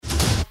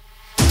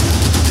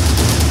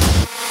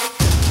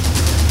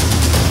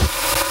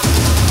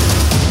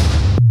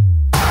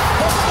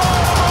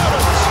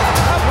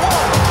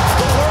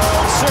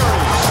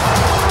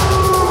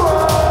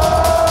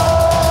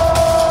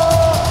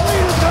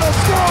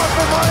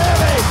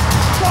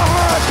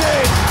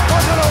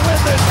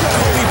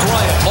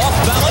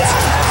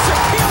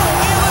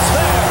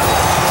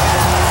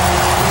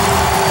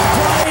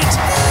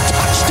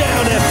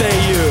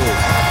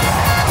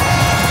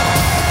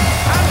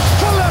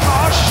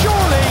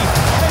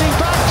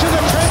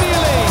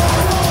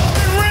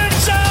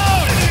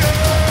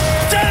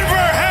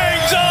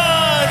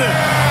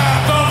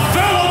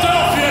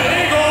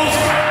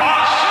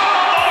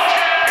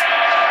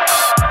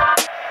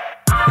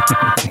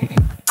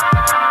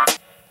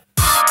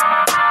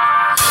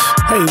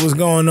Hey, what's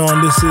going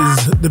on? This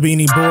is the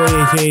Beanie Boy,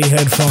 aka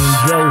Headphone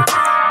Joe,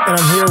 and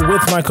I'm here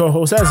with my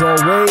co-host, as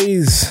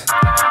always.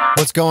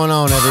 What's going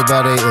on,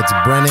 everybody? It's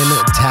Brennan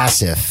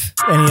Tassif.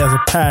 And he has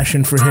a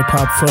passion for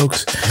hip-hop,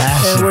 folks.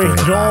 And we're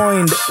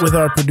joined with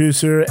our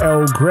producer,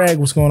 L. Greg.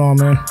 What's going on,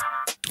 man?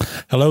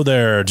 Hello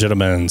there,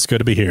 gentlemen. It's good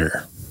to be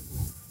here.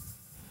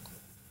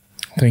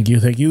 Thank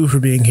you for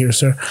being here,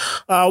 sir.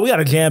 We got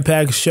a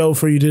jam-packed show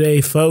for you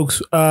today,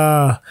 folks.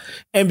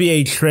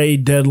 NBA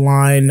trade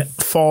deadline,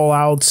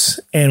 fallouts,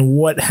 and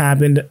what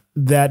happened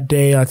that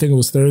day. I think it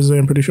was Thursday,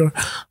 I'm pretty sure.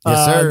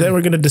 Yes, sir. Then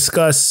we're going to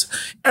discuss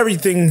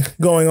everything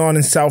going on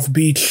in South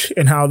Beach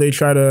and how they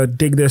try to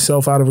dig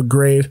themselves out of a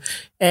grave,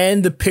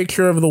 and the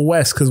picture of the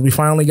West, because we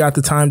finally got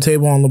the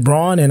timetable on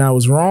LeBron, and I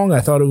was wrong. I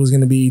thought it was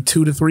going to be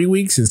 2 to 3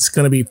 weeks. It's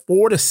going to be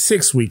 4 to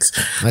 6 weeks.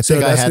 I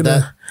think I had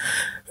that.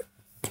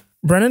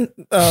 Brennan,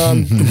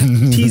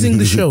 teasing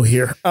the show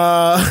here.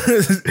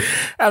 After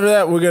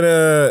that, we're going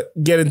to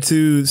get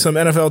into some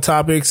NFL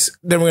topics.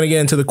 Then we're going to get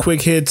into the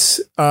quick hits.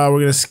 We're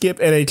going to skip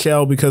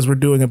NHL because we're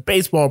doing a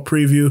baseball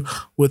preview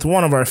with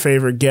one of our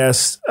favorite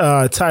guests,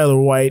 Tyler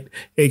White,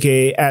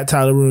 a.k.a. at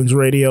Tyler Ruins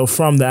Radio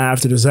from the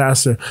After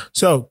Disaster.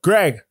 So,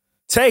 Greg,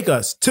 take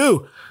us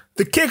to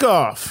the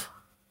kickoff.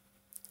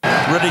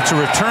 Ready to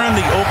return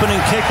the opening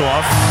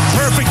kickoff.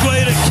 Perfect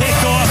way to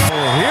kick off.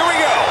 Here we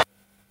go.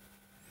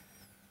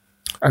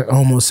 I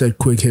almost said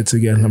quick hits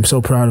again. I'm so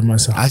proud of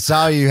myself. I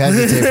saw you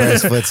hesitate for a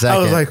split second. I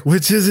was like,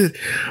 which is it?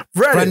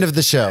 Brennan. Friend of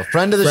the show.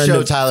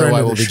 Tyler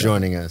White will be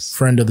joining us.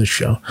 Friend of the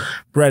show.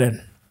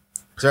 Brennan.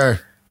 Sir.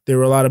 There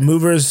were a lot of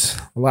movers,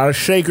 a lot of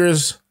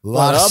shakers, a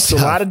lot of ups,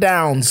 stuff. a lot of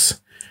downs.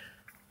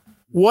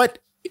 What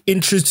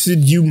interested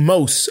you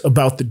most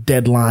about the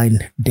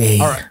deadline day?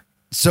 All right.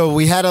 So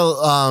we had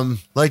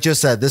like just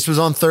said, this was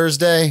on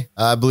Thursday.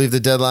 I believe the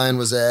deadline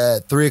was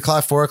at 3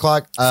 o'clock, 4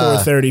 o'clock.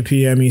 4:30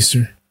 p.m.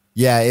 Eastern.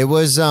 Yeah, it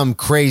was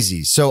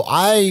crazy. So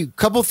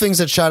couple things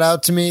that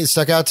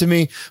stuck out to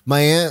me.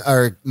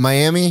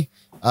 Miami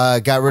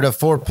got rid of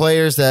 4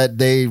 players that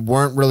they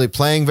weren't really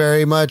playing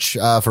very much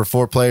for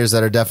 4 players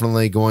that are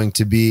definitely going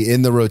to be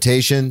in the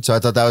rotation. So I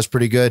thought that was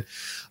pretty good.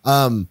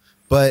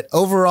 But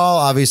overall,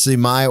 obviously,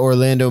 my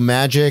Orlando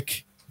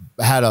Magic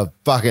had a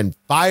fucking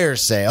fire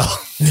sale.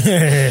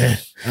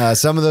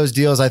 Some of those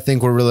deals I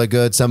think were really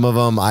good. Some of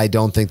them I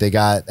don't think they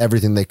got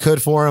everything they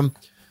could for them.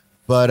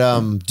 But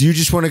do you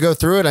just want to go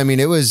through it? I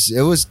mean, it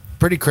was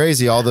pretty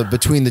crazy, all the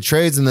between the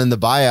trades and then the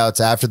buyouts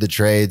after the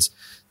trades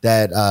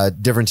that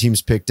different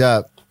teams picked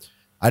up.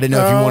 I didn't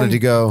know if you wanted to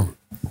go.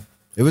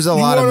 It was a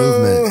lot of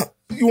movement.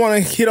 You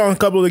want to hit on a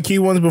couple of the key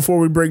ones before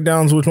we break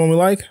down which one we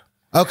like?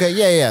 Okay,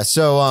 yeah.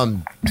 So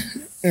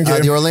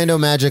the Orlando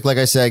Magic, like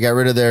I said, got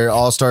rid of their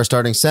all-star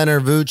starting center,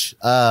 Vooch.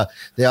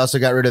 They also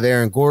got rid of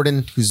Aaron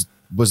Gordon, who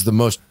was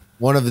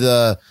one of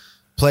the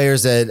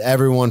players that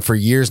everyone for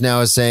years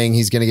now is saying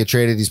he's going to get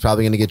traded. He's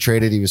probably going to get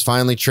traded. He was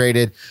finally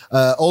traded.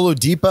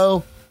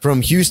 Oladipo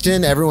from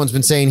Houston. Everyone's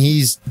been saying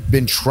he's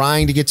been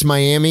trying to get to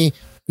Miami.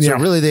 So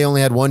really they only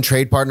had one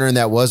trade partner, and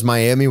that was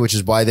Miami, which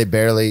is why they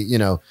barely,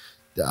 we'll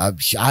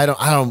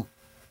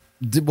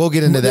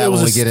get into that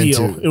when we get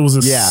into it. Was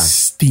a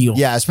steal.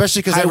 Yeah,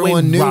 especially because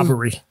everyone knew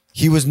robbery.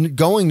 He was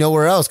going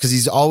nowhere else because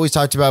he's always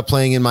talked about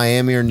playing in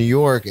Miami or New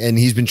York, and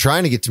he's been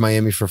trying to get to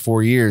Miami for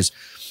 4 years.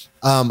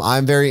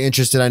 I'm very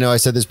interested. I know I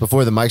said this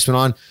before the mics went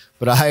on,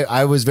 but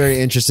I was very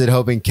interested,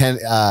 hoping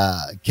Kelly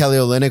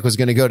Olynyk was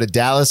going to go to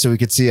Dallas so we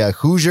could see a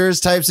Hoosiers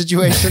type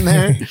situation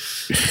there.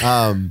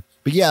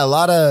 But yeah, a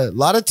lot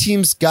of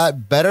teams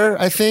got better,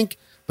 I think,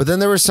 but then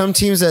there were some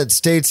teams that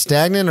stayed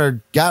stagnant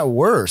or got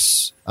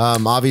worse.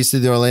 Obviously,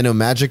 the Orlando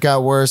Magic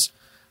got worse.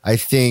 I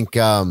think.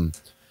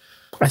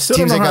 I still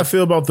don't know how I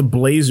feel about the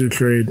Blazer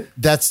trade.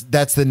 That's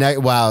the next.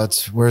 Wow,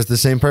 we're the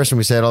same person.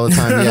 We say it all the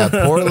time. Yeah,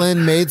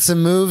 Portland made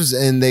some moves,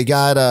 and they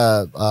got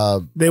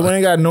they went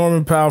and got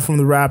Norman Powell from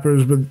the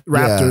Raptors,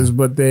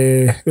 but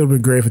it would be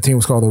great if a team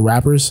was called the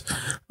Rappers.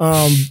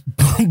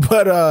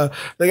 But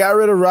they got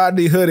rid of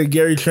Rodney Hood and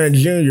Gary Trent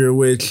Jr.,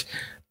 which,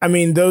 I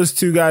mean, those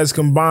two guys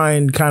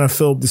combined kind of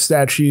filled the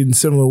stat sheet in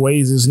similar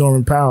ways as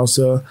Norman Powell.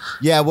 So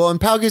yeah, well, and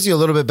Powell gives you a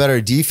little bit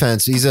better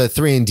defense. He's a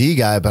 3-and-D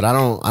guy, but I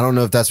don't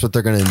know if that's what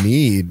they're going to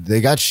need.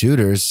 They got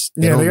shooters.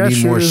 They got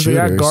shooters. More shooters. They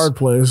got guard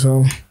players.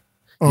 So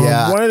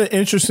yeah, one of the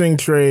interesting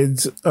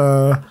trades,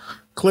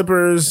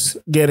 Clippers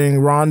getting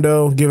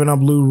Rondo, giving up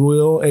Lou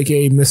Will,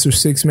 aka Mr.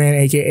 Six Man,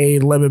 aka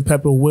Lemon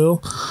Pepper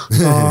Will.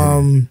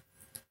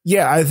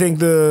 Yeah, I think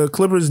the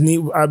Clippers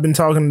need. I've been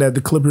talking that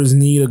the Clippers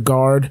need a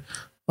guard.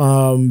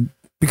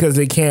 Because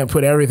they can't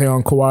put everything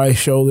on Kawhi's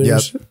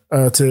shoulders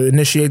to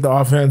initiate the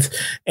offense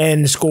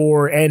and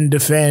score and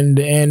defend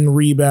and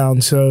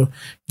rebound. So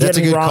that's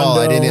a good call.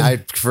 I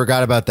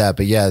forgot about that,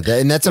 but yeah,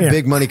 and that's a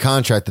big money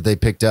contract that they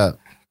picked up.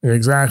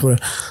 Exactly.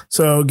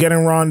 So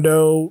getting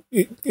Rondo,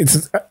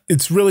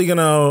 it's really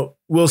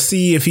we'll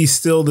see if he's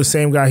still the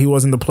same guy he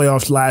was in the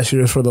playoffs last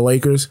year for the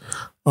Lakers.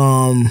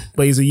 But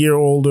he's a year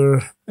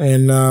older,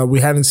 and we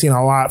hadn't seen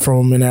a lot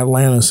from him in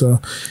Atlanta, so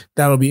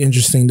that'll be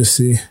interesting to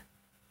see.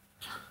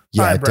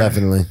 Yeah, right,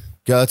 definitely.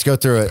 Let's go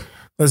through it.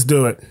 Let's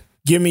do it.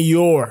 Give me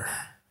your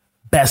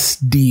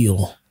best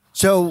deal?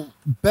 So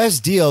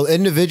best deal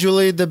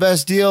individually, the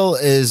best deal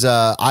is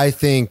I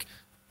think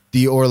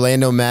the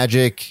Orlando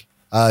Magic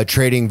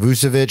trading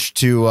Vucevic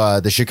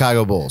to the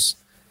Chicago Bulls.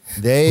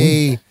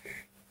 They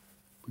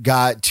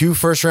got 2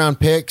 first-round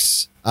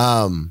picks.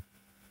 I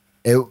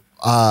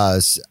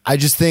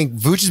just think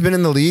Vooch has been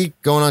in the league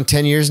going on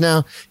 10 years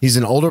now. He's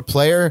an older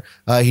player.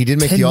 He did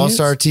make the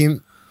All-Star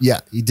team.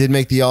 Yeah, he did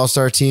make the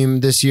All-Star team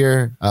this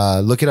year.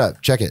 Look it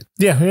up. Check it.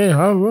 Yeah.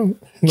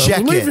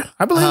 Check it.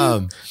 I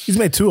believe he's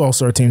made 2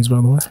 All-Star teams, by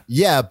the way.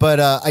 Yeah,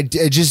 but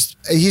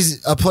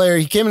he's a player.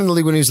 He came in the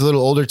league when he was a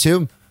little older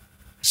too.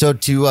 So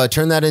to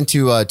turn that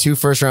into 2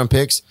 first-round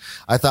picks,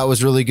 I thought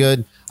was really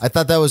good. I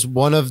thought that was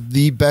one of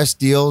the best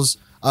deals.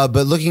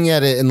 But looking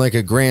at it in like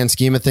a grand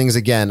scheme of things,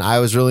 again, I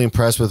was really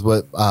impressed with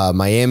what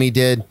Miami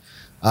did.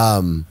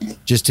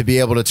 Just to be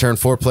able to turn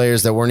 4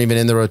 players that weren't even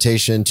in the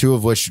rotation, 2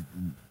 of which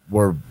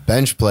were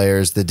bench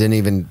players that didn't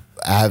even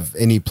have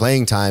any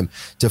playing time,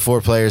 to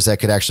 4 players that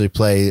could actually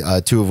play,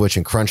 2 of which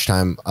in crunch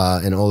time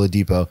in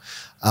Oladipo.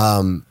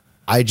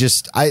 I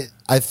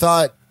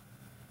thought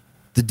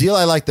the deal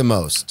I liked the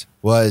most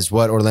was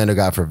what Orlando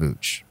got for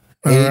Vooch.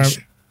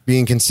 Age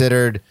being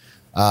considered,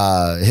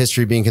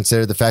 history being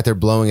considered, the fact they're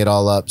blowing it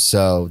all up.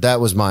 So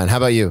that was mine. How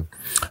about you?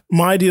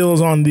 My deal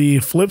is on the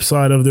flip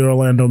side of the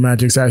Orlando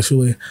Magic's,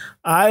 actually.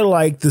 I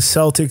like the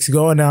Celtics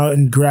going out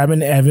and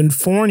grabbing Evan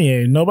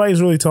Fournier.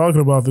 Nobody's really talking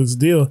about this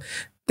deal.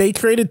 They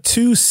traded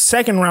 2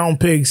 second-round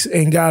picks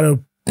and got a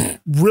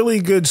really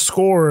good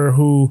scorer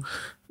who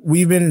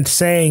we've been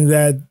saying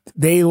that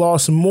they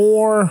lost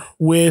more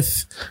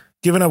with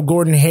giving up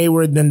Gordon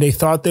Hayward than they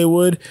thought they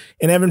would.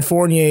 And Evan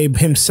Fournier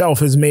himself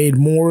has made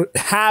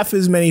half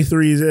as many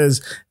threes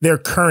as their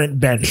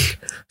current bench.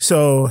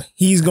 So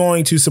he's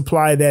going to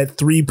supply that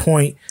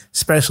 3-point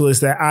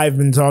specialist that I've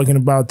been talking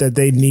about that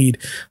they need.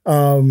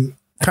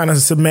 Kind of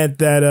cement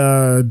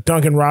that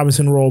Duncan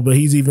Robinson role, but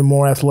he's even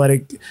more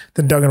athletic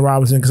than Duncan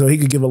Robinson, so he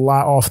could give a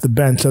lot off the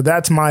bench. So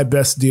that's my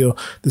best deal.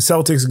 The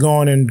Celtics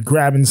going and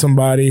grabbing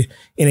somebody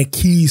in a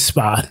key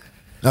spot.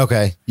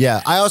 Okay.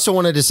 Yeah. I also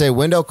wanted to say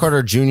Wendell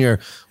Carter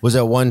Jr. was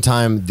at one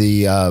time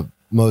the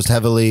most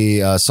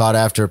heavily sought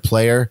after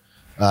player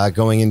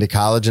going into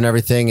college and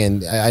everything.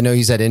 And I know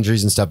he's had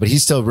injuries and stuff, but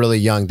he's still really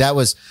young. That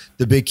was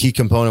the big key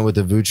component with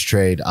the Vooch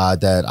trade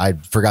that I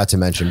forgot to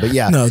mention. But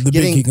yeah. No, the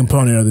big key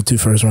component are the 2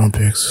 first-round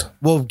picks.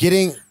 Well,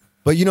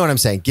 but you know what I'm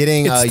saying?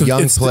 Getting a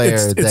young player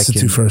it's that the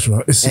can 2 first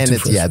round.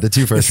 the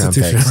 2 first round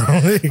picks.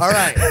 All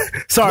right.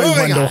 Sorry,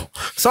 Moving Wendell. on.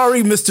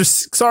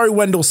 Sorry,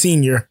 Wendell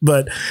Senior,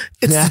 but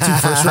it's the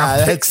 2 first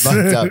round picks. That's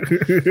fucked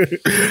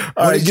up.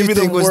 All right, did you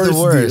think was the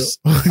worst?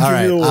 All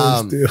right. The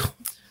worst deal.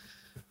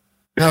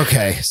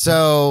 Okay.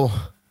 So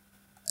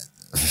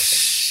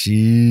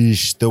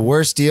sheesh, the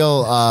worst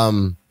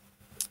deal.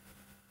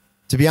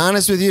 To be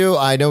honest with you,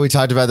 I know we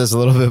talked about this a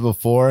little bit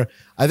before.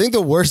 I think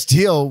the worst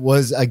deal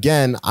was,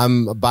 again,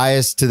 I'm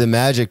biased to the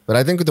Magic, but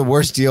I think the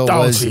worst deal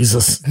was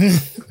Jesus.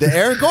 The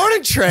Aaron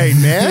Gordon trade,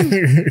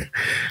 man.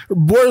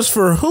 Worst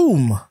for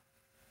whom?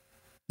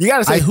 You got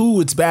to say who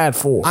it's bad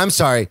for. I'm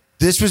sorry.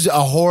 This was a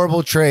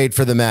horrible trade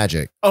for the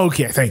Magic.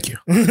 Okay, thank you.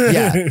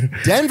 Yeah.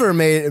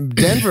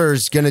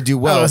 Denver's going to do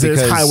well. Because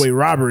it's highway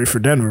robbery for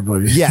Denver,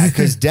 baby. Yeah,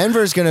 because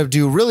Denver's going to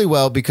do really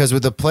well because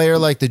with a player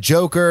like the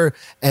Joker,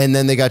 and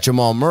then they got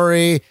Jamal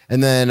Murray,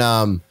 and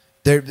then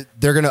they're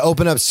going to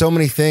open up so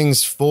many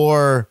things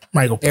for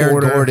Michael Aaron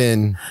Porter.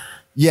 Gordon.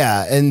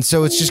 Yeah, and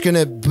so it's just going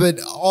to, but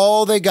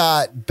all they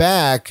got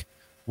back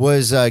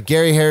was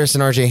Gary Harris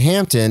and RJ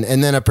Hampton,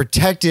 and then a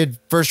protected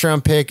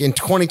first-round pick in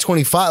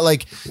 2025.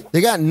 Like, they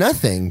got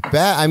nothing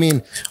bad. I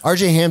mean,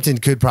 RJ Hampton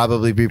could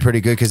probably be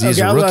pretty good because he's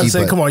a rookie.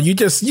 Say, come on, you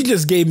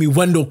just gave me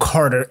Wendell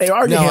Carter. Hey,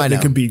 RJ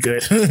Hampton could be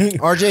good.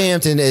 RJ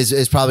Hampton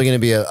is probably going to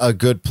be a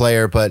good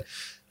player, but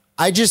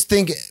I just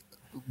think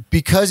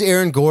because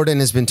Aaron Gordon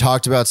has been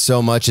talked about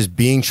so much as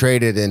being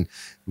traded, and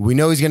we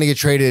know he's going to get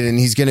traded, and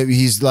he's going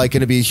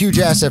to be a huge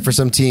asset for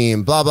some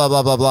team. Blah blah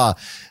blah blah blah.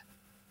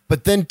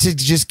 But then to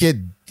just get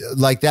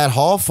like that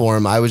haul for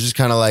him, I was just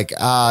kind of like,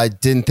 I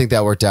didn't think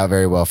that worked out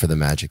very well for the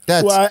Magic.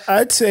 Well,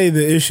 I'd say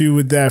the issue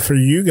with that for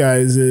you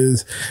guys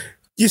is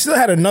you still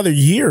had another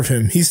year of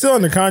him. He's still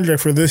under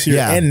contract for this year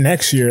and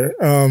next year.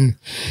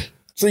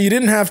 So you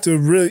didn't have to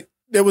really,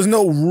 there was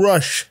no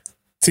rush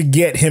to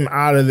get him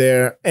out of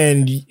there.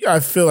 And I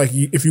feel like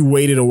if you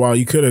waited a while,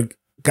 you could have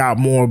got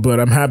more, but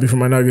I'm happy for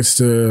my Nuggets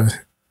to,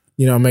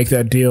 make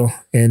that deal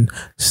and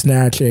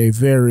snatch a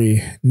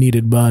very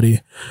needed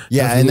body.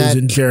 Yeah, and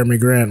losing Jeremy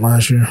Grant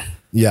last year.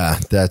 Yeah,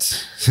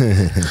 that's.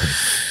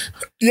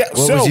 Yeah.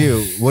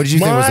 What did you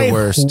think was the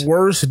worst?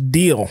 Worst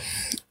deal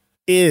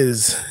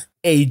is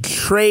a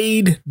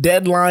trade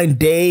deadline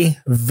day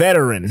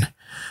veteran.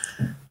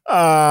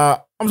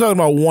 I'm talking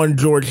about one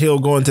George Hill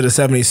going to the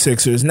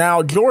 76ers.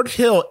 Now, George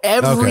Hill,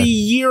 every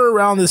year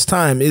around this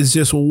time, is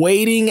just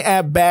waiting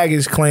at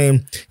baggage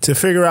claim to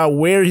figure out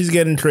where he's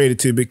getting traded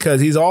to,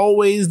 because he's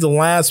always the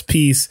last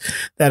piece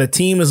that a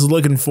team is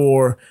looking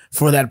for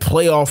that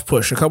playoff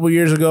push. A couple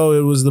years ago,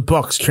 it was the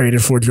Bucks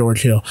traded for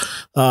George Hill.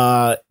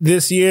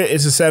 This year,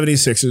 it's the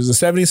 76ers. The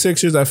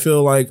 76ers, I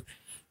feel like,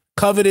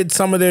 coveted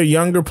some of their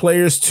younger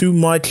players too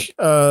much.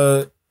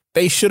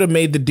 They should have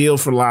made the deal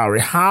for Lowry.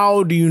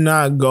 How do you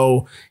not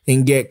go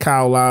and get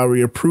Kyle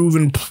Lowry, a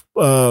proven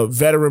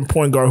veteran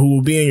point guard who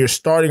will be in your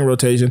starting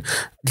rotation?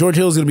 George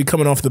Hill is going to be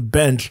coming off the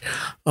bench.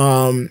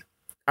 I'm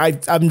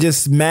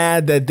just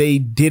mad that they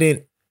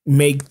didn't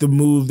make the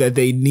move that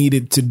they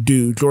needed to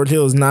do. George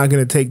Hill is not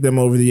going to take them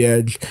over the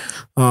edge.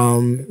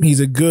 He's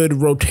a good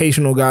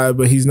rotational guy,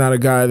 but he's not a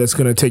guy that's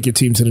going to take your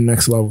team to the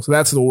next level. So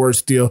that's the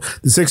worst deal.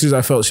 The Sixers,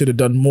 I felt, should have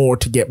done more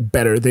to get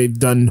better. They've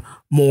done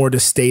more to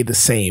stay the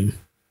same.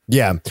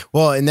 Yeah.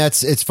 Well, and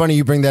it's funny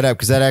you bring that up,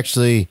 because that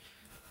actually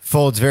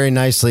folds very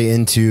nicely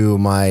into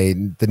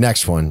the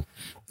next one.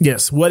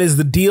 Yes. What is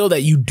the deal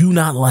that you do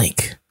not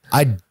like?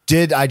 I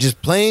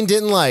just plain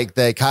didn't like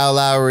that Kyle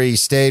Lowry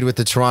stayed with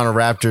the Toronto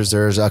Raptors.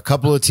 There's a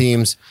couple of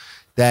teams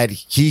that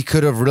he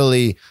could have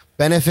really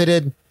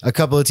benefited. A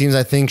couple of teams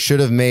I think should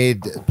have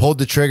pulled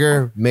the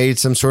trigger, made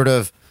some sort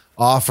of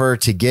offer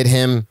to get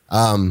him.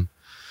 The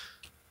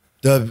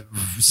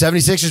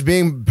 76ers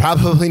being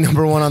probably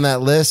number one on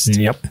that list.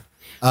 Yep.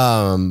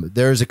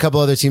 There's a couple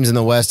other teams in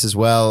the West as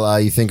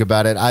well. You think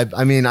about it.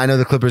 I mean, I know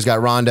the Clippers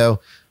got Rondo,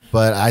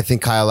 but I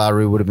think Kyle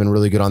Lowry would have been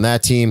really good on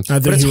that team. I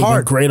think he would have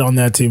been great on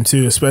that team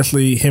too,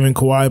 especially him and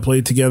Kawhi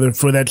played together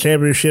for that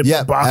championship.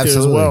 Yeah, absolutely.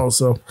 As well.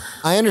 So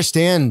I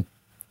understand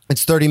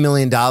it's $30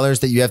 million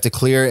that you have to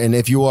clear, and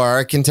if you are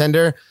a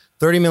contender,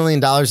 $30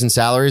 million in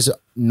salaries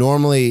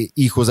normally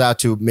equals out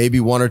to maybe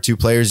one or two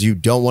players you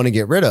don't want to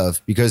get rid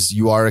of because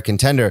you are a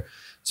contender.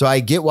 So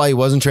I get why he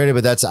wasn't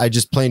traded, but I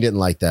just plain didn't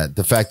like that.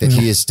 The fact that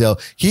he is still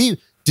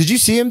did you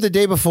see him the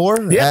day before?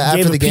 Yeah,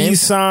 after the game,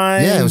 peace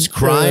sign. Yeah, he was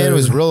crying. It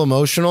was real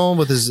emotional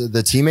with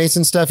the teammates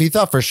and stuff. He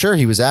thought for sure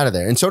he was out of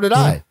there, and so did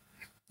I.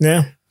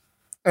 Yeah.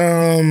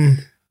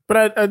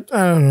 But I don't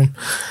know.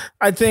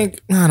 I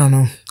don't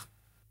know.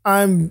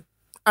 I'm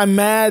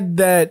mad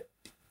that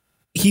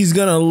he's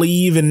gonna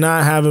leave and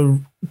not have a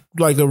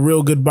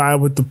real goodbye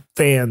with the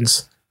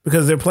fans.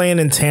 Because they're playing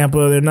in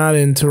Tampa, they're not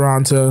in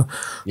Toronto.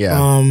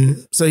 Yeah.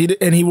 So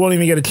he won't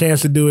even get a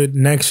chance to do it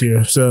next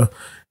year. So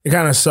it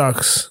kind of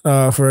sucks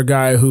for a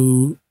guy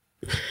who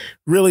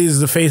really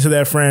is the face of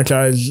that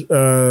franchise.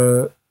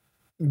 There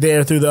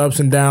through the ups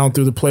and downs,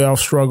 through the playoff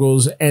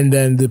struggles, and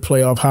then the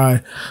playoff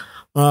high.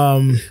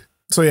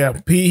 So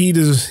yeah,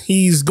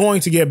 he's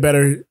going to get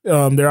better.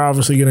 They're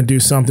obviously going to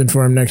do something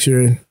for him next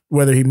year,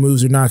 whether he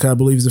moves or not. I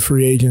believe he's a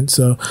free agent.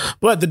 So,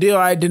 but the deal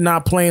I did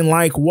not plain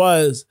like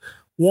was.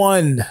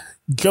 One,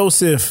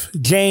 Joseph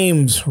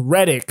James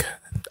Redick,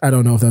 I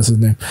don't know if that's his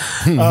name,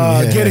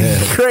 getting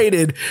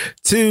traded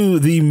to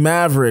the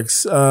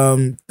Mavericks.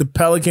 The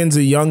Pelicans,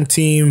 a young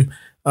team,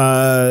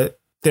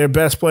 their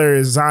best player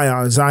is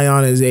Zion.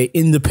 Zion is a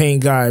in the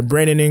paint guy.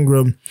 Brandon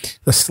Ingram,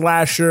 the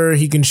slasher,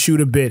 he can shoot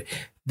a bit.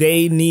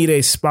 They need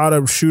a spot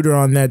up shooter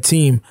on that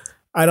team.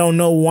 I don't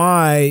know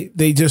why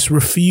they just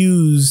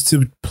refuse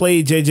to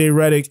play JJ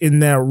Redick in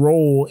that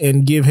role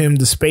and give him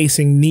the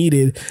spacing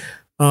needed.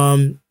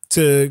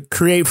 To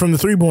create from the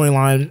 3-point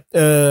line.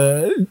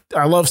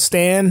 I love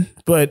Stan,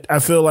 but I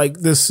feel like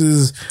this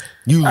is...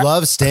 You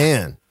love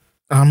Stan.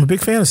 I'm a big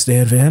fan of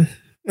Stan Van.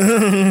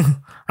 I'm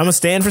a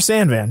Stan for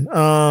Stan Van.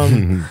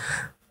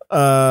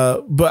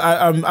 But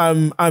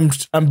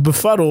I'm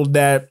befuddled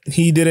that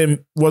he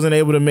wasn't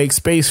able to make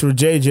space for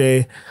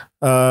JJ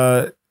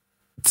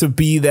to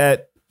be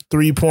that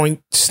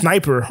 3-point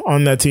sniper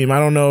on that team. I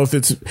don't know if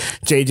it's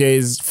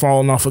JJ's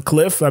falling off a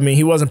cliff. I mean,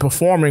 he wasn't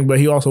performing, but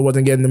he also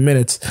wasn't getting the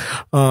minutes.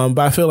 But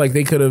I feel like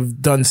they could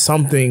have done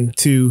something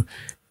to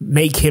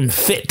make him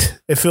fit.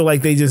 I feel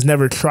like they just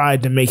never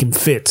tried to make him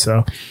fit.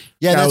 So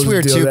yeah, that's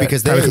weird too,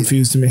 because they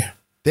confused me.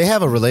 They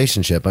have a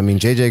relationship. I mean,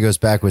 JJ goes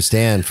back with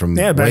Stan from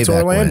back way to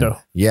back Orlando. When.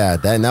 Yeah,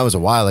 that was a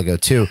while ago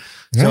too.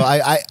 So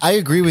yeah. I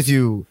agree with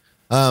you.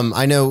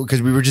 I know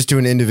because we were just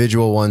doing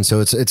individual ones, so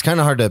it's kind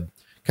of hard to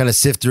kind of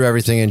sift through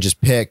everything and just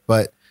pick.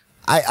 But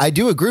I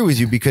do agree with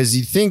you, because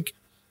you think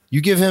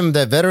you give him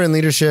that veteran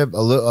leadership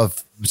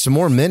of some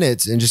more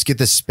minutes and just get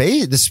the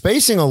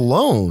spacing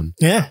alone.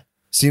 Yeah.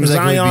 Seems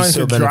like it would be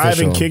so could drive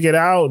beneficial. and kick it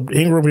out.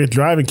 Ingram could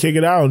drive and kick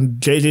it out,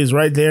 and JJ's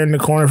right there in the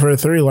corner for a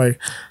three. Like,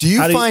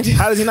 how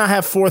does he not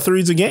have 4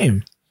 threes a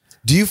game?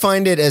 Do you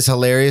find it as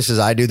hilarious as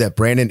I do that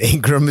Brandon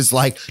Ingram is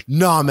like,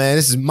 nah, man,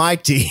 this is my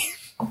team?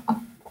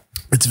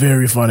 It's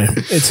very funny.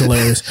 It's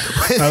hilarious.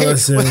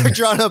 When they're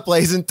drawing up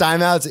plays and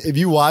timeouts, if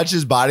you watch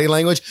his body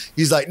language,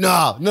 he's like,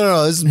 no,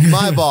 this is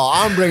my ball.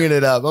 I'm bringing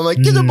it up. I'm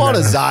like, get the ball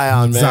to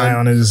Zion,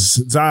 man.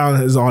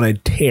 Zion is on a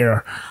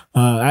tear.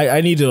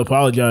 I need to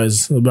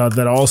apologize about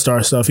that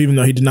All-Star stuff, even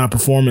though he did not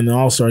perform in the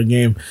All-Star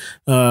game.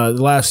 The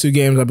last 2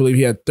 games, I believe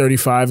he had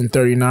 35 and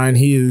 39.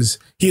 He is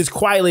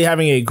quietly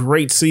having a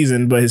great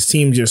season, but his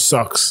team just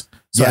sucks.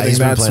 So I think he's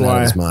been that's playing out why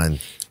of his mind.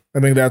 I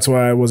think that's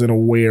why I wasn't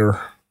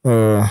aware.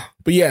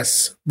 But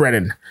yes,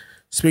 Brennan,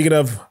 speaking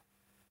of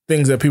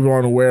things that people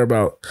aren't aware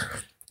about,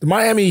 the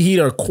Miami Heat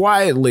are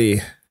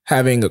quietly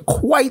having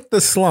quite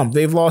the slump.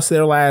 They've lost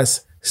their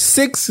last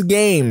 6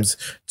 games,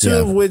 2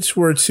 of which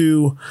were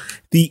to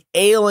the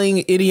ailing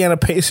Indiana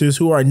Pacers,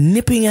 who are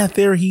nipping at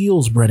their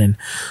heels, Brennan.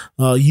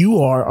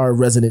 You are our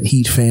resident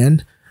Heat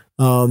fan.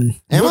 You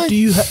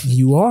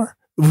are?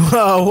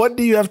 What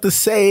do you have to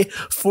say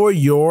for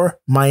your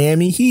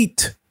Miami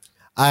Heat?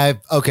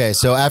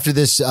 So after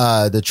this,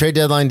 the trade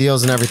deadline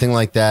deals and everything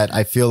like that,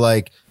 I feel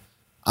like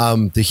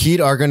the Heat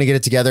are going to get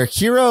it together.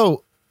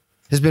 Hero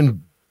has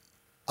been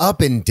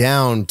up and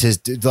down. To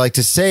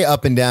say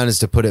up and down is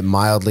to put it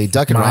mildly.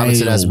 Duncan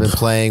Robinson hasn't been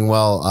playing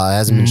well,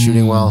 hasn't been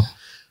shooting well.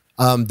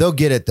 They'll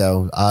get it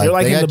though. They're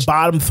like in the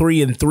bottom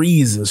 3 in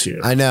threes this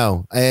year. I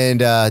know, and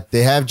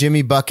they have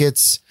Jimmy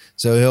buckets,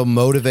 so he'll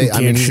motivate.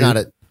 I mean, he's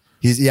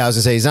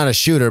not a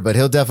shooter, but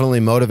he'll definitely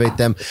motivate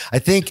them. I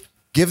think.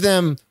 Give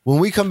them, when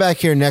we come back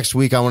here next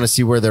week, I want to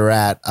see where they're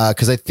at.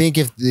 Because I think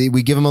if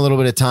we give them a little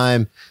bit of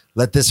time,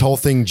 let this whole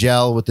thing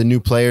gel with the new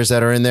players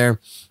that are in there.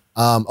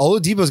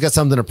 Oladipo's got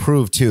something to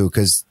prove too,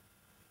 because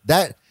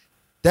that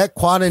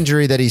quad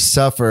injury that he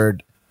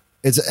suffered,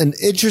 it's an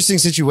interesting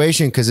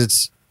situation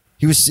because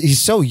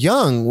he's so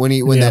young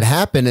when that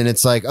happened, and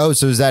it's like, oh,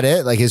 so is that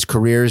it? Like his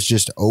career is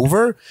just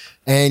over?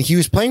 And he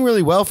was playing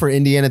really well for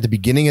Indiana at the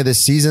beginning of this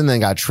season,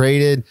 then got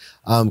traded,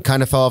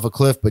 kind of fell off a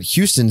cliff. But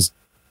Houston's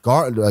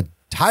a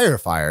tire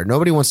fire.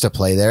 Nobody wants to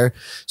play there.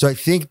 So I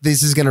think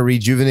this is going to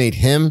rejuvenate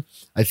him.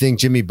 I think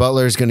Jimmy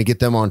Butler is going to get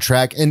them on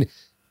track. And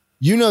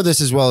you know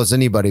this as well as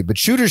anybody, but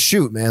shooters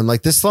shoot, man.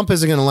 Like this slump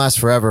isn't going to last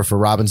forever for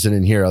Robinson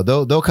and Hero.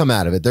 They'll come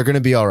out of it. They're going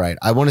to be all right.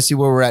 I want to see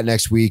where we're at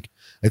next week.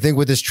 I think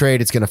with this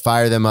trade, it's going to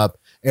fire them up.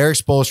 Eric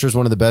Spoelstra is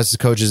one of the best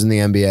coaches in the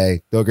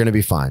NBA. They're going to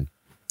be fine.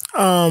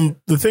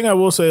 The thing I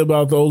will say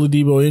about the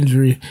Oladipo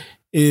injury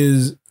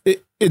is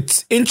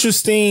it's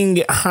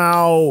interesting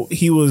how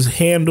he was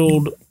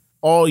handled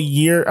all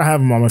year. I have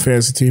him on my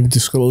fantasy team,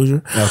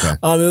 disclosure. Okay.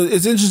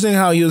 It's interesting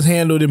how he was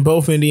handled in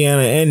both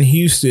Indiana and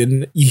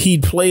Houston.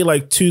 He'd play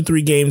like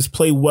 2-3 games,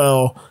 play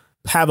well,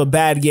 have a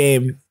bad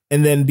game,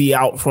 and then be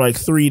out for like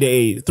 3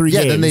 games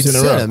then they'd in a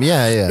sit row. him.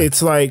 Yeah.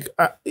 It's like,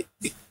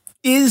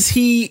 is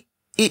he?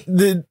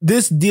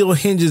 This deal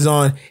hinges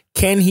on,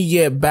 can he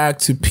get back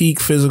to peak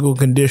physical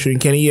condition?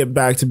 Can he get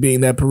back to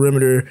being that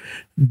perimeter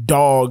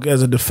dog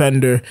as a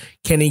defender?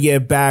 Can he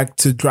get back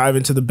to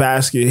driving to the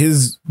basket?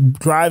 His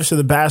drives to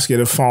the basket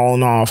have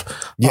fallen off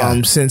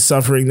since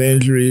suffering the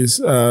injuries.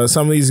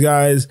 Some of these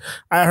guys,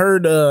 I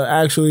heard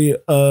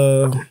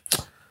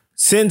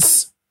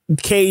since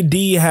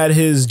KD had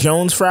his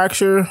Jones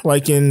fracture,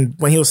 like when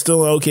he was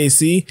still in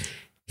OKC,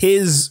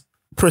 his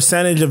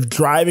percentage of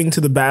driving to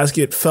the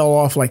basket fell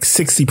off like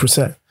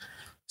 60%.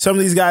 Some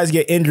of these guys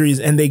get injuries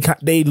and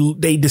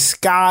they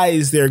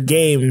disguise their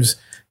games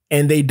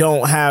and they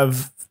don't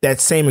have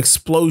that same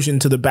explosion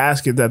to the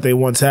basket that they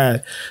once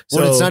had.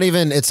 So it's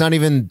not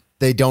even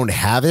they don't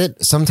have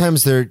it.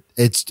 Sometimes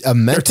it's a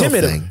mental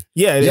thing.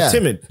 Yeah, they're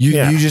timid.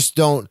 You just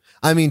don't.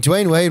 I mean,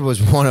 Dwayne Wade was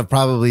one of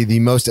probably the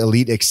most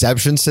elite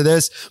exceptions to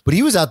this, but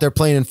he was out there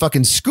playing in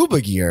fucking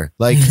scuba gear.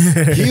 Like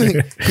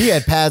he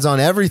had pads on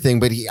everything,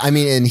 but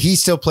he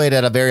still played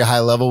at a very high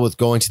level with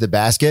going to the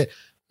basket.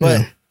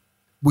 But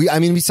we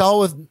saw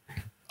with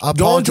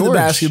going to the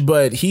basket,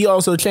 but he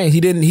also changed.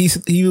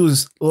 He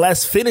was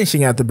less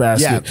finishing at the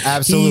basket. Yeah,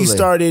 absolutely. He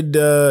started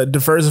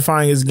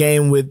diversifying his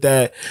game with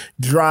that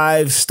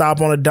drive, stop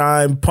on a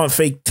dime, pump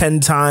fake 10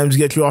 times,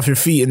 get you off your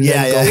feet, and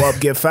then go up,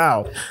 get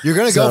fouled. You're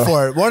gonna go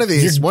for it. One of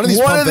these pump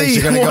fakes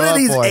you're gonna go up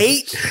for.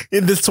 8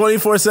 in this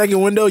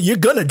 24-second window, you're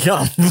gonna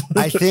jump.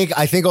 I think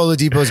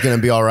Oladipo is gonna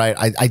be all right.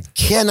 I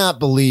cannot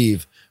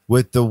believe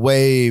with the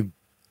way.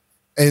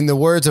 In the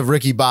words of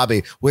Ricky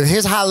Bobby, with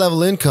his high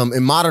level income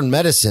in modern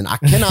medicine, I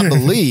cannot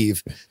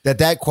believe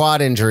that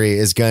quad injury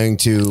is going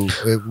to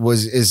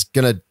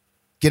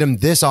get him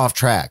this off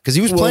track, because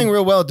he was playing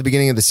real well at the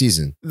beginning of the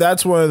season.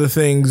 That's one of the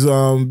things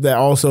that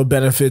also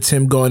benefits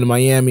him going to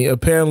Miami.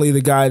 Apparently,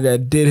 the guy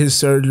that did his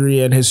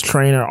surgery and his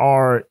trainer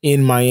are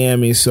in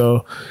Miami,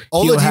 so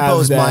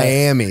Oladipo is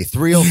Miami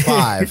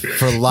 305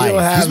 for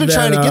life. He's been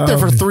trying to get there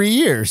for 3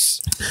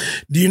 years.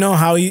 Do you know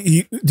how do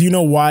you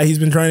know why he's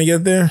been trying to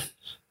get there?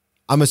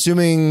 I'm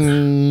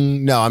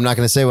assuming. No, I'm not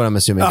going to say what I'm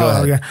assuming. Go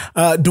ahead.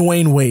 Okay.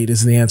 Dwayne Wade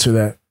is the answer to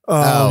that.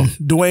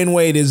 Dwayne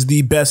Wade is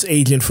the best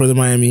agent for the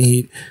Miami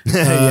Heat.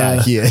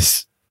 Yeah, he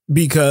is.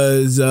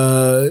 Because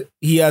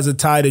he has a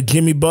tie to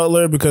Jimmy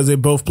Butler because they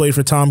both played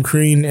for Tom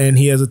Crean, and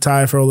he has a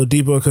tie for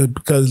Oladipo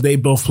because they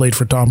both played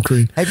for Tom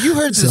Crean. Have you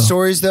heard the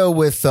stories though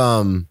with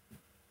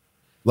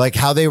like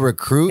how they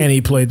recruit and he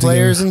played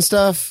players and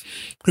stuff?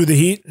 Who, the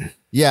Heat?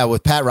 Yeah,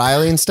 with Pat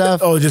Riley and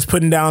stuff. Oh, just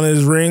putting down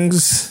his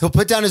rings. He'll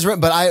put down his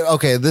ring. But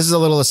this is a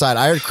little aside.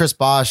 I heard Chris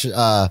Bosh,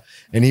 and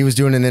he was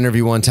doing an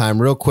interview one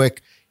time real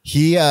quick.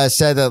 He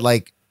said that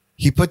like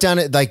he put down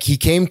it, like he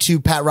came to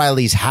Pat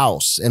Riley's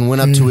house and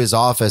went up to his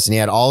office and he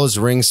had all his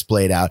rings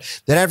splayed out.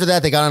 Then after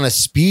that, they got on a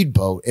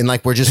speedboat and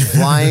like we're just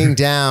flying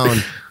down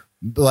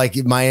like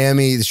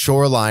Miami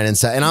shoreline and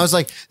stuff. And I was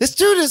like, this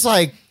dude is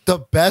like the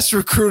best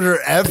recruiter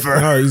ever.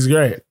 Oh, he's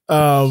great.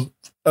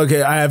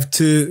 Okay, I have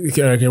two.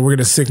 Okay, we're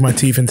gonna sink my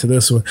teeth into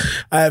this one.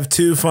 I have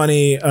two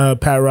funny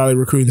Pat Riley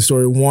recruiting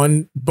story.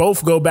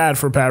 Both go bad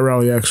for Pat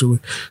Riley actually.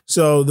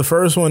 So the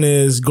first one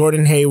is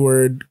Gordon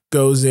Hayward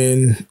goes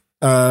in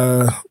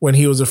when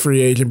he was a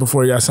free agent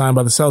before he got signed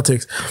by the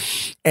Celtics,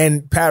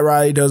 and Pat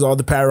Riley does all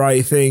the Pat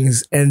Riley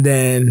things,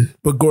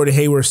 but Gordon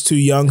Hayward's too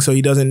young, so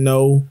he doesn't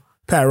know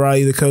Pat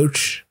Riley, the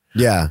coach.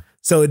 Yeah.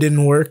 So it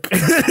didn't work.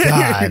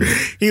 God.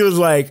 He was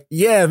like,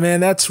 "Yeah, man,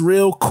 that's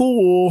real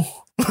cool."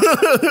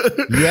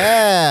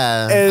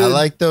 Yeah, And I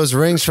like those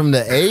rings from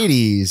the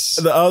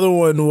 80s. The other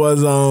one was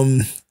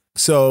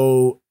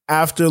so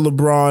after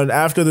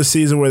the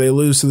season where they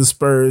lose to the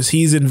Spurs,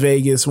 he's in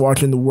Vegas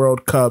watching the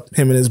World Cup,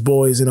 him and his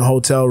boys in a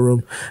hotel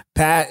room.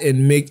 Pat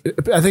and Mick,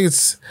 I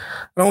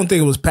don't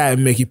think it was Pat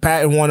and Mickey.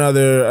 Pat and one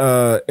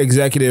other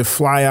executive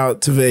fly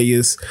out to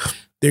Vegas.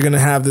 They're going to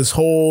have this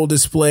whole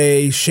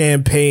display,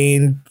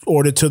 champagne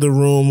ordered to the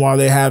room while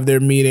they have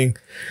their meeting.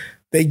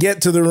 They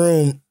get to the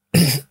room.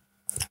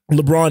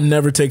 LeBron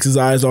never takes his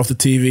eyes off the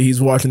TV. He's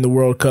watching the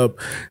World Cup.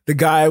 The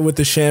guy with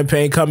the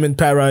champagne coming,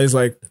 Pat Riley's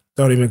like,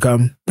 don't even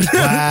come.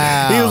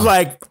 Wow. He was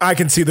like, I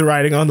can see the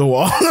writing on the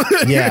wall.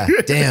 Yeah,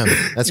 damn.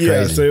 That's crazy.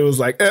 Yeah, so it was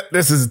like,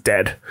 this is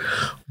dead.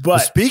 But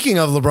speaking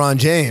of LeBron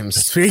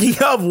James.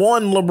 Speaking of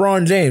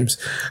LeBron James,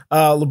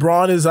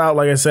 LeBron is out,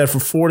 like I said, for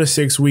 4 to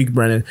 6 weeks,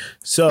 Brennan.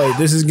 So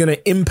this is going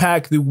to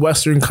impact the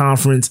Western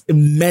Conference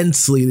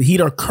immensely. The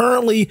Heat are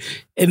currently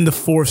in the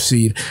 4th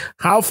seed.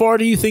 How far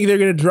do you think they're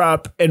going to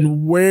drop,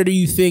 and where do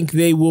you think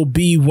they will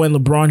be when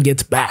LeBron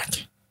gets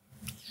back?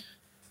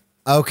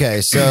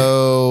 Okay,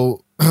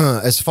 so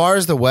as far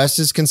as the West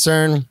is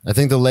concerned, I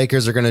think the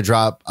Lakers are going to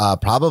drop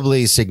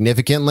probably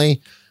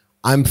significantly.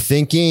 I'm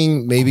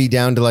thinking maybe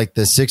down to like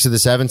the 6th or the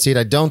 7th seed.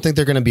 I don't think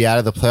they're going to be out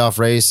of the playoff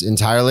race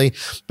entirely,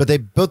 but they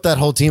built that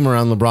whole team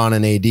around LeBron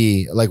and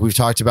AD, like we've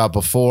talked about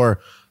before.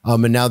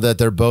 And now that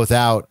they're both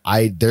out,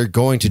 they're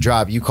going to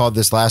drop. You called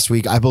this last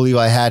week. I believe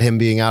I had him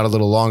being out a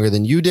little longer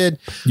than you did.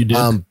 You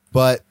did.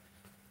 But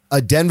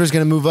Denver's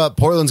going to move up.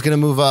 Portland's going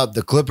to move up.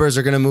 The Clippers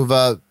are going to move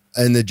up.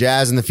 And the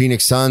Jazz and the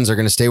Phoenix Suns are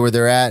going to stay where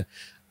they're at.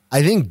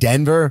 I think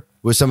Denver,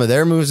 with some of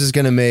their moves, is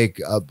going to make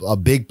a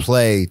big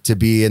play to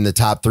be in the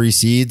top 3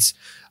 seeds.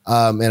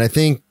 And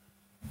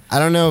I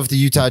don't know if the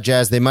Utah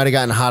Jazz, they might have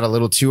gotten hot a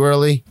little too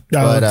early.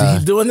 But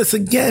he's doing this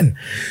again.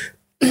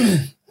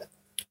 I'm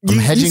You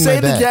hedging say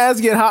my the bet.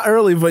 Jazz get hot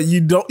early, but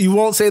you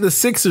won't say the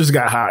Sixers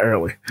got hot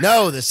early.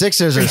 No, the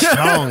Sixers are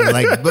strong,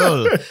 like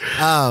bull.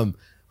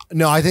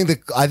 No, I think the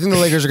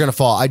Lakers are going to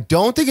fall. I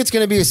don't think it's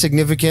going to be a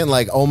significant,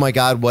 like, oh my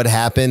God, what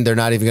happened? They're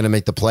not even going to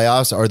make the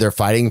playoffs, or they're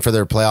fighting for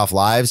their playoff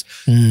lives.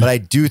 But I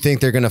do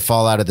think they're going to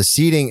fall out of the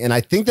seeding. And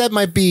I think that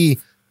might be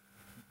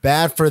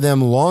bad for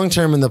them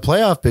long-term in the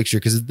playoff picture,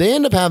 because if they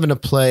end up having to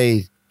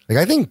play, like,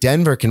 I think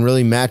Denver can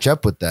really match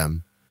up with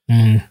them.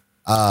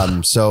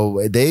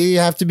 So they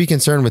have to be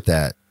concerned with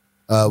that.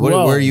 Where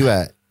are you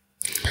at?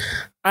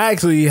 I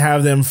actually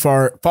have them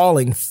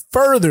falling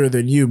further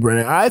than you,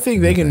 Brennan. I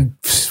think they can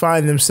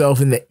find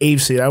themselves in the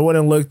 8th seed. I went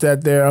and looked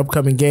at their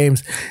upcoming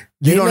games.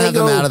 You don't have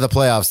them out of the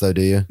playoffs, though,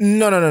 do you?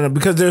 No,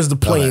 because there's the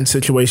play-in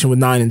situation with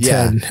 9 and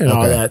 10 and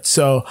all that.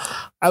 So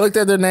I looked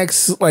at their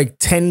next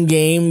 10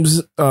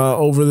 games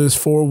over this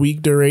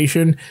 4-week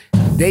duration.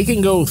 They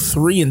can go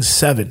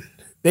 3-7.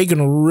 They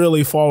can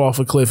really fall off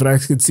a cliff, and I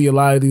can see a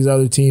lot of these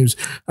other teams.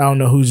 I don't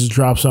know who just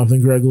dropped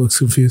something. Greg looks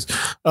confused.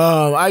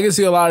 I can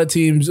see a lot of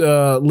teams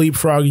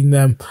leapfrogging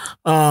them.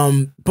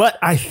 But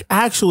I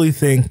actually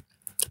think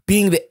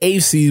being the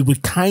 8th seed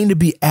would kind of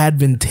be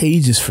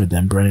advantageous for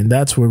them, Brennan.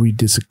 That's where we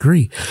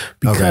disagree.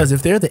 Because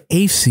if they're the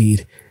 8th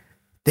seed,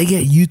 they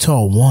get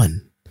Utah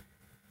 1.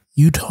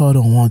 Utah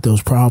don't want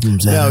those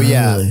problems.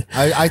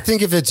 I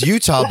think if it's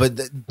Utah, but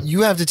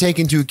you have to take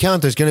into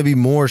account there's going to be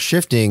more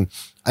shifting.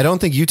 I don't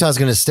think Utah's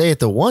going to stay at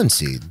the 1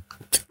 seed.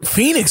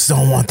 Phoenix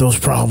don't want those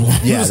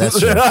problems. Yeah, that's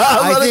true.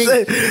 I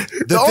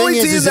think the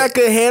only team that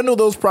could handle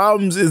those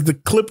problems is the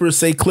Clippers.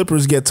 Say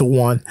Clippers get to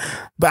 1,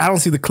 but I don't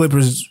see the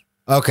Clippers.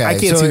 Okay, I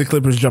can't see the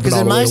Clippers jumping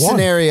all the way to 1. Because in my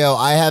scenario,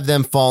 I have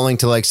them falling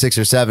to like 6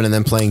 or 7 and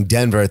then playing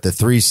Denver at the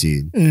 3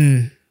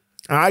 seed.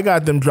 I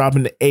got them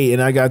dropping to 8,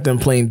 and I got them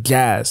playing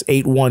Jazz,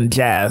 8-1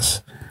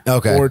 Jazz.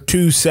 Okay. Or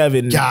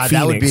 2-7 God,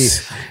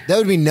 Phoenix. that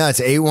would be nuts.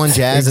 8-1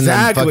 Jazz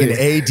Exactly. and then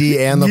fucking AD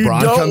and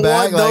LeBron come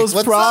back. You don't want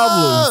those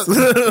problems.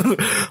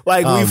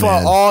 We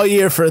fought all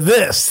year for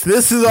this.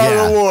 This is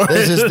our reward.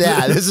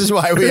 This is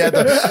why we had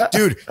the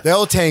dude.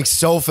 They'll tank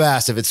so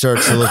fast if it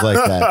starts to look like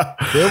that.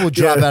 They will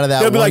drop out of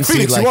that. They'll be like,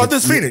 Phoenix, seed you want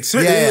this Phoenix?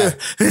 Yeah.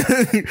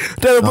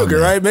 Devin Booker,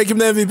 right? Make him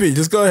the MVP.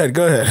 Just go ahead.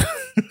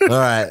 All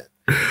right.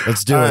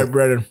 Let's do it. All right,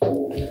 Brennan.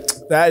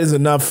 That is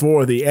enough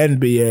for the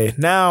NBA.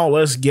 Now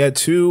let's get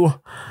to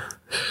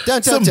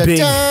some big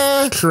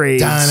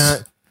trades. We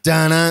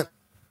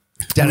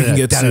can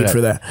get sued for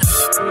that.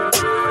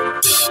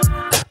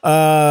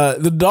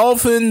 The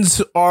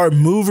Dolphins are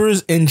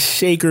movers and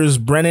shakers,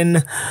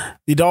 Brennan.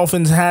 The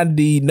Dolphins had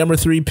the number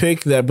 3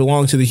 pick that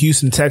belonged to the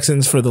Houston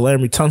Texans for the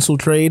Laremy Tunsil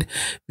trade.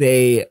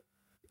 They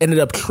ended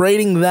up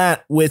trading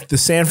that with the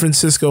San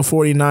Francisco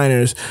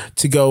 49ers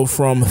to go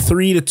from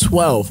 3 to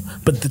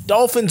 12. But the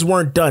Dolphins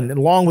weren't done.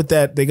 Along with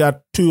that, they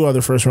got 2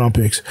 other first-round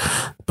picks.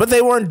 But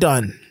they weren't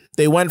done.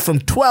 They went from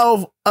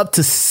 12 up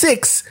to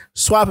 6,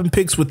 swapping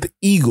picks with the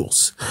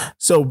Eagles.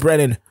 So,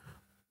 Brennan,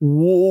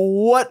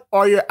 what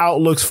are your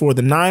outlooks for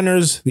the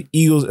Niners, the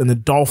Eagles, and the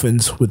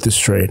Dolphins with this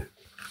trade?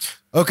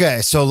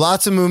 Okay, so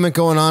lots of movement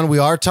going on. We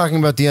are talking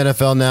about the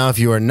NFL now. If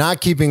you are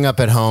not keeping up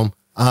at home,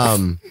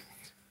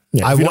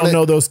 if you don't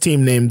know those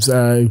team names,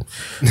 I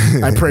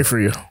pray for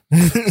you.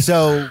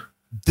 So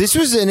this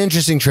was an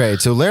interesting trade.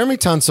 So Laremy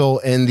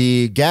Tunsil and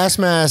the gas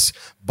mask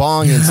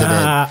bong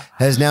incident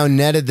has now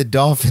netted the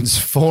Dolphins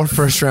 4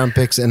 first-round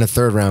picks and a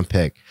third-round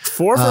pick.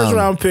 4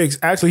 first-round picks.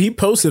 Actually, he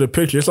posted a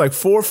picture. It's like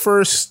 4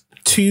 firsts,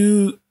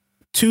 2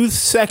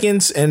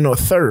 seconds, and a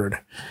third.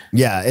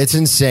 Yeah, it's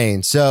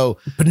insane. So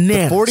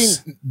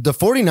Bananas. the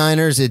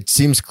 49ers, it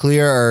seems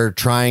clear, are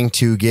trying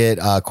to get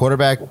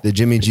quarterback, the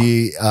Jimmy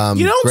G.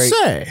 You don't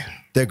say.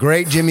 The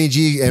great Jimmy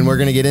G, and we're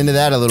going to get into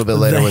that a little bit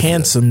later. The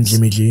handsome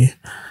Jimmy G.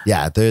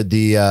 Yeah, the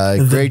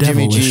great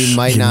Jimmy G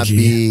might not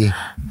be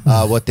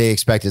what they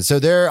expected. So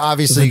they're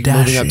obviously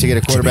moving up to get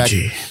a quarterback.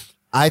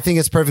 I think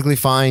it's perfectly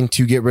fine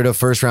to get rid of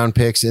first-round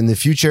picks in the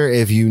future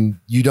if you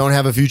don't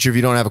have a future, if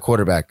you don't have a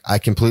quarterback. I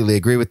completely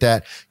agree with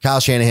that. Kyle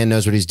Shanahan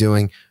knows what he's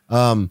doing.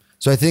 So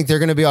I think they're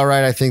going to be all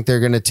right. I think they're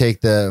going to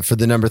take for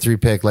the number 3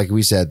 pick, like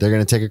we said, they're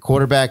going to take a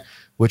quarterback,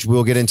 which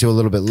we'll get into a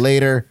little bit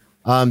later.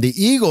 The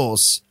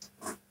Eagles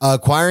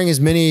acquiring as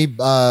many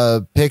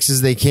picks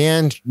as they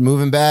can,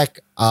 moving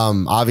back.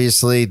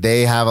 Obviously,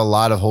 they have a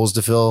lot of holes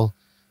to fill.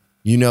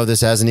 You know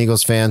this as an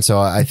Eagles fan, so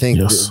I think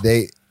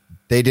they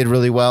did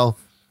really well.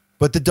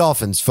 But the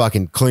Dolphins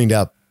fucking cleaned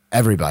up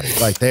everybody.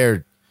 Like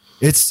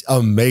it's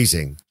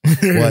amazing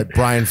what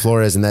Brian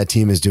Flores and that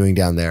team is doing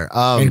down there.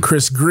 And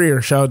Chris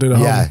Greer, shout out to the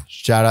homie.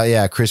 Shout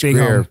out, Chris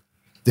Greer.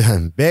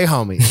 Big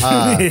homie.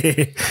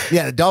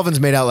 The Dolphins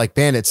made out like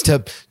bandits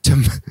to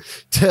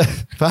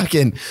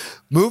fucking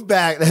move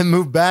back, then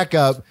move back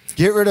up,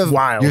 get rid of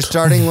your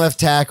starting left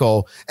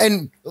tackle.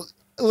 And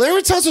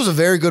Laremy Tunsil's a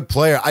very good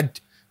player.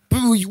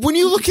 When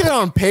you look at it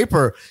on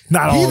paper,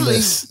 not all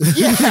this.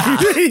 Yeah.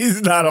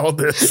 He's not all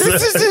this.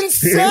 This is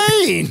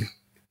insane.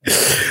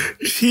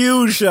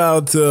 Huge shout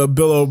out to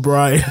Bill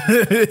O'Brien.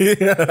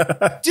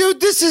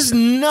 Dude, this is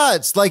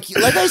nuts. Like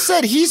I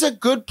said, he's a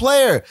good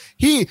player.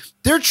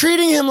 They're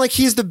treating him like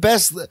he's the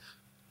best.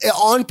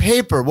 On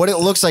paper, what it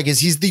looks like is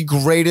he's the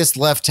greatest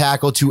left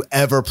tackle to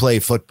ever play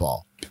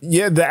football.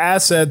 Yeah, the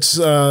assets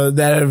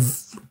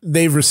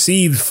they've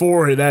received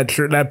for that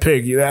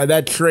pick,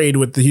 that trade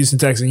with the Houston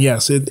Texans,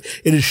 yes, it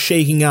is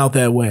shaking out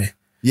that way.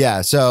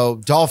 Yeah,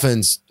 so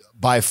Dolphins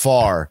by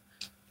far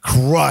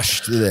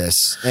crushed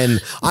this,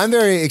 and I'm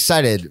very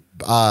excited.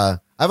 I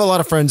have a lot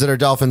of friends that are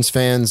Dolphins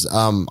fans.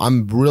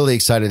 I'm really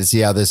excited to see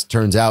how this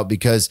turns out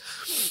because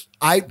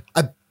I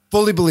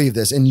fully believe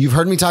this, and you've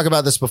heard me talk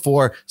about this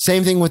before.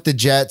 Same thing with the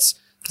Jets.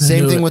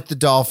 Same thing with the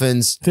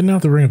Dolphins. Didn't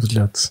have to bring up the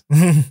Jets.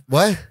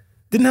 What?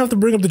 Didn't have to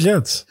bring up the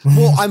Jets.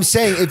 Well, I'm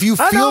saying if you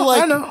feel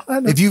I know.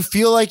 If you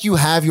feel like you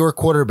have your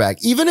quarterback,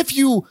 even if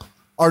you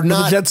are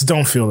not, the Jets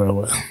don't feel that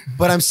way.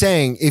 But I'm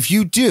saying if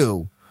you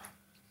do,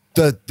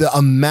 the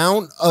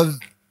amount of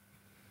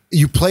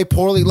you play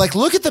poorly. Like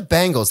look at the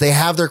Bengals; they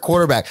have their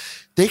quarterback.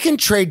 They can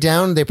trade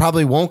down. They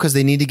probably won't because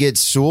they need to get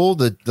Sewell,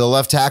 the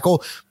left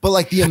tackle. But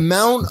like the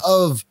amount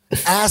of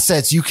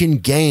assets you can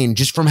gain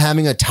just from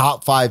having a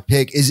top 5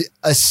 pick is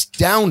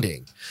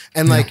astounding.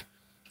 And like.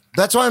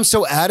 That's why I'm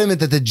so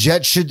adamant that the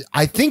Jets should.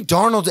 I think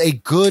Darnold's a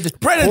good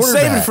Brennan,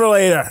 save it for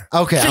later.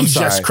 Okay, I'm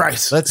sorry. Jesus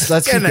Christ. Let's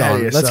keep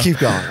going. Let's keep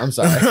going. I'm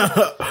sorry.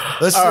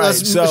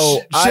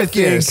 Shift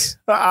gears.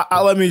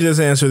 Let me just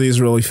answer these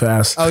really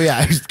fast. Oh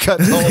yeah, cut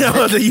the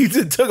whole thing. You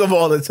took them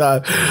all the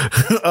time.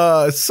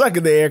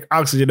 Sucking the air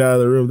oxygen out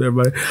of the room there,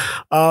 buddy.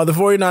 The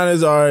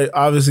 49ers are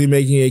obviously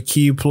making a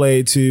key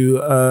play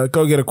to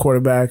go get a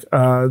quarterback.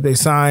 They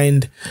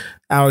signed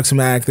Alex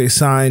Mack. They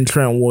signed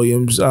Trent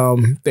Williams.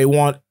 They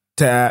want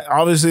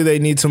obviously they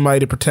need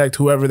somebody to protect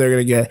whoever they're going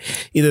to get.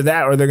 Either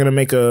that or they're going to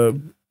make a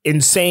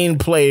insane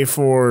play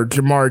for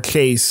Jamar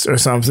Chase or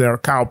something, or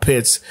Kyle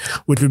Pitts,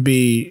 which would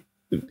be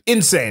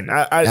insane.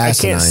 I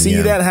can't see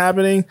that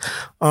happening.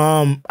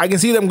 I can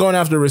see them going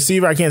after a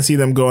receiver. I can't see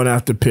them going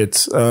after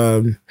Pitts.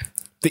 The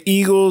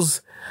Eagles,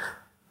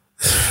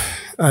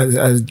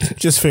 I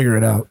just figure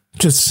it out.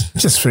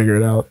 Just figure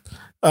it out.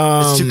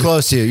 It's too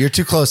close to you. You're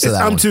too close to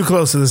that. I'm too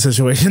close to the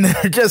situation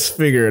there. Just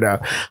figure it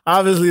out.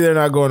 Obviously, they're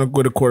not going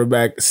with a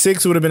quarterback.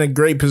 6 would have been a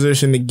great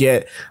position to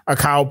get a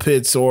Kyle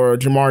Pitts or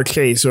Jamar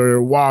Chase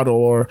or Waddle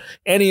or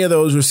any of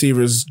those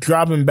receivers.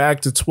 Dropping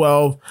back to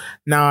 12.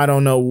 Now, I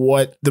don't know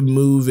what the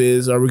move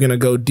is. Are we going to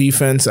go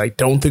defense? I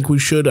don't think we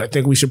should. I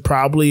think we should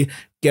probably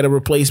get a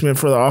replacement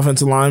for the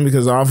offensive line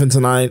because the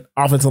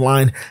offensive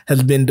line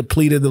has been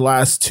depleted the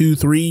last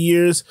 2-3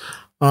 years.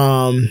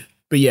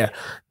 But yeah,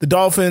 the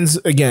Dolphins,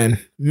 again,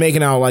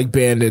 making out like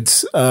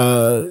bandits.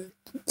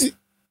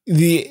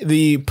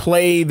 The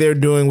play they're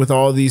doing with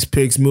all these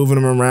picks, moving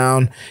them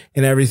around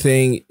and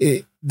everything,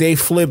 they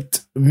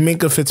flipped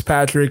Minkah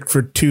Fitzpatrick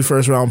for 2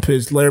 first-round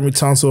picks, Laramie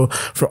Tunsil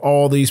for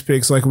all these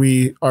picks like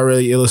we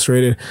already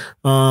illustrated.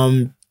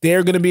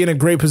 They're going to be in a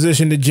great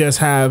position to just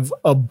have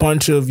a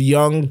bunch of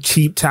young,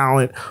 cheap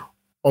talent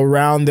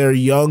around their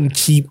young,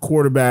 cheap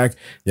quarterback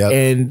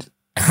and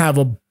have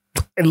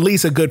at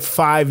least a good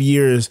 5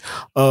 years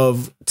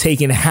of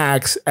taking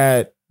hacks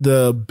at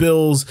the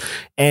Bills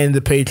and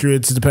the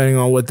Patriots, depending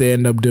on what they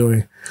end up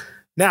doing.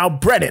 Now,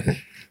 Brennan.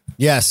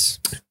 Yes.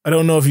 I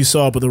don't know if you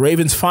saw it, but the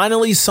Ravens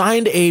finally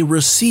signed a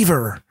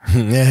receiver.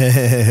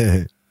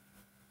 Did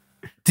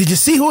you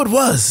see who it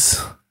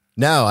was?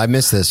 No, I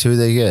missed this. Who did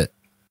they get?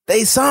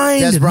 They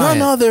signed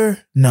none other.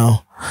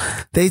 No.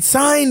 They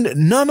signed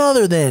none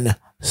other than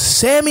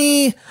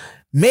Sammy,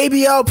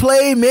 maybe I'll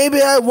play,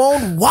 maybe I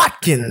won't,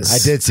 Watkins. I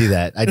did see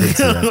that.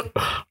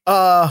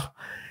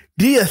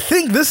 Do you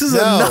think this is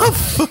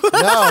enough?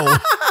 No.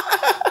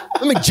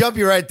 Let me jump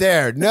you right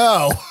there.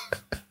 No.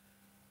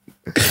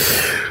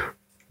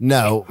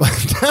 No. I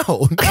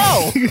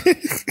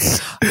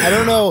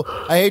don't know.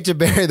 I hate to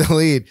bury the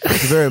lead.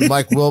 It's very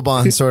Mike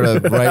Wilbon sort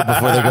of right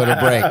before they go to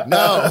break.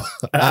 No.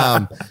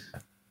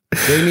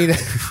 They need,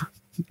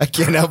 I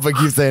can't help but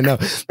keep saying no.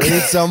 They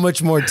need so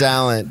much more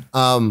talent.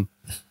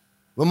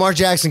 Lamar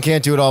Jackson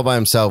can't do it all by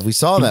himself. We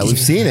saw that. We've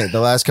seen it the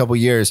last couple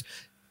of years.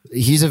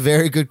 He's a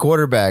very good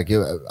quarterback,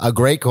 a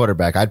great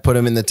quarterback. I'd put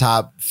him in the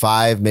top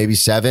 5, maybe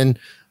 7.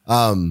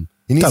 He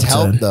needs top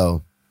help 10.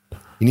 though.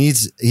 He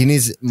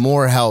needs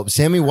more help.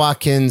 Sammy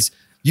Watkins,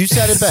 you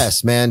said it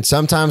best, man.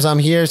 Sometimes I'm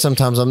here,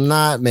 sometimes I'm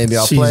not. Maybe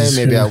I'll play,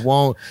 maybe I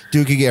won't.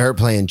 Dude could get hurt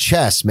playing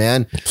chess,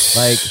 man.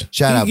 Like,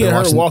 shout out. Get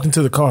hurt walking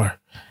to the car.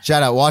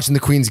 Shout out watching the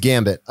Queen's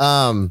Gambit.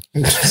 Yeah,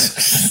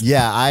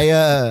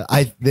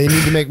 they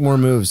need to make more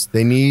moves.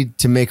 They need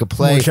to make a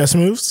play.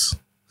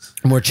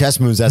 More chess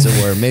moves, as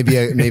it were. Maybe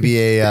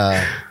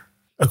a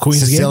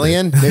Queen's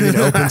Sicilian, Gambit. maybe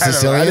an open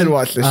Sicilian. I didn't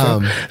watch the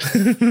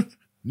show.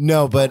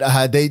 No, but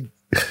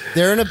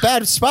they're in a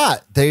bad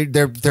spot. They're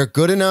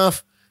good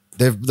enough.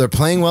 They're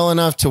playing well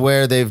enough to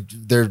where they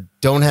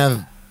don't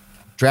have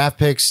draft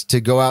picks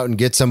to go out and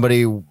get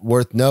somebody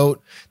worth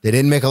note. They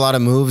didn't make a lot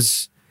of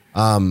moves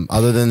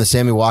other than the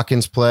Sammy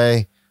Watkins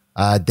play.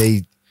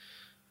 They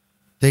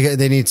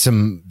need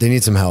some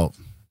help.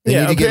 They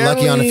need to get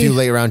lucky on a few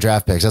late round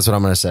draft picks. That's what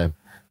I'm going to say.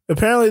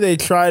 Apparently, they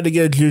tried to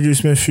get Juju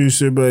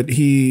Smith-Schuster, but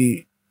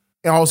the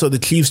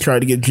Chiefs tried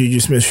to get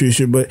Juju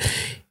Smith-Schuster, but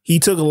he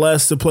took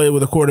less to play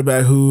with a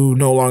quarterback who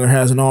no longer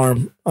has an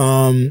arm.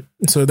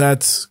 So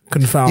that's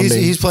confounding.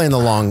 He's playing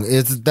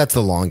that's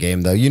the long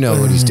game, though. You know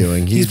what he's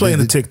doing. He's playing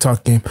the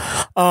TikTok game.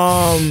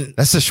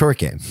 That's the short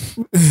game.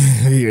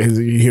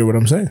 You hear what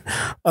I'm saying?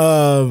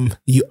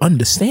 You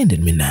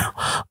understanding me now.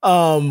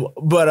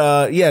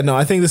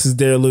 I think this is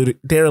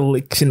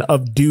dereliction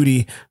of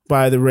duty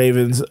by the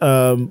Ravens.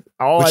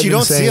 Which you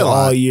don't see a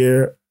lot all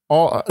year.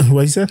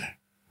 What you said?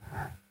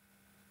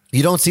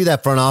 You don't see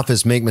that front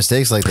office make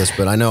mistakes like this,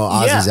 but I know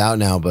Ozzy's out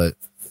now, but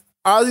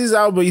Ozzy's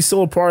out, but he's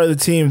still a part of the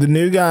team. The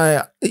new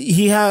guy,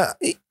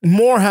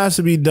 more has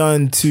to be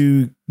done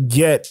to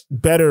get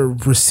better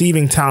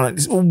receiving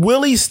talent.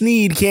 Willie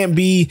Snead can't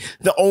be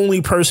the only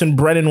person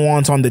Brennan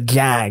wants on the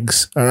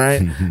Jags. All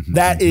right.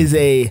 That is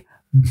a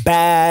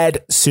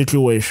bad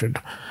situation.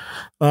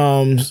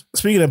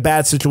 Speaking of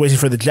bad situation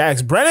for the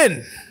Jags,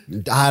 Brennan,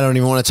 I don't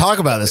even want to talk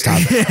about this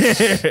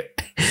topic.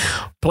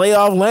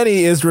 Playoff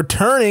Lenny is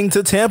returning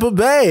to Tampa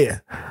Bay.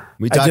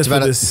 We talked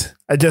about this.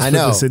 I just put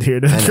this in here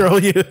to troll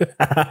you.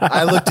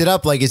 I looked it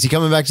up. Like, is he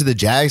coming back to the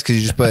Jags? Because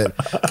you just put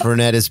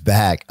Fournette is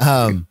back.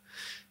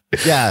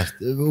 Yeah,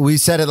 we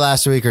said it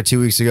last week or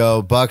 2 weeks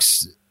ago.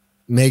 Bucks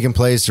making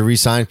plays to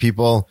re-sign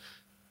people.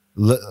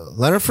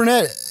 Leonard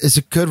Fournette is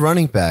a good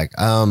running back.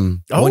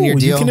 1 year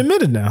deal. You can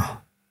admit it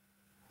now.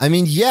 I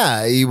mean,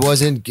 yeah, he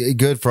wasn't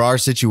good for our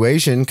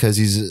situation because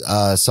he's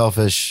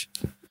selfish.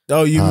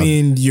 Oh, you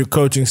mean your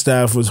coaching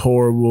staff was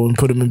horrible and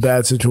put him in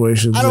bad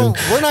situations?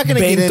 We're not going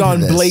to get into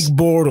on this. Blake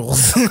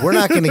Bortles. We're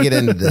not going to get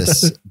into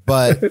this,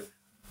 but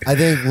I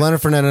think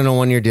Leonard Fournette on a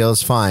 1 year deal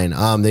is fine.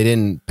 They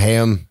didn't pay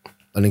him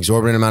an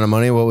exorbitant amount of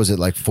money. What was it,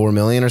 like $4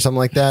 million or something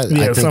like that?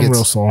 Yeah, I think something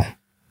real small.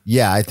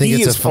 Yeah, I think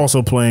he is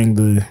also playing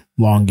the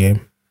long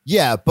game.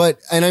 Yeah,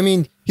 and I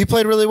mean, he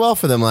played really well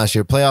for them last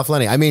year. Playoff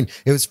Lenny. I mean,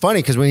 it was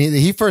funny because when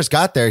he first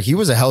got there, he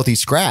was a healthy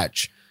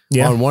scratch.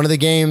 Yeah. On one of the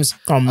games.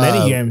 On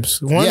many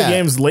games. One of the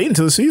games late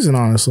into the season,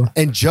 honestly.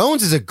 And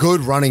Jones is a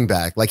good running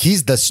back. Like,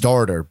 he's the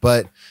starter,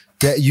 but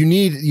you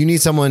need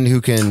someone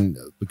who can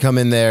come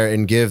in there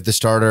and give the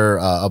starter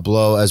a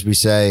blow, as we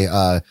say,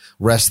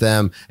 rest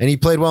them. And he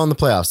played well in the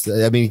playoffs.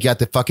 I mean, he got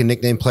the fucking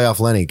nickname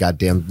Playoff Lenny.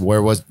 Goddamn,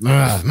 where was...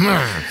 I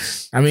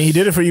mean, he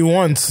did it for you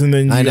once, and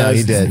then I know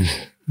he did.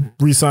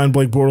 Re-signed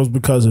Blake Bortles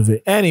because of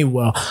it.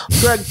 Anyway,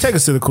 Greg, take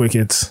us to the quick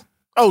hits.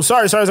 Oh,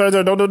 sorry.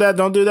 Don't do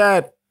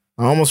that.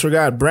 I almost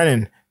forgot.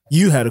 Brennan,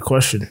 you had a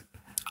question.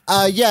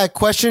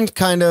 Question,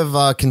 kind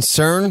of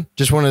concern.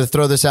 Just wanted to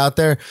throw this out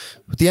there.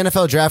 With the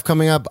NFL draft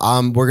coming up,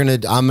 I'm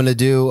gonna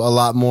do a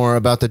lot more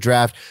about the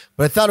draft.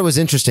 But I thought it was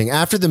interesting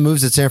after the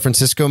moves that San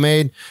Francisco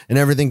made and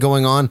everything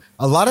going on.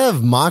 A lot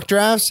of mock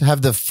drafts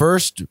have the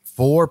first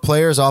 4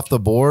 players off the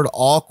board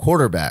all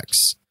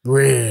quarterbacks.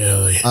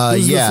 Really?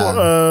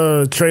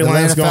 Yeah. Trey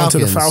Lance going to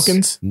the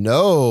Falcons?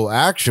 No,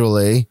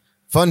 actually.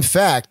 Fun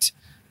fact.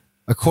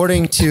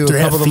 According to a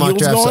couple of the mock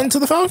drafts, going to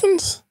the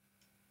Falcons?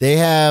 They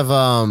have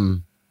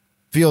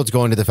Fields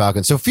going to the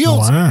Falcons. So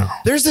Fields,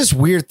 There's this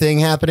weird thing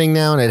happening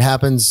now, and it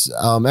happens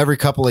every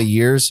couple of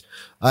years.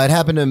 It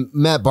happened to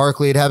Matt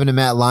Barkley. It happened to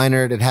Matt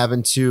Leinart. It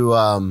happened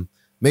to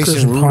Mason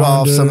Christian Rudolph,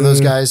 Ponder. some of those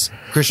guys.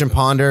 Christian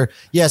Ponder.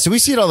 Yeah, so we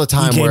see it all the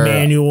time. EJ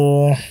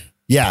Manuel.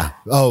 Yeah.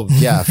 Oh,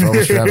 yeah. I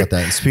almost forgot about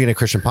that. Speaking of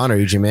Christian Ponder,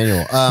 EJ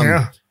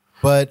Manuel.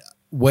 But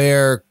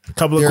where a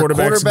couple of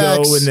quarterbacks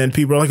go, and then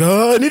people are like,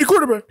 "Oh, I need a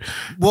quarterback."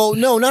 Well,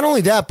 no, not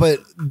only that, but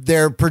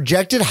they're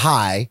projected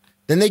high.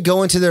 Then they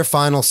go into their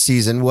final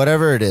season,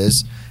 whatever it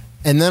is,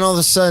 and then all of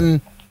a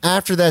sudden,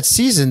 after that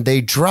season,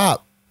 they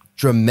drop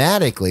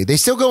dramatically. They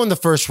still go in the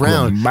first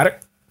round,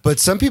 but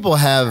some people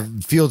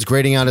have Fields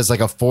grading out as like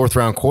a 4th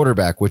round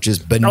quarterback, which is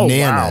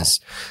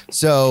bananas.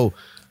 So,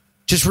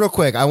 just real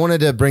quick, I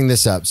wanted to bring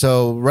this up.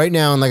 So right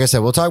now, and like I said,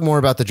 we'll talk more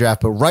about the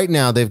draft, but right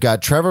now they've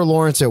got Trevor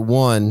Lawrence at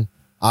 1,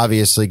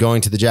 obviously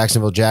going to the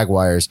Jacksonville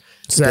Jaguars.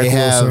 Zach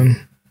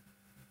Wilson.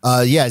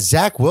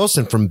 Zach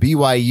Wilson from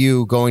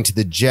BYU going to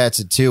the Jets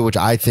at 2, which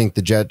I think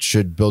the Jets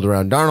should build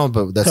around Darnold,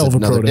 but that's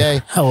another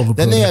day.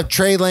 Then they have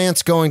Trey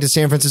Lance going to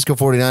San Francisco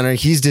 49ers.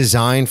 He's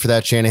designed for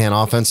that Shanahan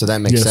offense, so that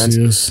makes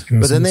sense.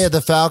 But then they have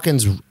the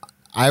Falcons,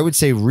 I would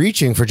say,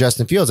 reaching for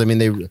Justin Fields. I mean,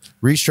 they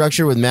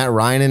restructured with Matt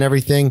Ryan and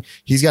everything.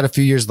 He's got a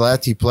few years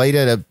left. He played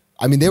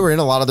they were in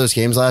a lot of those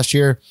games last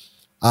year.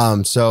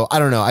 So I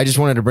don't know. I just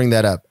wanted to bring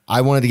that up.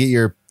 I wanted to get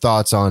your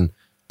thoughts on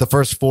the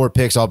first 4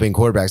 picks all being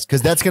quarterbacks,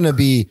 because that's going to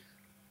be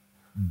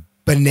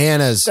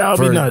bananas. That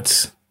would be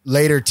nuts.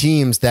 Later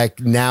teams that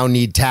now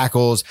need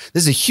tackles.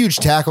 This is a huge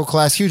tackle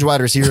class, huge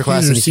wide receiver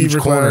class, and a huge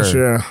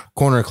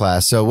corner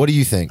class. So what do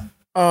you think?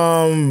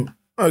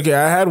 Okay,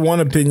 I had one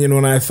opinion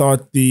when I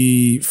thought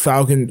the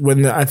Falcons,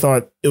 I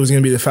thought it was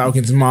going to be the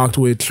Falcons mocked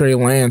with Trey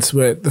Lance,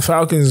 but the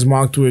Falcons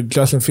mocked with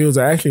Justin Fields.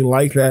 I actually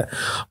like that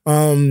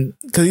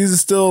because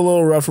he's still a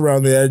little rough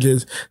around the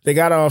edges. They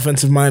got an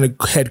offensive-minded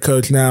head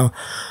coach now.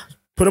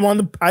 Put him on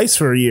the ice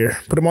for a year.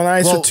 Put him on the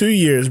ice for 2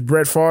 years.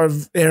 Brett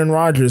Favre, Aaron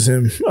Rodgers,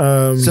 him.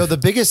 So the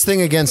biggest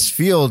thing against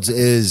Fields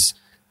is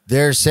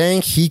they're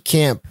saying he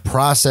can't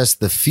process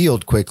the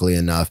field quickly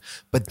enough,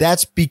 but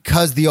that's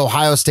because the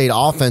Ohio State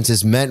offense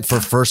is meant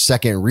for first,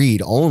 second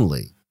read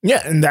only.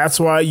 Yeah, and that's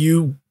why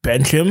you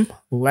bench him,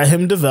 let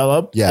him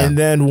develop, and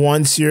then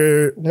once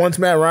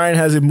Matt Ryan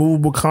has a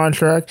movable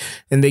contract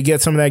and they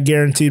get some of that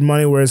guaranteed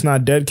money where it's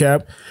not dead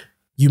cap,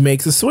 you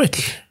make the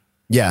switch.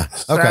 Yeah. Okay.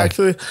 So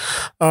actually,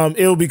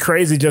 it'll be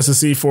crazy just to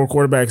see 4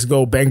 quarterbacks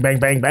go bang, bang,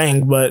 bang,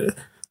 bang. But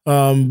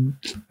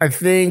I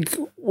think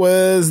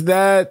was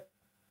that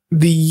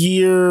the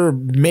year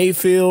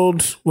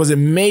Mayfield? Was it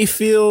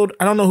Mayfield?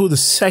 I don't know who the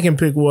second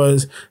pick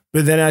was,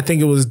 but then I think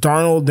it was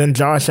Darnold, then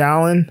Josh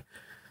Allen.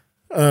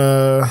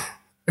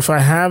 If I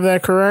have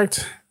that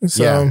correct.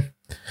 So,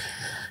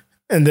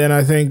 and then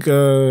I think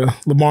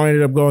Lamar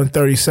ended up going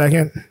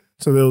 32nd.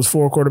 So there was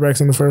 4 quarterbacks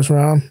in the first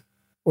round.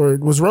 Or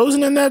was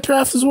Rosen in that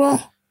draft as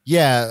well?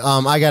 Yeah,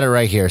 I got it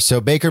right here. So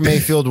Baker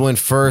Mayfield went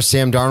first.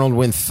 Sam Darnold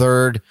went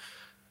 3rd.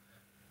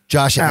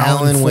 Josh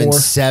Allen went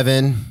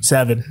 7.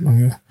 7.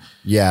 Okay.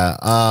 Yeah.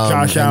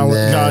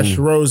 Josh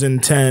Rosen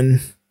 10.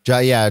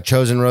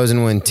 Chosen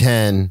Rosen went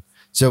 10.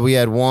 So we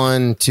had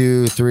 1,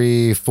 2,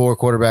 3, 4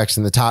 quarterbacks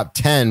in the top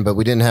 10, but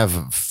we didn't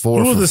have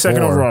 4. Who was the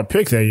second overall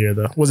pick that year,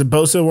 though? Was it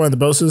Bosa, one of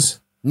the Bosas?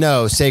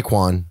 No,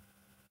 Saquon.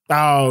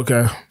 Oh,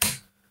 okay.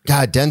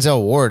 God,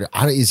 Denzel Ward.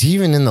 Is he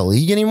even in the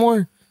league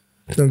anymore?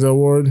 Denzel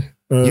Ward.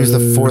 He was the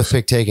 4th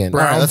pick taken.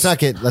 Browns. All right,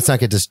 let's not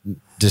get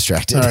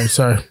distracted. All right,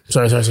 sorry.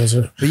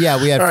 But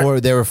yeah, we had 4.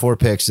 There were 4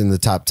 picks in the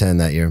top 10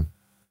 that year.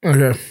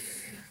 Okay.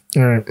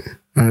 All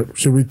right.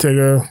 Should we take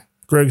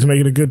Greg's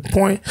making a good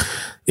point.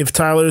 If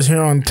Tyler's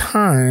here on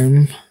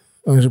time,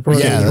 I should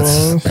probably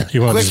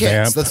You want quick to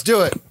hits. vamp? Let's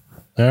do it.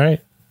 All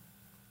right.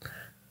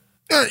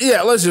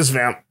 Yeah, let's just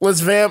vamp.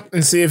 Let's vamp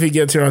and see if he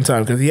gets here on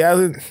time, because he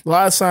hasn't.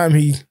 Last time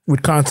he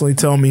would constantly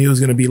tell me he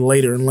was going to be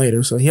later and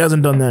later, so he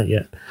hasn't done that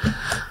yet.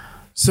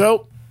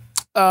 So,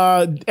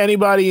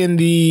 anybody in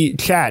the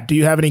chat, do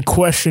you have any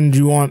questions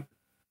you want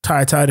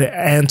Ty to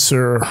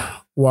answer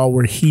while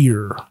we're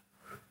here?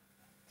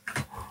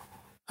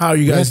 How are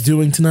you guys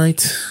doing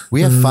tonight?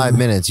 We have 5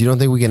 minutes. You don't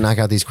think we can knock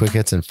out these quick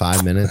hits in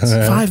 5 minutes?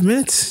 5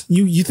 minutes?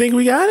 You think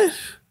we got it?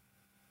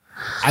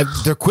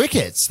 They're quick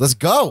hits. Let's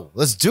go.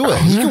 Let's do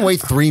it. You can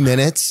wait 3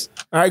 minutes.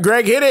 All right,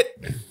 Greg, hit it.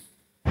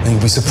 And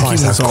you'll be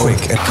surprised how quick.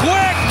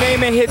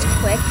 Name hits.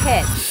 Quick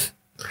hit.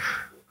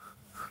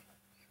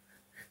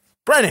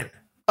 Brennan,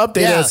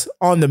 update us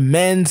on the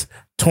men's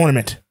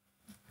tournament.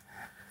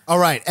 All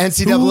right,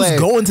 NCAA. Who's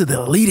going to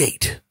the Elite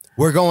Eight?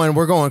 We're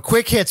going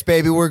quick hits,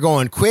 baby. We're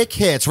going quick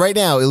hits right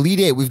now. Elite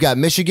Eight. We've got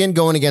Michigan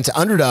going against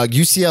underdog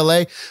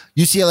UCLA.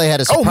 UCLA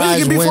had a surprise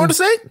Michigan beat win. Florida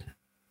State?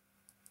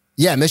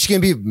 Yeah,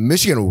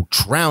 Michigan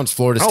trounced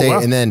Florida State,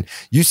 and then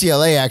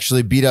UCLA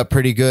actually beat up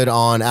pretty good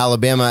on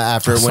Alabama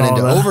after it went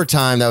into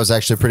overtime. That was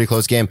actually a pretty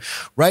close game.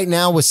 Right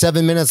now, with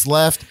 7 minutes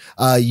left,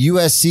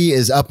 USC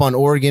is up on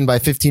Oregon by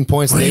 15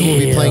 points. They will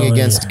be playing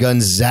against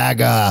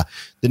Gonzaga,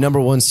 the number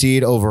 1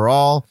 seed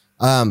overall.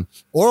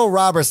 Oral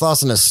Roberts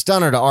lost in a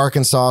stunner to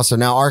Arkansas, so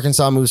now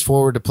Arkansas moves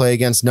forward to play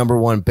against number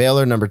 1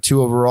 Baylor, number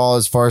 2 overall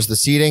as far as the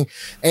seeding.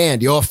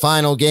 And your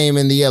final game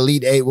in the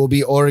Elite Eight will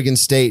be Oregon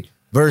State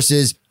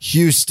versus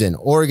Houston.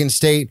 Oregon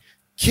State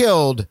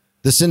killed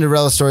the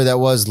Cinderella story that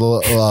was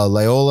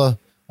Loyola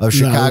of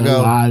Chicago.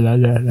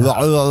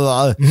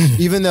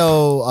 Even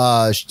though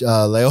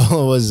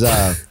Loyola was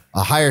a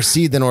higher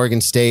seed than Oregon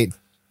State,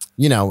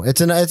 you know,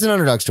 it's an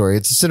underdog story.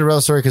 It's a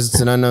Cinderella story because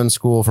it's an unknown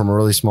school from a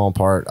really small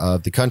part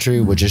of the country,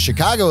 which is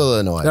Chicago,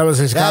 Illinois. That was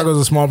Chicago's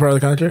a small part of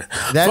the country.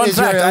 Fun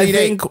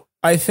fact,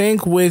 I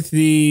think with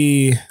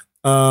the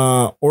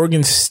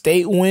Oregon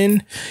State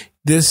win,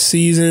 this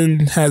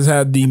season has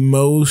had the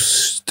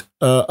most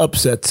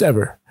upsets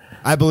ever.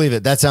 I believe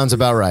it. That sounds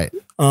about right.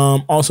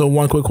 Also,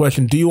 one quick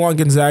question. Do you want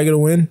Gonzaga to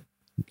win?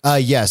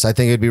 Yes, I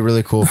think it'd be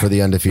really cool for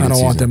the undefeated I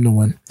don't want season. them to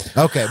win.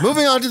 Okay,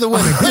 moving on to the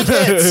women. Quick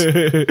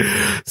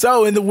hits.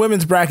 So, in the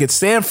women's bracket,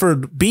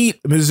 Stanford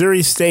beat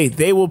Missouri State.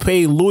 They will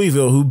play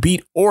Louisville, who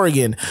beat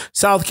Oregon.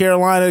 South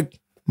Carolina,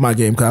 my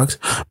Gamecocks,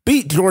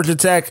 beat Georgia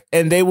Tech,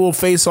 and they will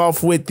face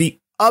off with the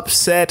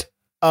upset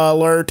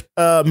alert.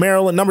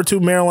 Maryland, number 2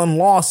 Maryland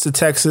lost to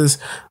Texas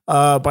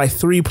by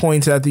 3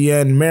 points at the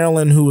end.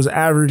 Maryland, who was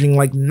averaging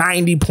like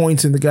 90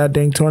 points in the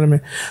goddamn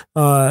tournament,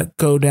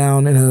 go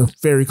down in a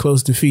very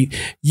close defeat.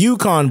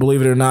 UConn,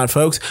 believe it or not,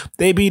 folks,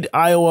 they beat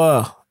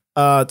Iowa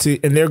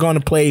and they're going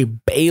to play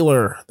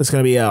Baylor. That's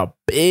going to be a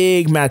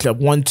big matchup,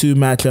 1-2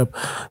 matchup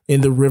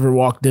in the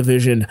Riverwalk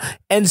division.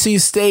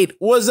 NC State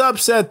was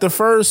upset, the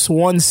first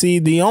 1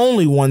 seed, the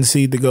only 1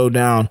 seed to go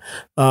down.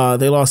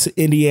 They lost to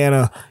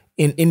Indiana.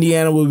 In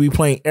Indiana, we'll be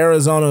playing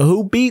Arizona,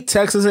 who beat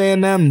Texas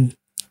A&M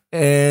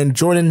and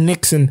Jordan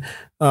Nixon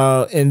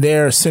in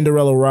their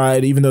Cinderella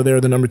ride. Even though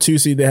they're the number 2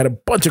 seed, they had a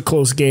bunch of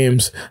close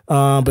games,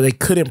 but they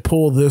couldn't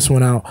pull this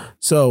one out.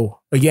 So,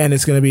 again,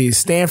 it's going to be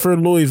Stanford,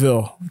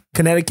 Louisville,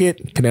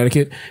 Connecticut,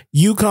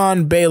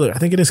 UConn, Baylor. I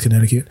think it is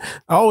Connecticut.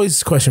 I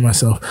always question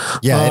myself.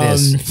 Yeah, it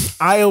is.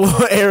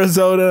 Iowa,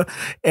 Arizona,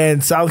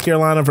 and South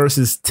Carolina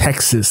versus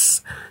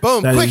Texas.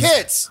 Boom, quick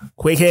hits.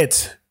 Quick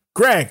hits.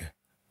 Greg,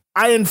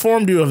 I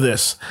informed you of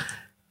this.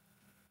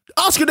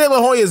 Oscar De La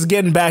Hoya is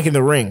getting back in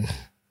the ring.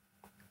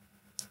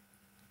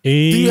 Do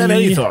you have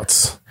any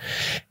thoughts?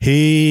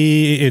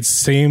 It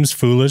seems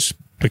foolish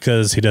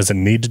because he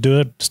doesn't need to do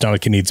it. It's not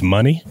like he needs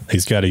money.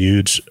 He's got a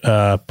huge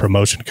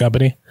promotion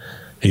company.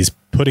 He's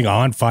putting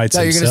on fights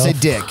himself. You're going to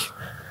say dick.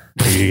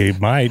 He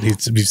might.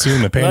 You've seen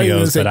him in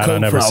pantyhose, but I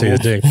don't ever see his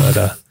dick.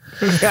 But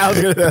Yeah, I thought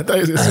you were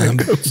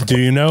gonna say do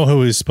you know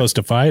who he's supposed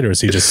to fight, or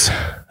is he just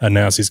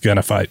announced he's going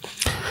to fight?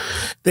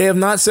 They have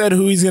not said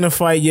who he's going to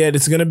fight yet.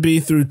 It's going to be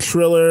through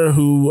Triller,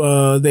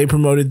 who they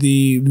promoted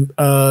the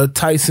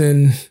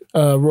Tyson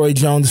Roy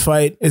Jones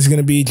fight. It's going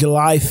to be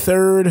July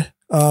 3rd.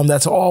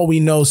 That's all we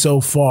know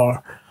so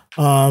far.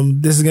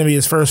 This is going to be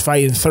his first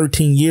fight in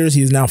 13 years.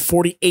 He is now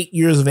 48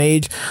 years of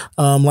age.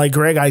 Like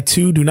Greg, I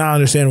too do not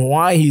understand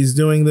why he's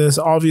doing this,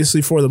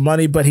 obviously for the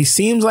money, but he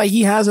seems like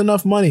he has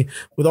enough money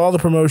with all the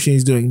promotion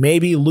he's doing.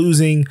 Maybe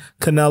losing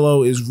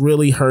Canelo is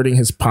really hurting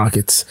his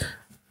pockets.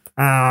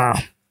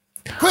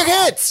 Quick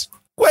hits.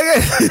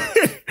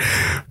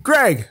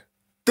 Greg,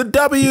 the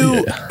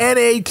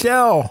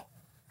WNHL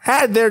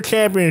had their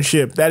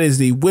championship. That is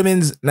the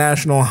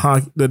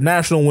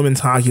National Women's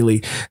Hockey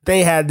League.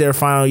 They had their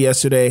final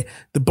yesterday.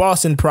 The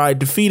Boston Pride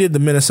defeated the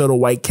Minnesota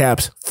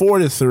Whitecaps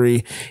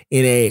 4-3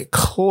 in a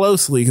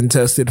closely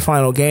contested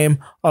final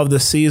game of the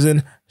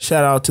season.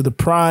 Shout out to the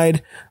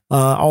Pride.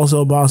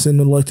 Also,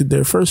 Boston elected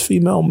their first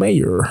female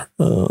mayor.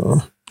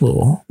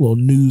 Little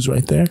news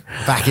right there.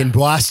 Back in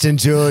Boston,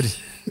 dude.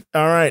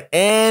 All right.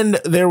 And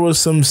there was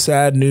some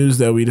sad news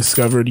that we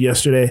discovered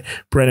yesterday.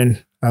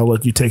 Brennan, I'll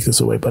let you take this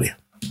away, buddy.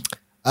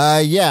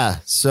 Yeah.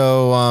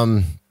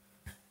 So,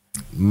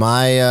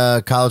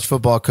 my college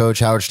football coach,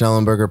 Howard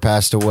Schnellenberger,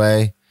 passed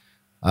away.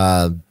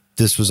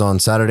 This was on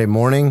Saturday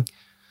morning.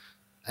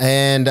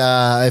 And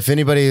if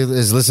anybody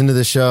has listened to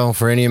the show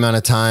for any amount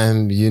of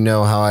time, you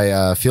know how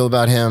I feel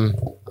about him.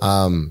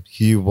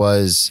 He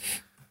was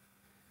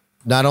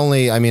not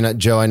only, I mean,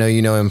 Joe, I know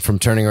you know him from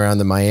turning around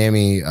the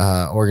Miami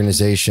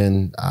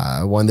organization,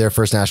 won their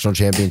first national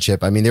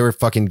championship. I mean, they were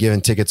fucking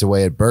giving tickets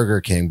away at Burger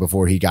King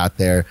before he got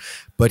there.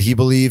 But he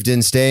believed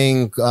in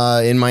staying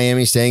in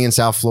Miami, staying in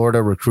South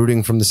Florida,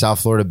 recruiting from the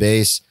South Florida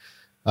base.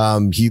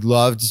 He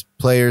loved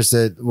players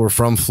that were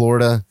from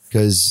Florida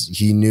because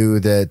he knew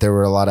that there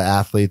were a lot of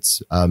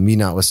athletes, me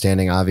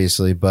notwithstanding,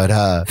 obviously. But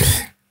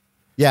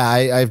yeah,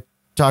 I've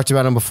talked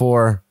about him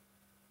before.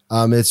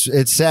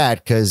 It's sad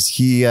because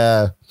he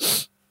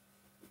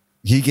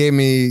he gave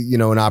me,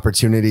 an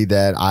opportunity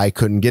that I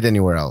couldn't get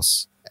anywhere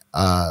else,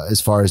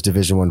 as far as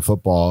Division I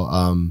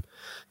football.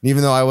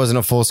 Even though I wasn't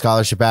a full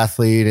scholarship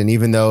athlete, and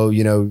even though,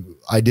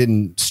 I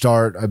didn't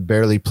start, I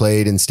barely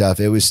played and stuff,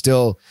 it was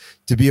still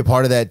to be a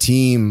part of that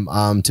team,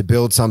 to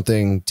build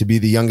something, to be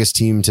the youngest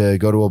team to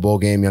go to a bowl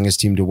game, youngest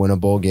team to win a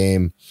bowl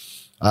game.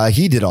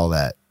 He did all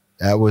that.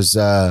 That was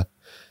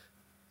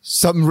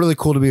something really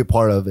cool to be a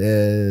part of.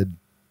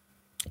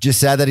 Just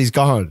sad that he's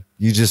gone.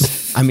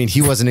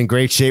 He wasn't in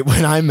great shape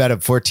when I met him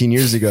 14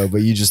 years ago,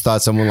 but you just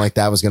thought someone like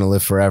that was going to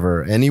live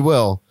forever, and he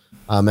will.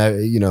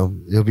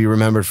 He'll be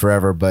remembered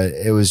forever, but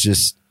it was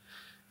just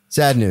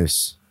sad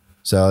news.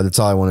 So that's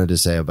all I wanted to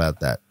say about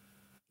that.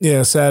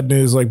 Yeah, sad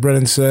news. Like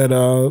Brennan said,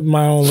 I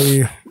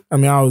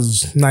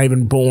was not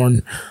even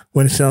born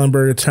when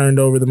Schnellenberger turned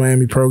over the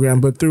Miami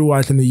program, but through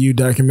watching the U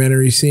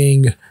documentary,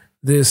 seeing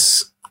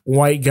this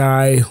white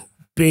guy,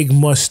 big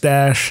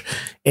mustache,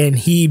 and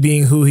he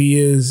being who he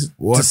is,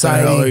 what the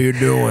hell are you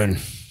doing?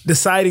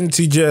 Deciding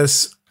to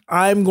just,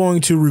 I'm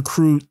going to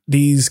recruit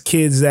these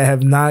kids that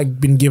have not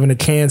been given a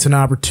chance and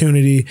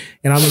opportunity,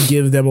 and I'm going to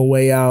give them a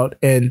way out,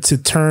 and to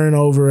turn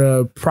over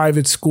a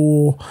private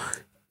school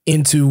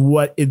into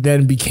what it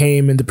then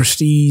became and the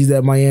prestige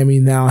that Miami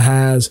now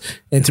has,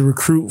 and to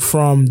recruit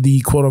from the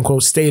quote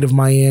unquote state of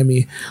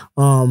Miami.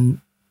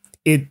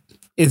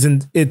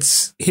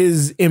 It's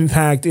his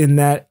impact in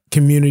that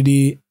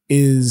community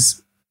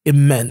is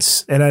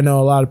immense. And I know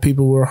a lot of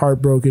people were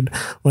heartbroken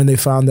when they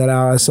found that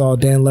out. I saw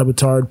Dan Le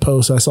Batard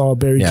post. I saw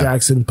Barry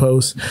Jackson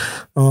post.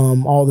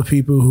 All the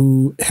people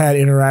who had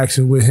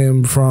interaction with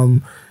him,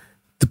 from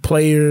the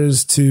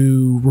players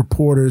to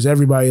reporters,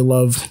 everybody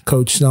loved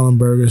Coach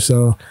Schnellenberger.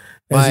 So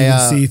as you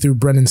can see through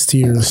Brennan's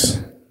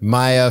tears.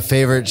 My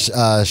favorite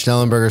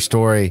Schnellenberger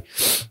story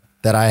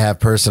that I have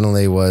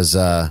personally was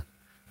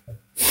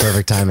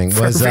perfect timing.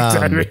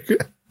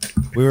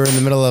 We were in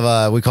the middle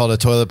of we called it a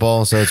toilet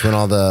bowl. So it's when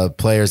all the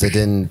players that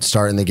didn't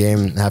start in the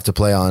game have to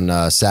play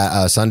on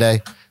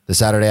Sunday, the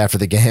Saturday after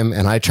the game.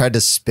 And I tried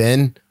to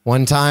spin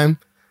one time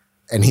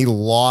and he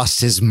lost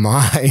his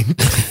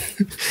mind.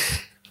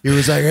 He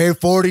was like, "Hey,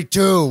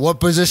 42, what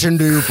position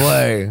do you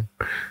play?"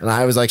 And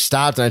I was like,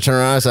 stopped, and I turned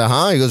around and I said,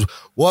 "Huh?" He goes,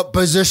 "What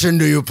position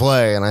do you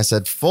play?" And I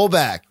said,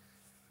 "Fullback."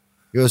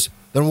 He goes,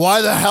 "Then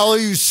why the hell are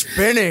you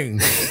spinning?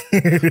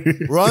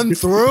 Run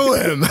through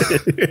him."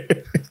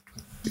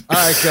 All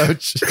right,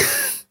 Coach.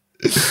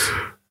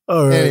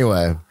 All right.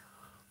 Anyway,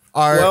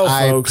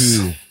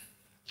 R.I.P.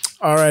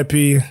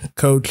 R.I.P.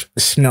 Coach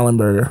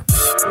Schnellenberger.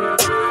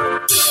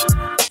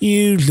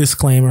 Huge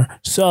disclaimer.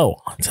 So,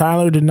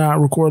 Tyler did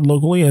not record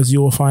locally, as you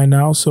will find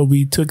out. So,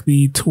 we took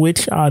the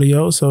Twitch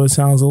audio. So, it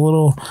sounds a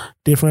little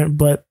different,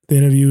 but the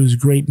interview is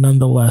great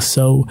nonetheless.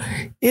 So,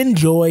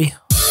 enjoy.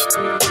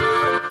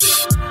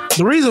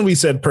 The reason we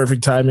said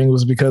perfect timing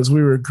was because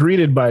we were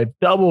greeted by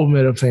double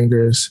middle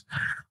fingers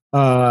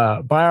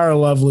by our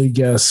lovely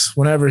guest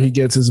whenever he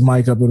gets his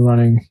mic up and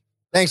running.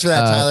 Thanks for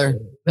that, Tyler.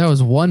 That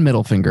was one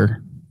middle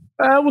finger.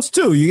 It was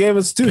two. You gave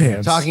us two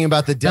hands. Talking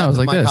about the death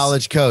of my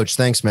college coach.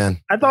 Thanks,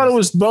 man. I thought it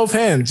was both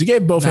hands. You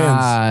gave both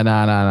hands.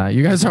 Nah.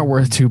 You guys aren't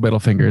worth two middle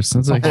fingers.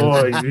 It's like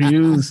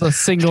it's a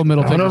single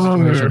middle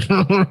finger.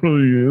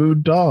 You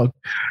dog.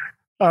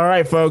 All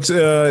right, folks.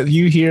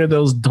 You hear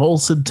those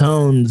dulcet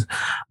tones.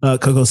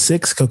 Coco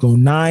 6, Coco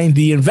 9,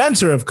 the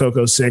inventor of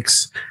Coco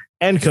 6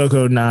 and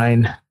Coco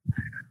 9.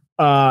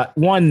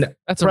 One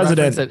That's a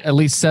president that at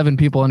least 7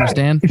 people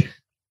understand.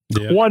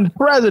 Yeah. One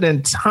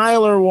president,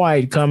 Tyler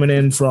White, coming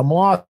in from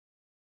Los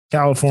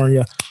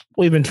California.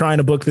 We've been trying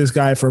to book this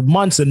guy for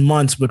months and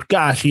months, but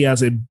gosh, he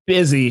has a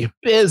busy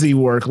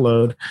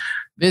workload.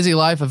 Busy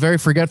life, a very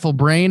forgetful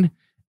brain,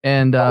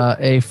 and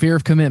a fear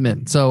of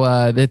commitment. So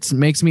it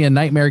makes me a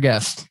nightmare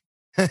guest.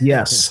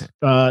 Yes.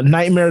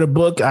 Nightmare to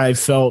book. I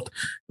felt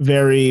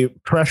very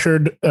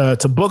pressured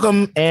to book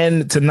him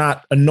and to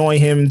not annoy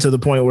him to the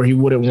point where he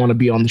wouldn't want to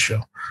be on the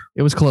show.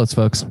 It was close,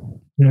 folks.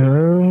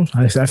 No,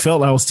 I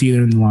felt I was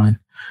teetering the line.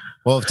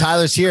 Well, if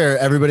Tyler's here,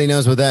 everybody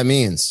knows what that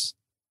means.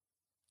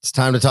 It's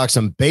time to talk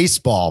some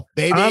baseball,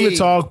 baby. Time to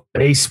talk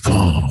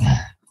baseball.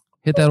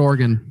 Hit that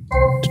organ.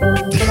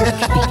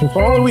 If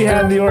only we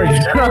had the organ.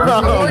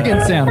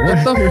 Organ sound.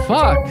 What the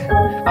fuck?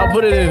 I'll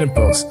put it in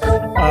post.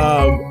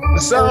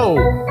 So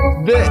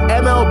the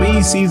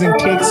MLB season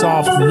kicks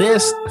off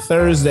this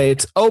Thursday.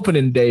 It's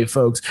opening day,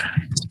 folks.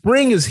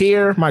 Spring is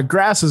here. My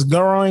grass is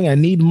growing. I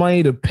need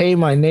money to pay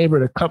my neighbor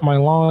to cut my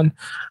lawn.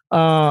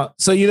 So,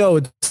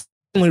 it's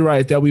only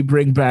right that we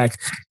bring back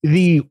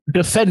the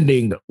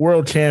defending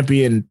world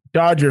champion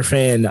Dodger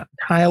fan,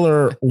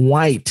 Tyler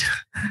White.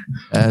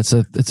 It's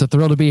a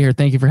thrill to be here.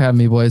 Thank you for having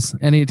me, boys.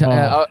 Any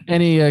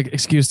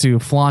excuse to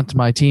flaunt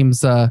my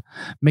team's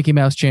Mickey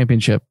Mouse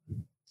championship.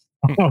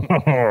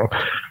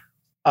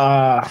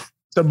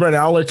 So, Brennan,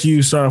 I'll let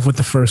you start off with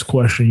the first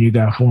question you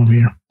got for me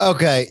here.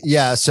 Okay,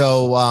 yeah.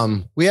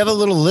 So we have a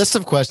little list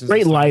of questions.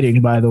 Great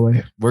lighting, by the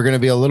way. We're going to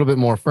be a little bit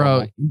more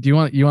formal. Bro, do you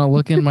want to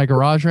look in my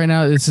garage right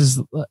now?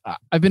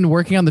 I've been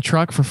working on the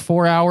truck for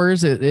 4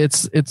 hours.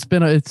 It's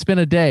been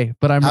a day,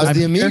 but how's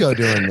the Amigo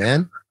doing,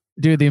 man?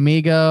 Dude, the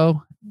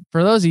Amigo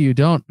for those of you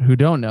who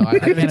don't know, I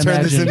can't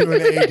imagine.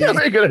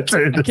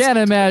 I can't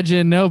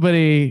imagine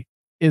nobody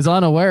is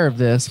unaware of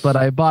this, but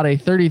I bought a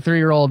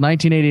 33-year-old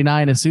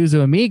 1989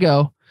 Isuzu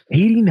Amigo.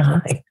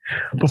 89,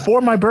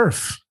 before my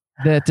birth.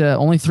 That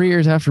only 3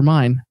 years after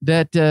mine.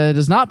 That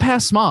does not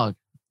pass smog.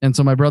 And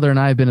so my brother and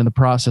I have been in the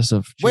process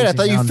of. Wait, I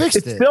thought you fixed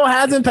it. It still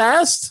hasn't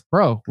passed,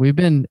 bro. We've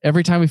been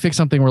every time we fix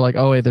something, we're like,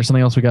 oh wait, there's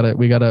something else we gotta.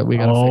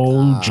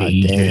 Oh,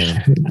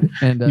 fix.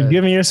 And you've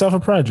given yourself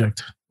a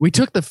project. We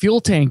took the fuel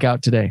tank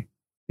out today.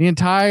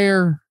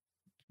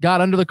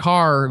 Got under the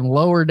car and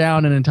lowered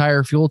down an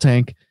entire fuel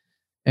tank.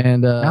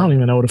 And I don't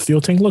even know what a fuel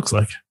tank looks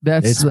like.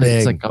 It's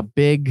like a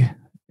big,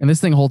 and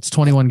this thing holds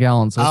 21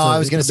 gallons. So I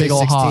was going to say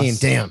 16. Hoss.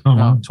 Damn.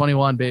 No,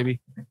 21,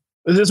 baby.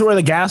 Is this where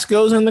the gas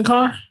goes in the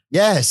car?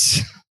 Yes.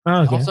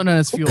 Okay. Also known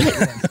as fuel.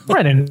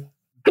 Brennan.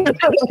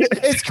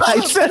 It's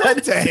called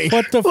a tank.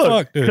 What the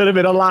fuck, dude? Could have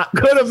been a lot.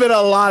 Could have been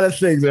a lot of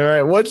things. All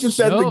right. Once you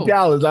said the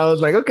gallons, I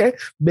was like, okay,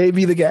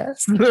 maybe the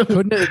gas.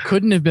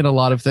 couldn't have been a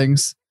lot of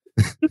things.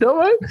 You know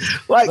what?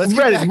 Like,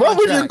 Brennan, what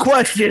was your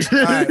question?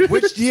 All right.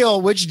 Which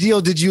deal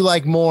did you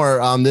like more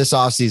this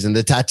offseason?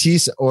 The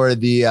Tatis or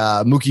the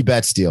Mookie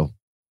Betts deal?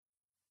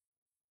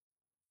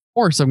 Of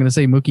course, I'm going to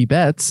say Mookie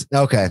Betts.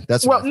 Okay,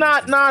 that's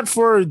not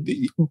for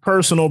the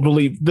personal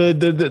belief.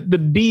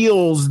 The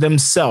deals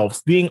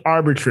themselves being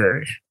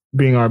arbitrary,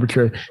 being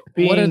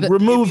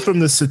removed from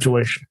the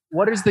situation.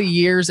 What is the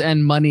years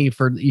and money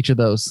for each of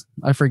those?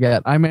 I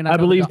forget. I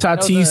believe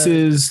Tatis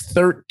is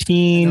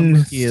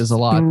 13. He is a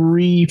lot.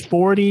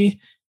 340,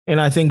 and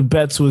I think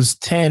Betts was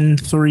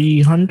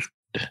 10,300.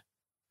 It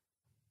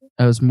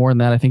was more than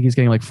that. I think he's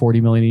getting like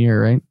 40 million a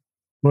year, right?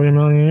 40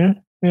 million a year.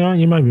 Yeah,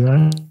 you might be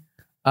right.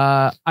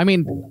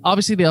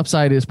 Obviously the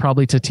upside is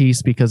probably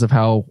Tatis because of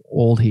how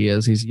old he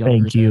is. He's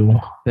younger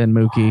than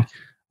Mookie.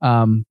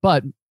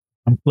 But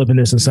I'm flipping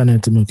this and sending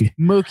it to Mookie.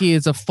 Mookie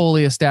is a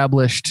fully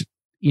established,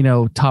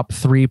 top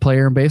 3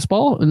 player in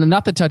baseball. And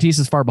not that Tatis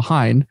is far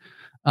behind.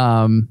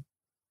 12-year,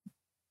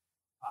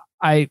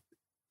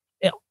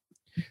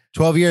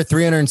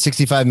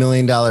 $365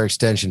 million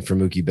extension for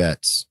Mookie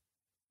Betts.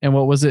 And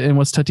what was it? And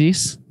what's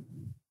Tatis?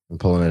 I'm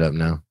pulling it up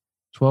now.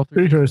 12.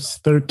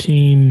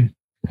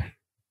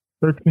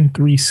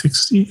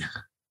 13,360,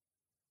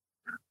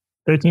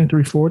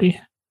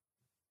 13,340,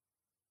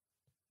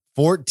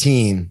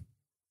 14.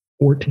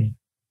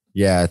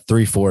 Yeah,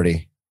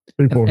 340.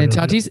 And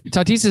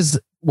Tatis is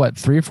what,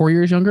 3 or 4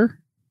 years younger?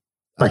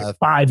 Like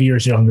 5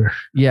 years younger.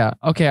 Yeah.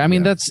 Okay. I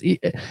mean,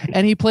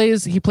 and he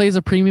plays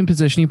a premium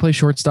position. He plays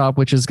shortstop,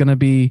 which is going to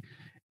be,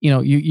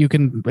 you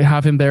can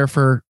have him there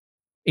for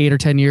 8 or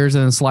 10 years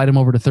and then slide him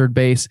over to third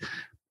base.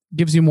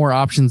 Gives you more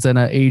options than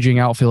an aging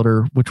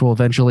outfielder, which will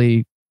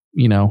eventually,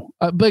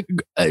 but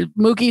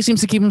Mookie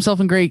seems to keep himself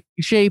in great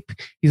shape.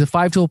 He's a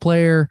 5-tool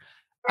player.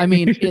 I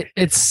mean,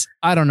 it's,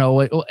 I don't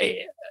know.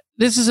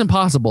 This is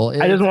impossible.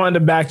 I just wanted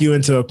to back you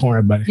into a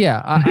corner, buddy.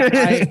 Yeah.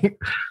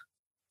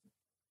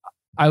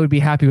 I would be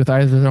happy with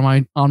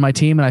either on my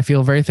team. And I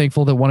feel very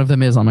thankful that one of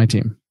them is on my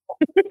team.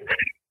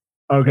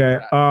 Okay.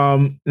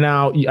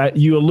 Now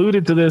you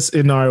alluded to this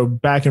in our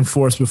back and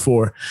forth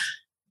before.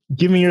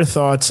 Give me your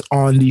thoughts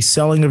on the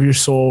selling of your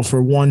soul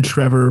for one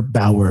Trevor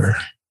Bauer.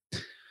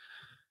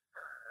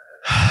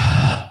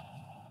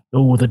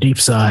 Oh, the deep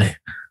sigh.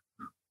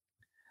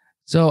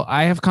 So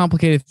I have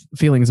complicated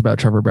feelings about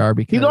Trevor Bauer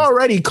because he's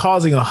already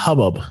causing a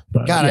hubbub.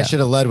 God, I should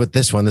have led with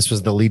this one. This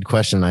was the lead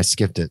question and I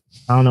skipped it.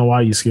 I don't know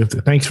why you skipped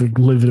it. Thanks for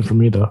leaving it for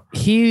me though.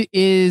 He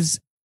is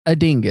a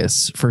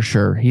dingus for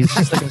sure. He's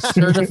just like a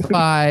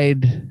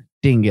certified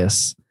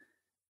dingus.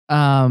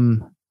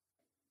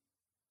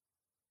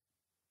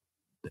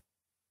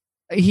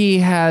 He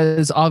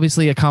has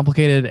obviously a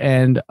complicated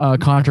and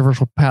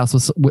controversial past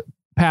with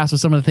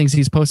some of the things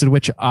he's posted,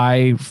 which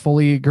I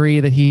fully agree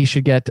that he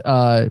should get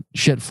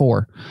shit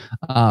for.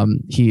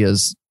 He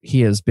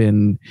has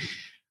been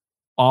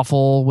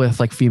awful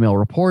with like female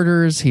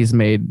reporters. He's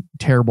made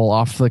terrible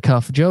off the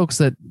cuff jokes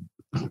that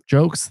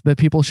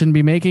people shouldn't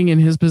be making in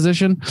his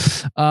position.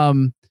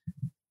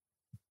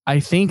 I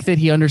think that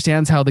he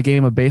understands how the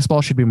game of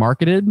baseball should be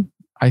marketed.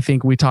 I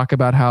think we talk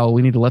about how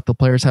we need to let the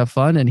players have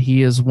fun, and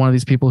he is one of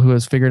these people who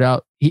has figured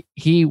out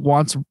he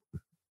wants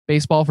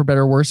baseball, for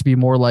better or worse, to be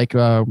more like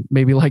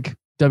maybe like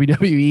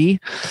WWE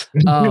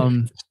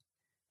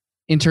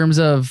in terms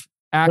of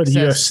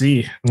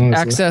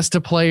access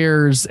to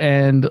players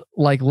and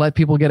like let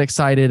people get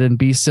excited and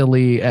be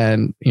silly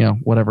and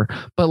whatever.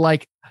 But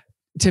like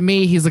to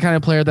me, he's the kind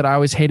of player that I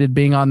always hated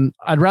being on.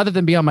 I'd rather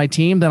than be on my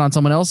team than on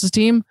someone else's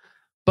team.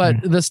 But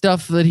the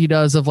stuff that he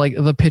does of like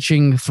the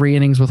pitching 3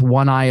 innings with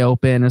one eye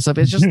open and stuff,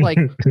 it's just like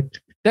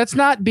that's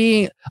not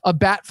being a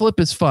bat flip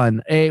is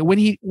fun. When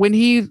he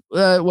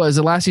was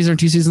it last season or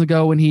 2 seasons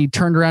ago when he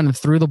turned around and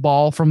threw the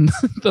ball from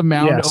the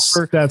mound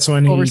over. That's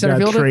when he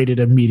got traded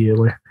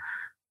immediately.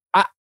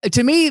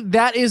 To me,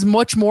 that is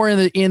much more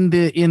in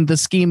the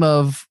scheme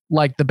of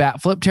like the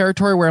bat flip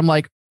territory where I'm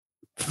like,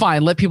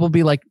 fine, let people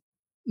be like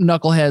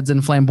knuckleheads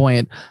and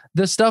flamboyant.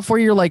 The stuff where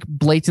you're like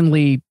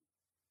blatantly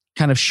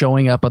kind of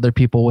showing up other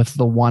people with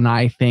the one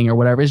eye thing or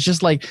whatever. It's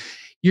just like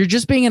you're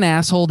just being an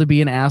asshole to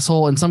be an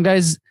asshole. And some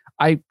guys,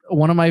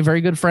 one of my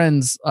very good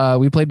friends,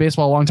 we played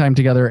baseball a long time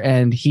together,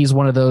 and he's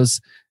one of those.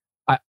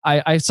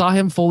 I saw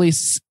him fully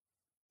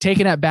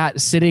taken at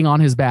bat, sitting on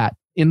his bat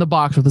in the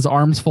box with his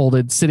arms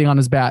folded, sitting on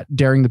his bat,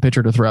 daring the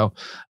pitcher to throw.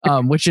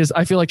 Which is,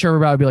 I feel like Trevor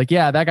Bauer would be like,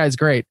 yeah, that guy's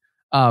great.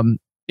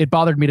 It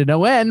bothered me to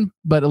no end,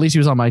 but at least he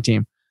was on my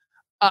team.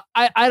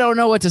 I don't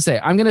know what to say.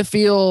 I'm going to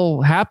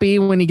feel happy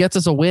when he gets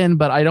us a win,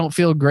 but I don't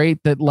feel great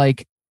that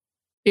like,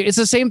 it's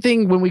the same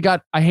thing when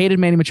I hated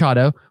Manny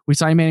Machado. We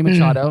signed Manny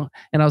Machado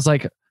and I was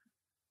like,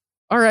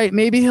 all right,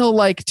 maybe he'll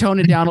like tone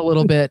it down a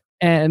little bit.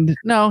 And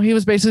no, he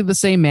was basically the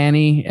same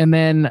Manny. And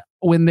then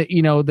when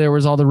there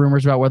was all the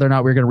rumors about whether or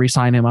not we were going to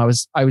re-sign him, I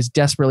was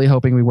desperately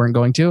hoping we weren't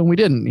going to, and we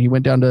didn't. He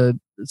went down to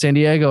San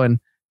Diego, and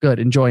good,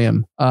 enjoy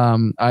him.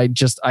 I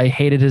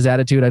hated his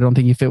attitude. I don't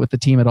think he fit with the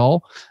team at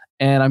all.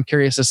 And I'm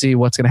curious to see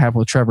what's going to happen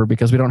with Trevor,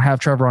 because we don't have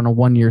Trevor on a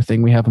 1-year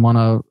thing. We have him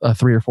on a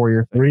 3 or 4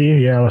 year thing.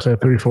 3, yeah, I was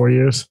at 3 or 4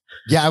 years.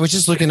 Yeah, I was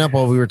just looking up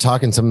while we were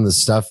talking some of the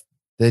stuff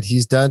that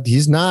he's done.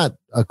 He's not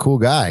a cool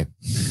guy.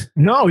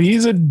 No,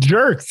 he's a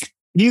jerk.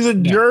 He's a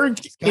jerk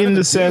in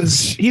the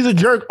sense he's a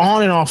jerk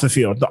on and off the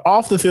field. The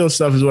off the field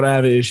stuff is what I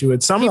have an issue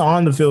with. Some of the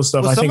on the field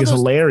stuff I think is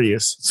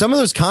hilarious. Some of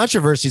those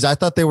controversies, I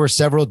thought they were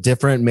several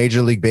different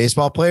Major League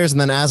Baseball players, and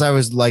then as I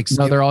was like,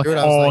 no, they're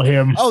all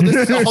him. Oh,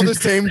 this is all the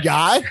same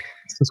guy.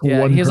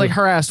 Yeah, he has like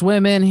harassed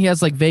women. He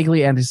has like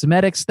vaguely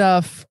anti-Semitic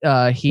stuff.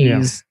 He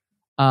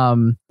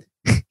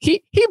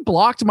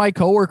blocked my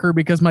coworker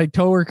because my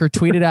coworker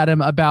tweeted at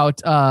him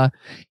about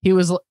he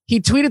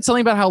tweeted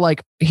something about how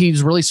like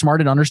he's really smart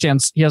and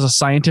understands, he has a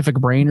scientific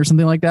brain or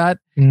something like that.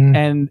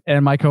 And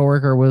my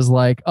coworker was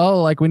like,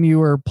 oh, like when you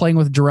were playing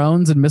with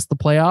drones and missed the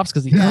playoffs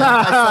because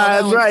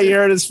that's right, you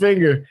hurt his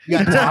finger.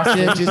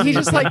 He's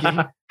just like,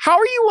 how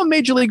are you a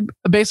Major League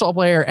Baseball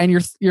player and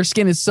your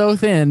skin is so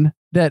thin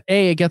that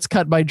A, it gets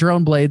cut by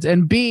drone blades,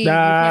 and B, you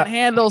can't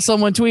handle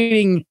someone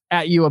tweeting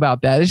at you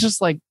about that? It's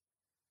just like,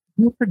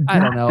 I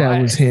don't know. That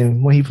was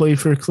him when he played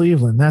for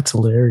Cleveland. That's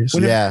hilarious.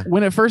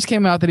 When it first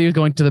came out that he was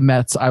going to the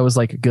Mets, I was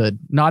like, good.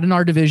 Not in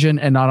our division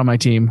and not on my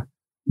team.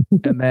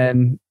 And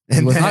then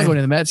he was not going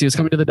to the Mets. He was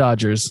coming to the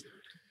Dodgers.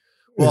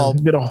 Well,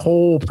 did a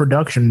whole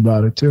production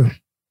about it too.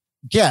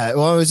 Yeah,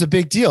 well, it was a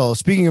big deal.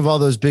 Speaking of all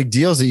those big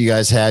deals that you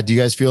guys had, do you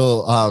guys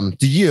feel,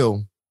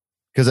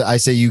 because I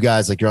say you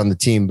guys like you're on the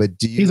team, but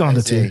do you? He's on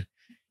the team.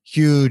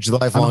 Huge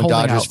lifelong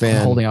Dodgers fan.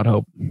 I'm holding out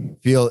hope.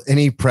 Feel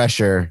any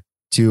pressure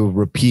to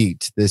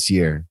repeat this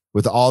year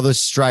with all the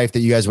strife that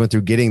you guys went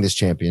through getting this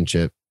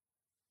championship?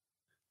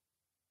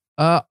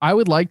 I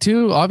would like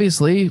to,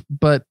 obviously,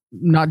 but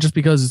not just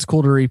because it's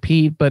cool to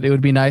repeat, but it would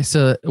be nice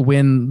to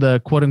win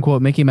the quote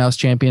unquote Mickey Mouse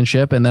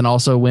championship and then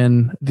also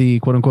win the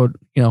quote unquote,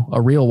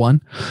 a real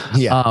one.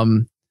 Yeah.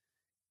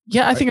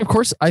 I think of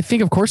course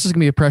there's gonna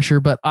be a pressure,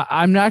 but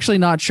I'm actually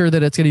not sure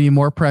that it's going to be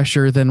more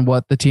pressure than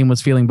what the team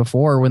was feeling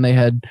before when they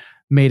had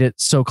made it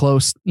so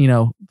close,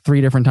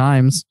 3 different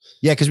times.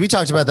 Yeah, because we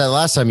talked about that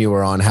last time you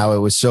were on, how it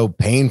was so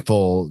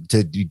painful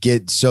to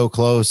get so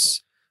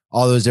close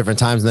all those different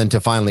times and then to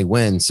finally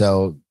win.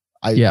 So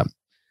I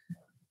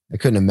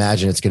couldn't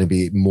imagine it's going to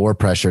be more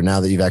pressure now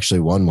that you've actually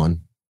won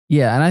one.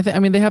 Yeah, and I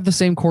mean they have the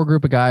same core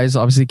group of guys.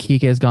 Obviously,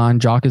 Kike is gone,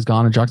 Jock is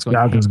gone, and Jock's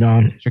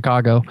gone.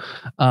 Chicago.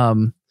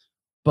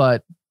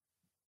 But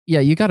yeah,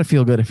 you got to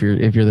feel good if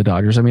you're the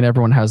Dodgers. I mean,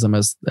 everyone has them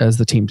as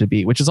the team to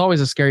beat, which is always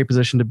a scary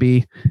position to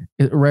be.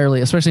 Rarely,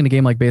 especially in a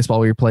game like baseball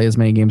where you play as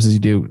many games as you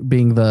do,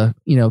 being the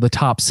the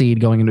top seed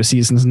going into a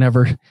season is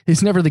never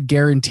the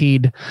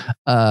guaranteed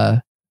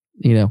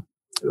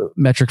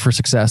metric for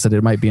success that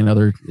it might be in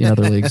other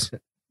leagues.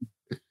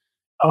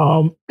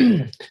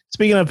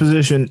 Speaking of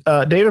position,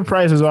 David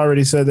Price has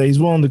already said that he's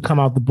willing to come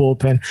out the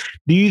bullpen.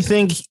 Do you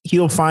think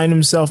he'll find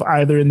himself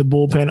either in the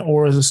bullpen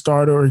or as a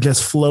starter or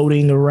just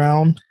floating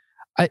around?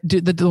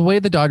 The way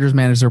the Dodgers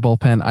manage their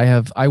bullpen,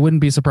 I wouldn't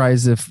be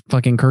surprised if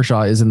fucking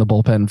Kershaw is in the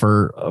bullpen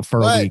for a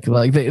week.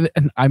 Like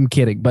I'm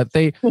kidding, but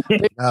they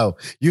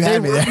you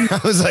had me there.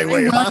 I was like,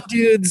 wait,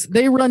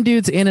 they run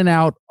dudes in and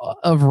out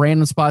of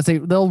random spots.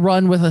 They'll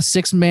run with a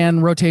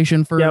 6-man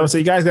rotation for. Yeah, so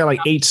you guys got like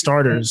 8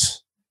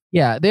 starters.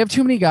 Yeah, they have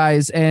too many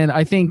guys, and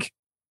I think,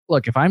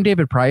 look, if I'm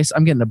David Price,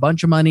 I'm getting a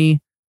bunch of money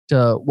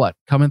to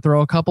come and throw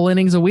a couple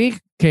innings a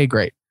week. Okay,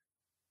 great.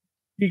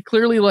 He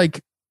clearly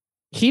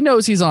he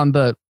knows he's on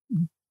the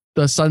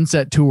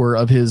sunset tour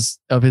of his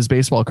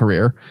baseball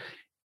career.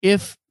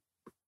 If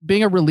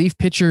being a relief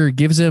pitcher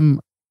gives him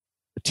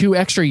 2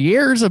 extra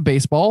years of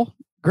baseball,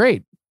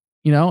 great.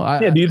 Do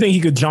you think he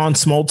could John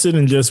Smoltz it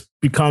and just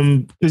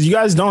become, because you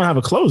guys don't have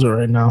a closer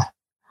right now?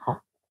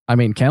 I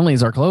mean,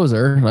 Kenley's our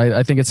closer.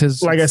 I think it's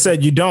his. Like I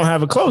said, you don't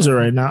have a closer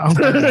right now.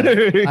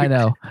 I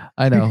know.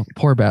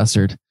 Poor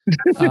bastard.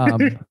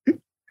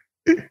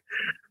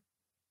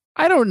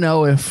 I don't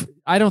know if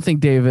I don't think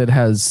David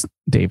has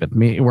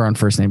me. We're on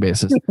first name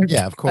basis.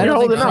 Yeah, of course. I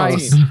don't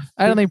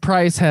think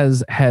Price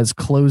has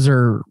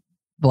closer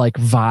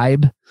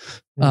vibe.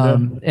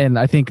 And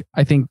I think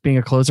being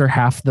a closer,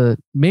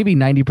 maybe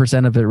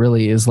 90% of it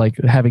really is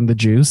having the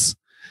juice.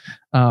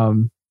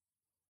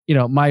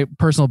 my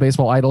personal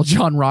baseball idol,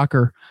 John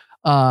Rocker.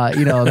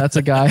 That's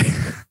a guy.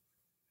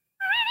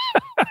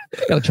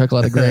 Got a chuckle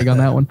out of Greg on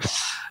that one.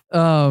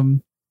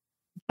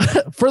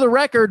 For the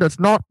record, that's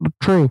not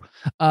true.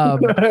 I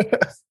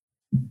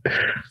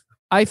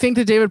think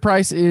that David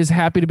Price is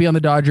happy to be on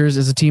the Dodgers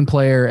as a team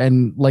player.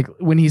 And like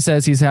when he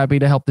says he's happy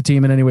to help the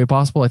team in any way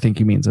possible, I think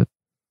he means it.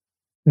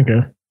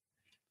 Okay.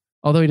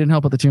 Although he didn't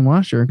help with the team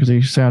last year because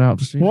he sat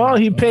out. Well,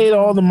 he paid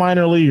all the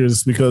minor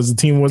leaguers because the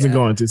team wasn't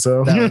going to.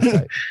 So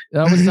that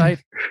was tight.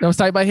 That was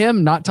tight by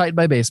him, not tight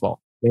by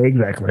baseball.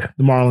 Exactly.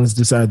 The Marlins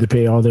decided to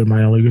pay all their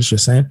minor leaguers.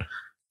 Just saying.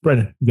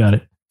 Brendan, you got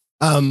it.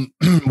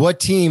 What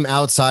team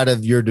outside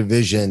of your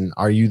division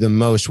are you the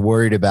most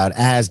worried about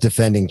as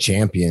defending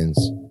champions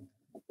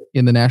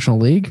in the National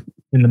League?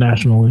 In the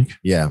National League,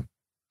 yeah.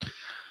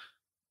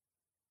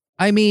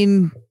 I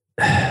mean,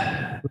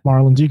 the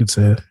Marlins. You could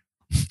say it.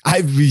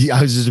 I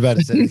was just about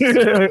to say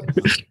it.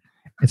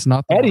 It's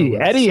not Eddie.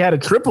 Marlins. Eddie had a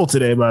triple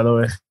today, by the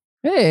way.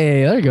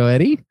 Hey, there you go,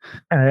 Eddie.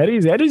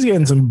 Eddie's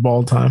getting some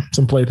ball time,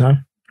 some play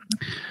time.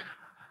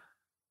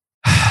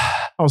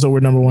 Also,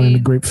 we're number one in the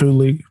Grapefruit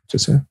League.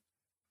 Just saying.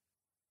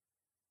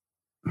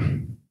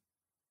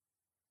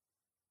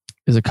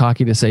 Is it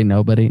cocky to say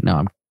nobody? No,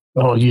 I'm.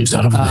 Oh, you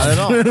son of a not at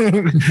all.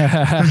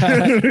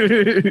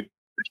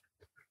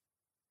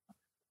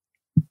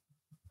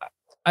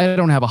 I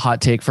don't have a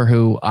hot take for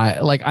who I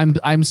like.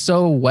 I'm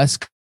so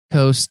West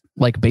Coast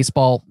like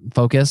baseball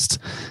focused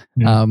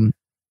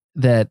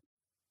that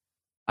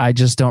I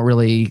just don't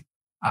really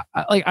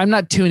I'm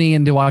not tuning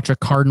in to watch a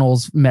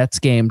Cardinals Mets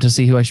game to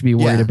see who I should be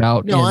worried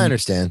about. No, I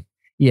understand.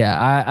 Yeah,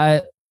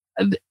 I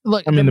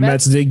look. I mean, the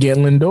Mets did get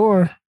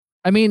Lindor.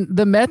 I mean,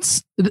 the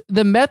Mets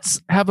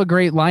have a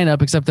great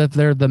lineup, except that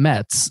they're the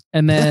Mets,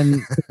 and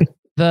then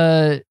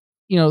the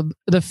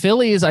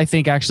Phillies. I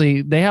think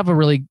actually they have a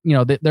really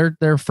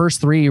their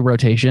first three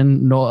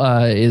rotation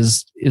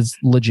is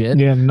legit.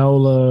 Yeah,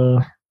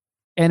 Nola.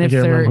 And if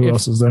their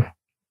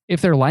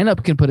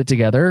lineup can put it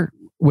together,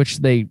 which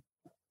they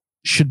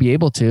should be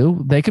able to,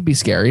 they could be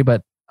scary.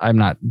 But I'm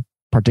not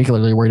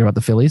particularly worried about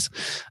the Phillies.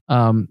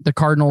 The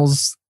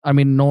Cardinals. I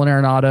mean, Nolan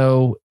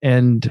Arenado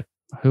and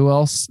who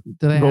else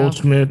do they have?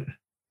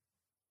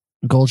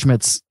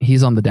 Goldschmidt's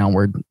he's on the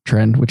downward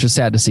trend, which is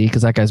sad to see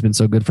because that guy's been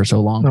so good for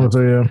so long. I would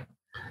say, yeah.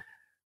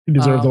 He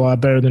deserved a lot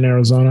better than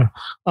Arizona.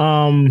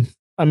 I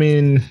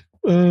mean,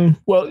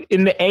 well,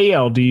 in the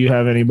AL, do you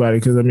have anybody?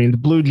 Because I mean, the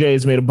Blue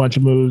Jays made a bunch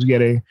of moves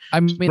getting. I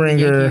mean,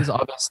 Springer. The Yankees,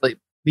 obviously,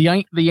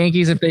 the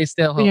Yankees, if they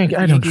stay healthy,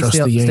 I don't trust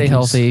the Yankees. Stay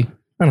healthy.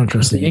 I don't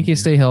trust the Yankees.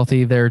 Stay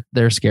healthy.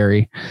 They're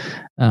scary.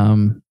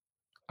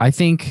 I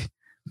think.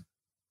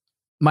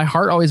 My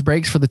heart always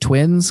breaks for the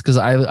Twins because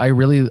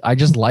I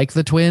just like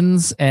the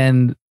Twins,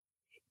 and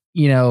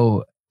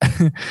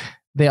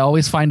they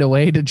always find a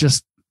way to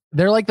just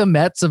they're like the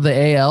Mets of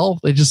the AL.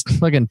 They just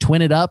fucking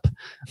twin it up.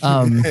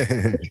 But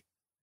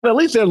at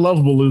least they're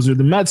lovable loser.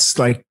 The Mets,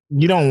 like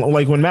you don't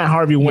like when Matt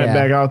Harvey went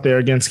back out there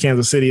against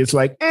Kansas City. It's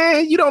like,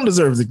 you don't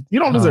deserve it.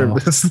 You don't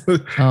deserve this.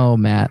 Oh,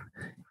 Matt.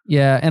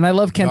 Yeah, and I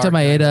love Kenta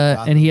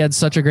Maeda, and he had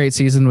such a great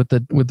season with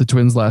the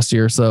Twins last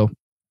year. So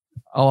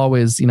I'll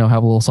always have a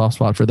little soft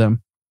spot for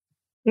them.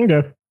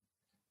 Okay.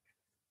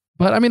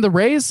 But I mean, the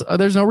Rays,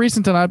 there's no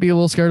reason to not be a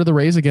little scared of the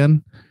Rays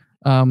again.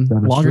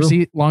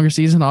 Longer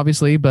season,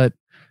 obviously, but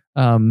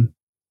the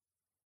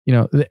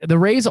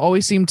Rays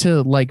always seem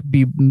to like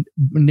be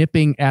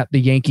nipping at the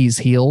Yankees'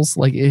 heels.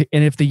 Like, and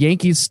if the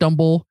Yankees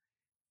stumble,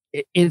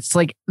 it's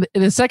like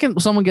the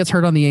second someone gets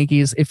hurt on the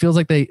Yankees, it feels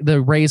like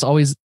the Rays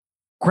always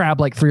grab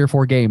like 3 or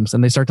 4 games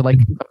and they start to like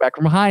come back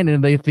from behind,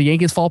 and if the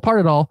Yankees fall apart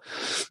at all,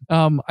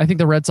 I think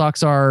the Red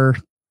Sox are.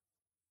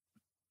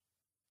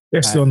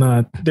 They're still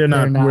not. They're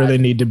not where they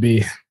need to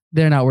be.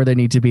 They're not where they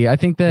need to be. I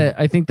think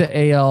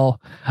the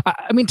AL.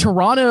 I mean,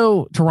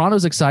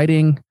 Toronto's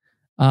exciting.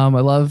 I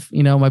love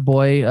my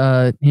boy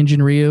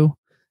Hyun-Jin Ryu,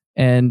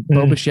 and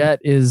Bo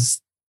Bichette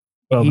he's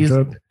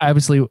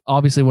obviously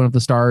one of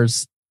the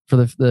stars for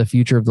the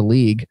future of the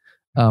league.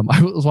 I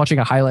was watching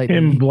a highlight.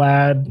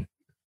 Vlad.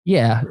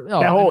 Yeah,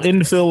 that whole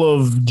infill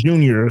of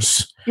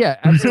juniors. Yeah,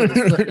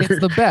 absolutely.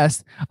 It's the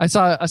best. I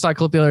saw a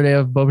clip the other day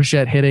of Bo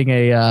Bichette hitting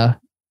a.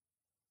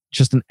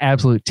 Just an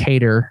absolute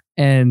tater,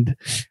 and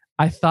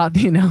I thought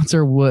the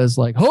announcer was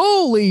like,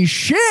 "Holy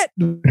shit!"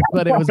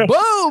 but it was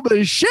Bo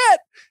Bichette.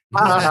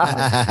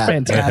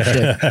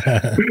 Fantastic.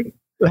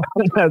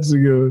 That's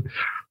good.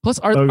 Plus,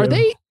 are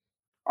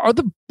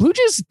the Blue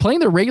Jays playing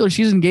their regular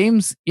season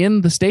games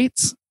in the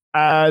States?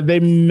 They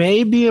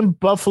may be in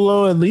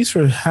Buffalo at least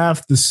for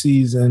half the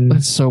season.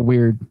 That's so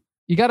weird.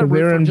 You got to.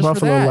 They were in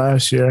Buffalo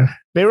last year.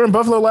 They were in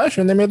Buffalo last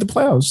year and they made the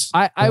playoffs.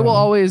 I will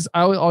always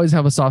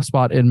have a soft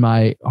spot in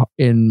my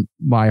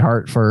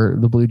heart for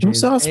the Blue Jays.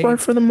 Soft spot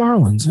for the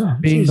Marlins. Oh,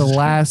 being the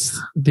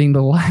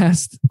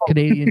last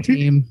Canadian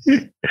team.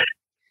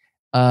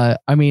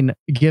 I mean,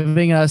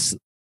 giving us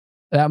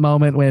that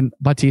moment when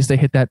Bautista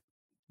hit that.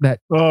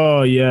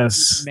 Oh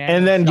yes,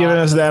 and then giving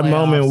us that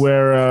moment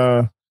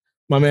where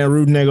my man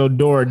Rougned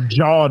Odor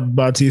jawed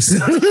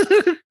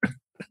Bautista,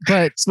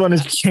 but spun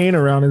his chain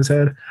around his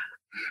head.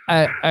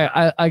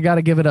 I got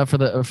to give it up for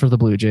the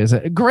Blue Jays.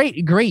 Great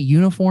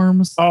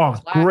uniforms. Oh,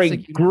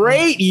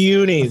 great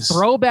unis.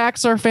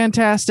 Throwbacks are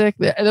fantastic.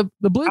 The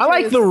Blue Jays, I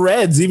like the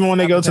Reds, even when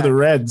they go to the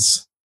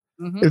Reds.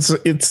 Mm-hmm.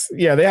 It's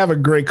they have a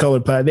great color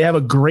palette. They have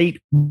a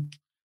great Blue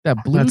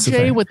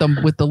Jay with the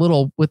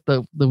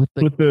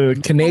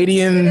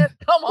Canadian.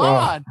 Come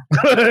on.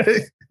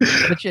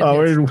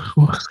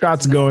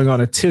 Scott's going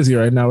on a tizzy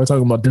right now. We're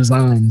talking about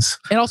designs.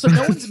 And also,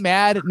 no one's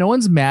mad. No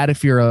one's mad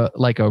if you're a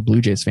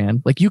Blue Jays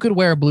fan. Like, you could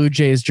wear a Blue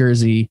Jays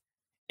jersey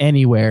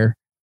anywhere,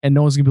 and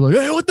no one's gonna be like,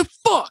 "Hey, what the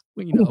fuck?"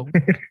 You know.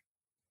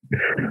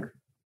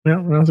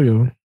 Yeah, that's a good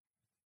one.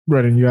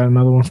 Brendan, you got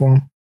another one for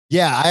him?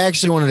 Yeah, I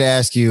actually wanted to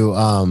ask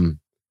you.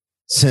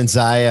 Since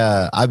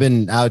I've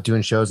been out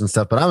doing shows and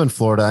stuff, but I'm in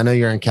Florida. I know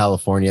you're in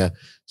California,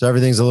 so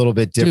everything's a little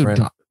bit different.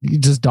 Dude, you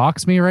just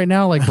dox me right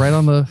now, like right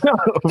on the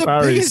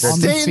biggest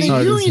state in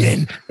the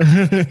union.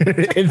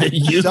 In the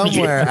union.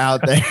 Somewhere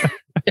out there.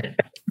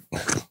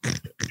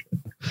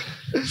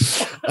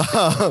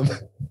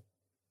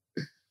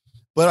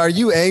 But are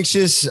you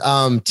anxious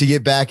to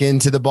get back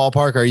into the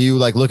ballpark? Are you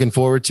like looking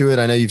forward to it?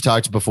 I know you've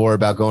talked before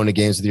about going to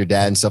games with your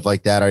dad and stuff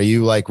like that. Are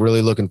you like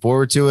really looking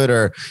forward to it,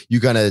 or you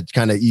gonna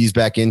kind of ease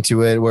back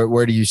into it?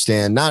 Where do you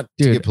stand? Not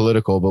to get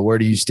political, but where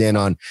do you stand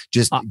on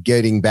just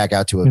getting back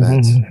out to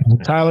events?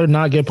 Tyler,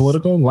 not get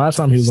political. Last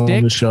time he was on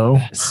the show,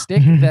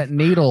 stick that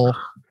needle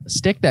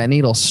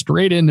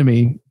straight into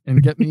me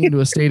and get me into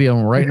a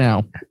stadium right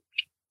now.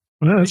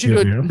 Well,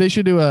 they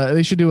should do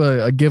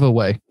a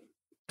giveaway.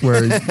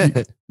 Where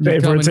pay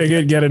for a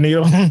ticket, get a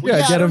needle.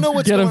 Yeah, get a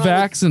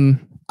vax.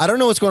 And I don't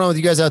know what's going on with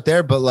you guys out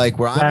there, but like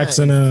where I'm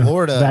in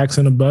Florida, vax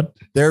in a butt.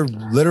 They're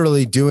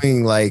literally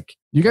doing like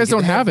you guys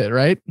don't have it,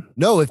 right?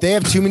 No, if they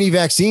have too many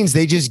vaccines,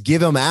 they just give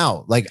them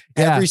out. Like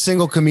every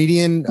single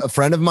comedian, a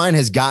friend of mine,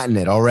 has gotten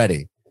it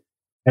already.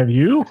 Have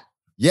you?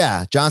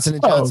 Yeah, Johnson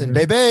 & Johnson,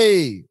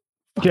 baby.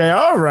 Okay,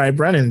 all right.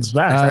 Brennan's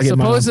back.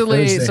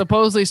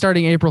 Supposedly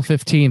starting April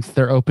 15th,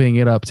 they're opening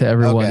it up to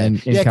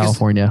everyone in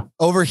California.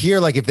 Over here,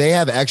 like if they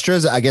have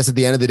extras, I guess at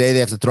the end of the day, they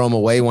have to throw them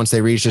away once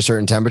they reach a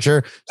certain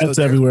temperature. That's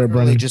everywhere,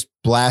 Brennan. Just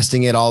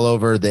blasting it all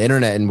over the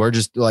internet. And we're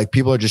just like,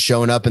 people are just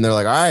showing up and they're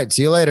like, all right,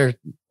 see you later.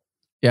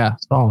 Yeah.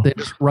 Oh. They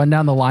just run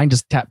down the line,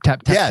 just tap.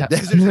 Yeah.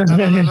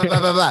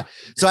 Tap.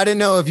 So I didn't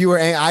know if you were,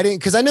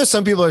 because I know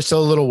some people are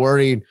still a little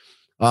worried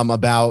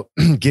about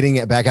getting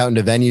it back out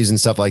into venues and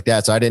stuff like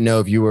that. So I didn't know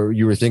if you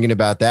were thinking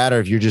about that, or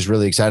if you're just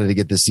really excited to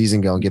get this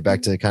season going, get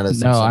back to kind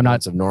of I'm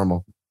not of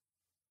normal.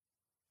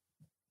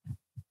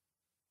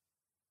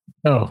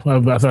 Oh,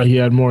 I thought he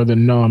had more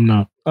than no, I'm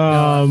not.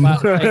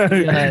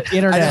 Internet.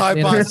 I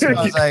was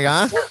like,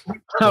 huh?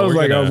 I was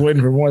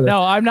waiting for more than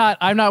No, I'm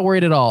not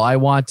worried at all. I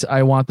want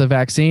the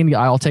vaccine.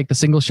 I'll take the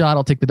single shot.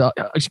 I'll take the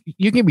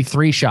you can give me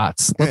 3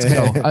 shots. Let's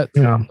go.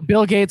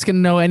 Bill Gates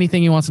can know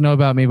anything he wants to know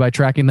about me by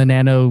tracking the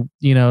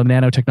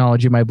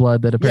nanotechnology in my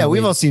blood that apparently. Yeah,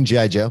 we've all seen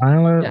G.I. Joe.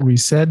 Tyler, we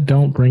said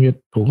don't bring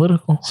it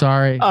political.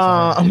 Sorry.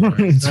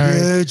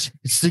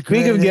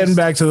 Speaking of getting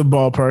back to the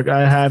ballpark,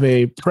 I have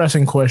a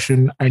pressing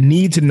question. I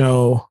need to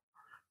know,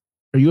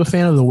 are you a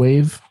fan of the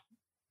Wave?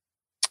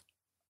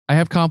 I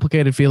have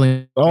complicated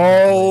feelings.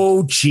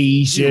 Oh,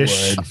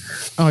 Jesus.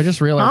 Oh, I just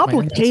realized.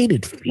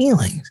 Complicated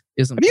feelings.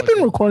 Have you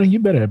been recording? You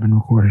better have been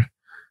recording.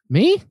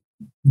 Me?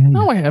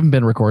 No, I haven't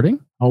been recording.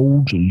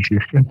 Oh,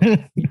 Jesus.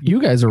 You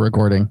guys are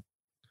recording.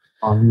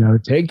 I'm going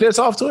to take this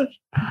off Twitch.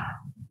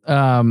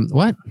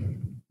 What?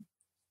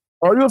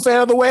 Are you a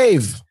fan of the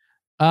Wave?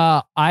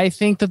 I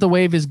think that the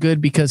Wave is good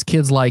because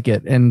kids like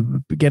it,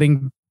 and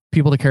getting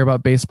people to care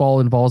about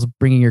baseball involves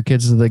bringing your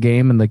kids to the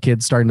game and the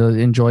kids starting to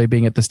enjoy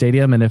being at the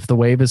stadium. And if the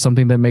Wave is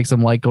something that makes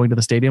them like going to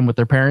the stadium with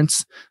their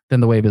parents, then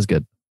the Wave is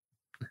good.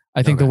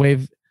 I think the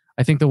Wave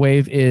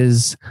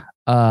is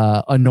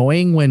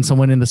annoying when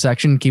someone in the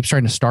section keeps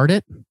trying to start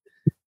it.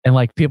 And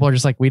like, people are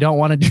just like, we don't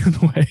want to do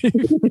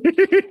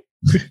the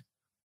Wave.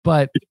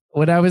 But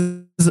when I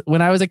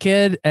was a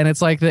kid and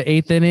it's like the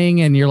 8th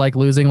inning and you're like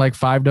losing like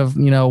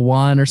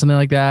 5-1 or something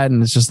like that.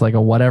 And it's just like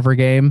a whatever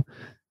game.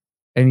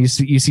 And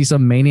you see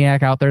some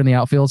maniac out there in the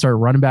outfield start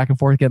running back and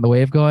forth, getting the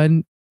Wave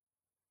going.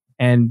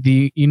 And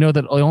you know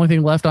that the only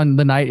thing left on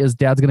the night is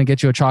Dad's going to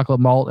get you a chocolate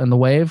malt and the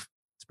Wave.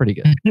 It's pretty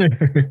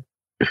good.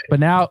 But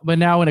now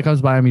when it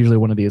comes by, I'm usually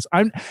one of these.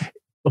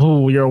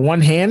 You're a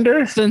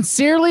one-hander?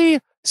 Sincerely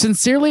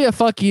a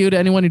fuck you to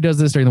anyone who does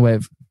this during the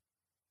Wave.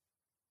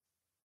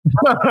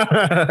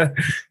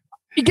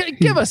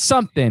 Give us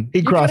something.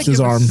 He crossed his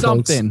arm.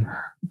 Something.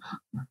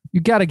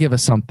 You got to give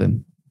us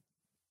something.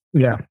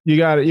 Yeah, you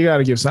got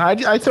to give some.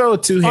 I throw a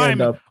 2-hand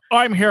up.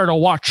 I'm here to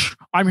watch.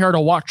 I'm here to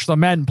watch the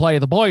men play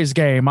the boys'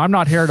 game. I'm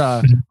not here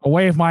to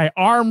wave my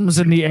arms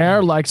in the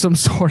air like some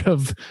sort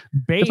of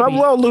baby. If I'm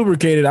well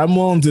lubricated, I'm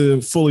willing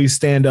to fully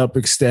stand up,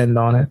 extend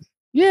on it.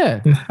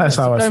 Yeah, that's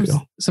how I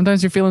feel.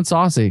 Sometimes you're feeling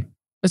saucy.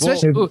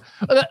 Especially,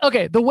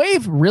 okay, the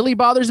Wave really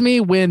bothers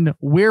me when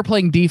we're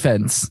playing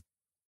defense.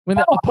 When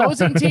the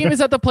opposing team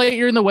is at the plate,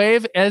 you're in the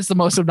Wave, and it's the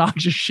most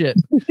obnoxious shit.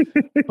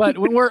 But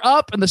when we're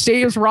up and the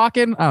stadium's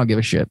rocking, I don't give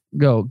a shit.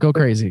 Go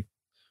crazy.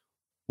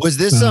 Was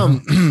this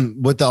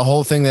with the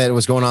whole thing that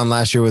was going on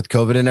last year with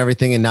COVID and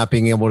everything and not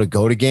being able to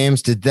go to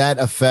games? Did that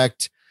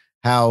affect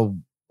how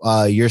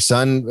your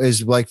son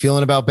is like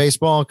feeling about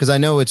baseball? Because I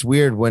know it's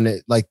weird when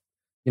it like,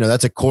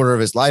 that's a quarter of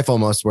his life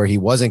almost where he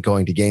wasn't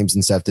going to games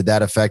and stuff. Did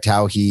that affect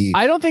how he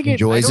I don't think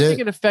it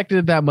affected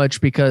it that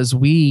much because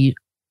we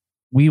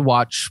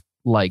watch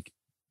like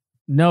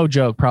no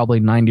joke, probably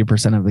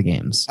 90% of the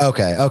games.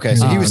 Okay.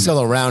 So he was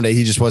still around it.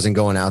 He just wasn't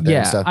going out there. Yeah.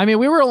 And stuff. I mean,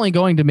 we were only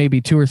going to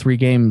maybe 2 or 3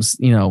 games,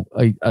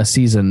 a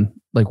season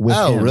like with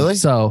him. Oh, really?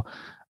 So,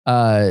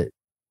 I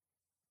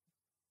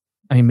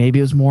mean, maybe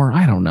it was more.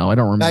 I don't know. I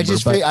don't remember. I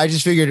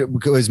just figured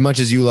as much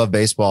as you love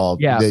baseball,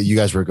 that you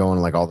guys were going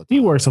like all the time. He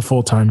works a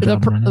full-time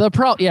job. The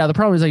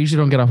problem is I usually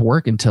don't get off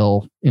work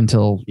until you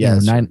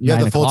have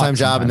the full-time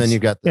job, and then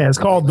you've got it's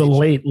called the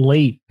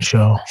late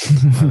show.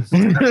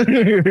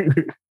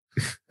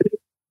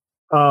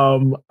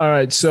 All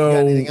right. So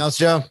anything else,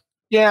 Joe?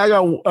 Yeah, I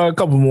got a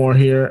couple more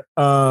here.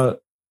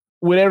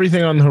 With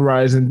everything on the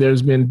horizon,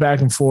 there's been back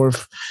and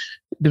forth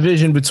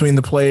division between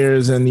the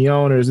players and the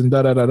owners and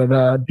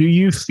da-da-da-da-da. Do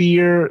you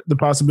fear the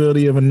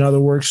possibility of another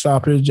work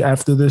stoppage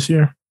after this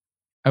year?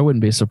 I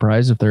wouldn't be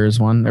surprised if there is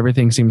one.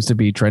 Everything seems to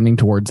be trending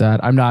towards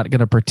that. I'm not going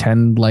to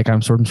pretend like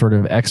I'm sort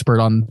of expert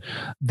on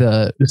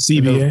the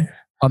CBA.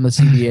 On the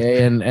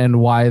CBA and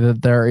why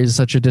that there is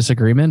such a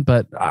disagreement.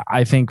 But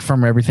I think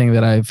from everything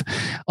that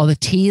all the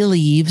tea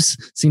leaves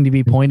seem to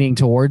be pointing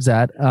towards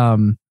that.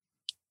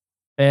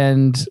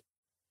 And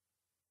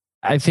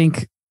I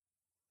think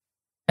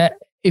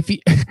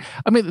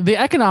the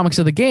economics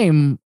of the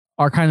game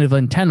are kind of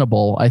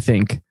untenable, I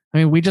think. I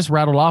mean, we just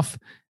rattled off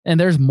and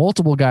there's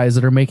multiple guys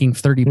that are making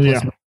 $30+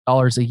 million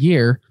a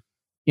year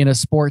in a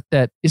sport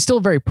that is still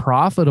very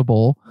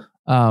profitable.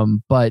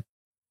 But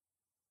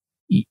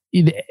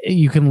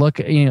you can look,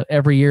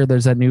 every year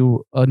there's a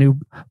new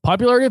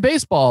popularity of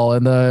baseball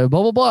and the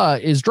blah, blah, blah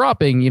is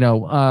dropping,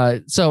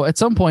 so at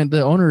some point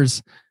the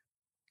owners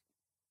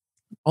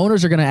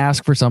are going to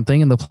ask for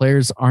something and the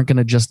players aren't going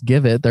to just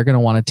give it. They're going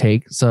to want to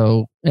take.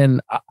 So, and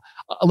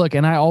look,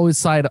 and I'm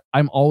always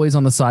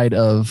on the side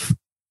of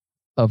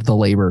the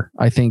labor.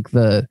 I think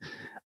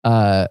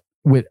I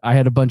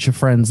had a bunch of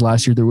friends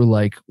last year that were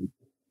like,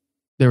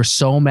 they were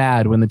so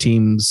mad when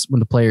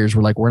the players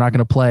were like, we're not going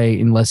to play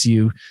unless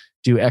you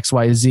do X,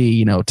 Y,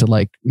 Z, to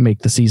like make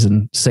the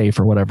season safe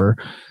or whatever.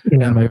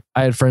 Yeah. And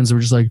I had friends that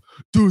were just like,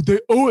 dude, they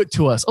owe it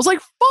to us. I was like,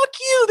 fuck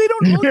you. They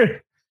don't owe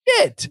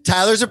it.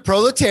 Tyler's a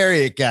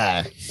proletariat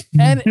guy.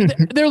 And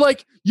they're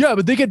like, yeah,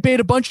 but they get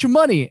paid a bunch of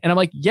money. And I'm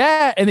like,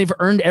 yeah. And they've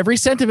earned every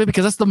cent of it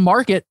because that's the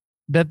market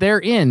that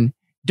they're in.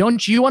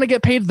 Don't you want to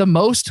get paid the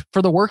most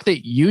for the work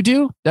that you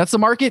do? That's the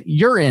market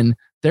you're in.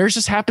 Theirs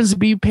just happens to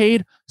be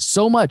paid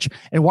so much.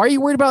 And why are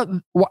you worried about?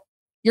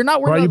 You're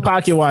not worried. Why are you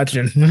pocket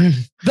watching?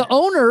 The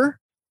owner,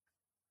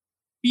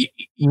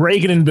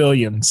 raking in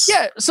billions.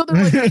 Yeah. So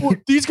they're like, well,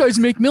 these guys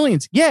make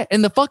millions. Yeah.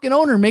 And the fucking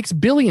owner makes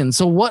billions.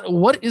 So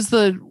what is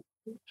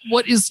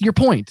your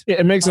point? Yeah,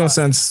 it makes no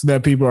sense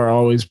that people are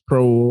always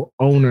pro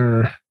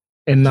owner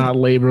and not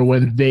labor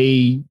when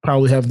they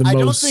probably have the most. I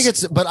don't think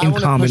it's, but I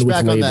want to push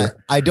back on that.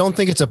 I don't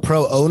think it's a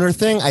pro owner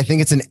thing. I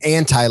think it's an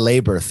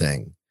anti-labor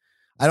thing.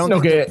 I don't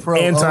think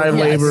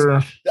anti-labor.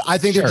 Yes. I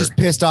think they're just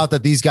pissed off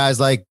that these guys,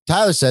 like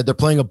Tyler said, they're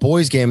playing a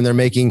boys game and they're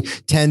making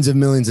tens of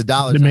millions of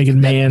dollars. They're making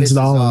man's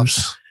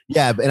dollars.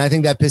 Yeah, and I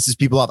think that pisses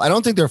people off. I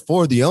don't think they're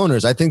for the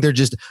owners. I think they're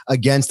just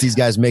against these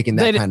guys making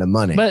that kind of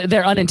money. But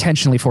they're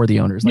unintentionally for the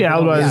owners. Like, I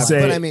was about to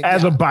say, but I mean,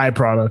 as a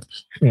byproduct.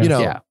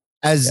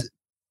 As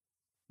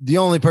the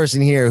only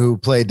person here who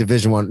played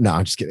Division I. No,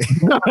 I'm just kidding.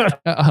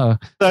 I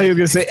thought he was going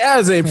to say,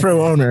 as a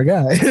pro owner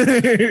guy.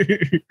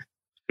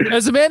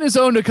 As a man who's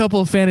owned a couple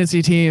of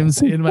fantasy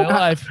teams in my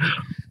life.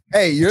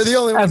 Hey, you're the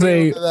only one. As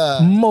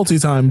a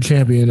multi-time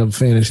champion of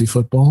fantasy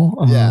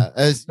football.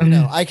 As you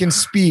know, I can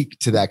speak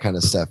to that kind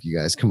of stuff, you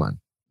guys. Come on.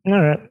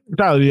 All right.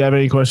 Tyler, do you have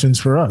any questions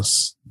for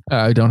us?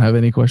 I don't have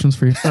any questions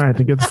for you. All right,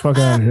 then get the fuck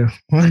out of here.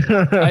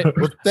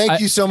 Well, thank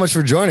you so much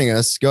for joining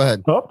us. Go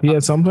ahead. Oh, he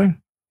had something?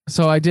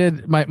 So I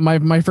did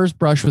my first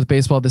brush with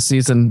baseball this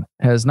season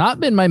has not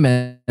been my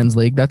men's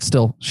league. That's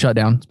still shut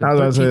down. I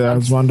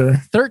was wondering.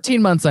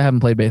 13 months I haven't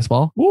played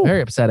baseball. Ooh.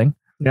 Very upsetting.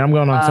 Yeah, I'm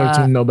going on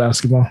 13. No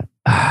basketball.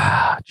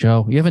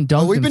 Joe, you haven't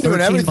dunked. We've been doing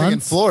everything months? in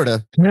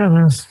Florida. Yeah,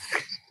 man.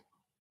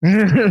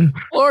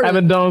 I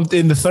haven't dunked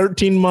in the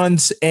 13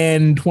 months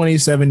and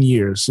 27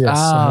 years. Yes.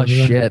 Oh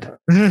shit.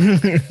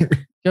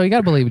 Joe, you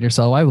gotta believe in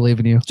yourself. I believe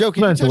in you. Joe,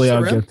 can eventually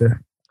I'll get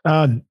there.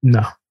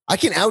 No. I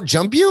can out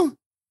jump you?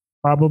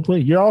 Probably.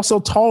 You're also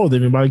taller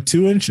than me by like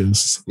 2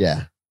 inches.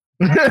 Yeah.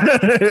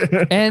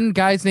 And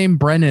guys named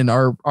Brennan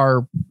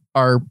are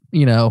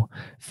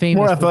famous.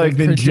 More athletic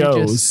than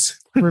Joe's.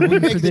 We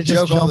make the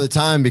joke all the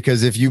time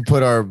because if you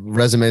put our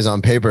resumes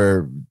on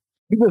paper,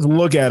 you just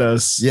look at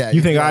us. Yeah,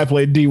 you think I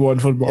played D1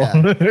 football?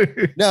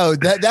 Yeah. No,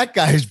 that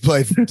guy who's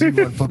played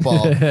D1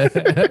 football.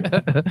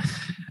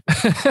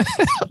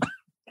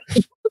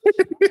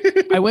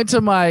 I went to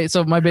my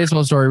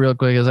baseball story real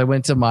quick is I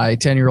went to my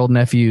 10-year-old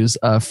nephew's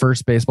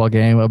first baseball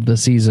game of the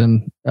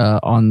season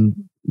on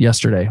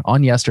yesterday.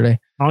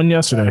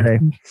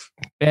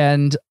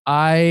 And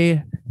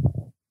I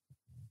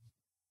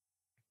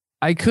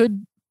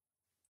could.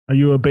 Are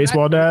you a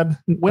baseball dad?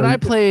 When I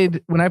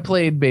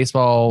played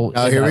baseball,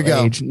 here we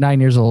go. Age, 9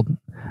 years old,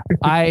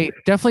 I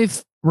definitely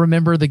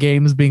remember the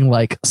games being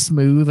like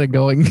smooth and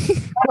going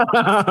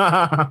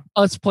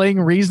us playing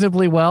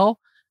reasonably well.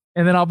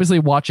 And then obviously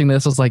watching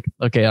this, I was like,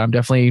 okay, I'm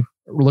definitely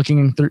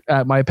looking through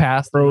at my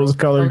past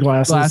rose-colored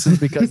glasses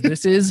because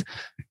this is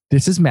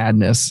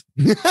madness.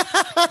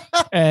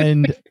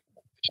 And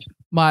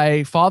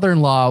my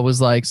father-in-law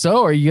was like,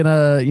 so are you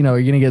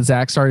gonna get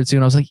Zach started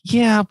soon? I was like,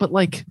 yeah, but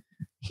like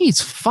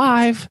he's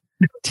 5.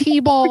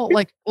 T-ball,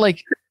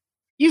 like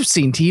you've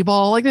seen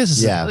T-ball. Like this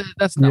is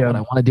that's not what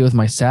I want to do with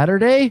my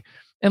Saturday.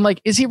 And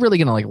like, is he really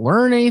gonna like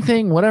learn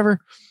anything? Whatever.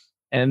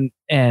 And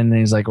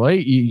he's like, well,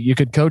 you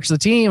could coach the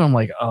team. I'm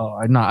like, oh,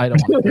 I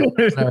don't want to do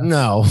it.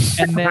 No.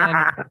 And then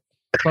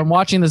so I'm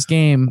watching this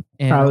game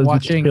and I'm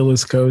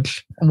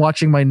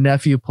watching my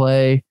nephew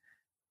play,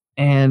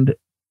 and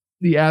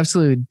the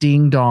absolute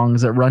ding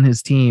dongs that run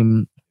his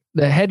team.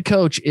 The head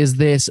coach is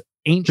this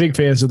big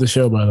fans of the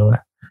show, by the way.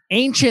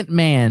 Ancient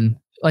man.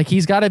 Like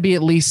he's got to be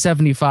at least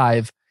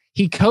 75.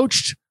 He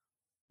coached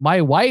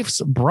my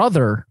wife's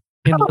brother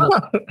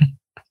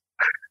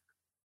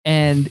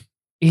and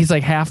he's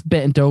like half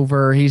bent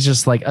over. He's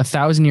just like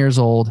 1,000 years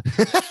old.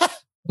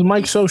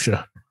 Mike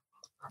Scioscia.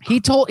 He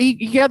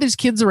gathers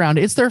kids around.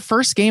 It's their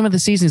first game of the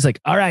season. He's like,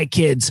 all right,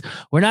 kids,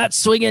 we're not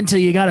swinging until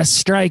you got a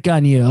strike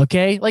on you.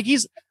 Okay. Like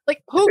he's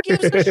like, who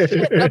gives a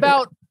shit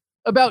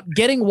about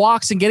getting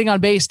walks and getting on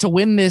base to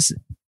win this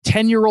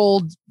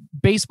 10-year-old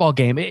baseball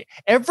game?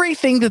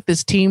 Everything that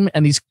this team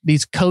and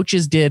these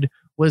coaches did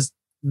was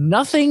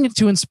nothing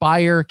to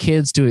inspire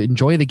kids to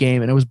enjoy the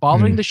game. And it was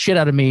bothering the shit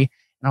out of me.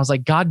 And I was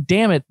like, God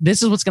damn it,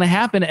 this is what's going to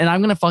happen. And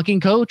I'm going to fucking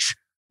coach.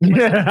 You're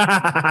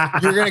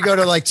going to go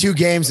to like 2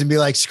 games and be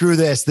like, screw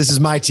this. This is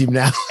my team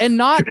now. And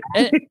not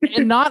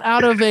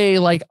out of a,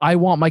 like, I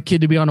want my kid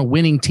to be on a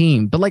winning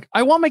team, but like,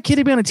 I want my kid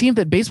to be on a team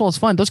that baseball is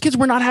fun. Those kids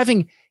were not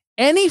having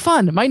any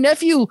fun. My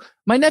nephew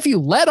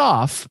led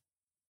off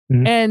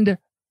and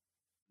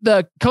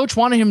the coach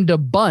wanted him to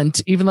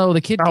bunt, even though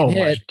the kid can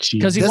hit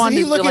because he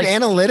wanted to look at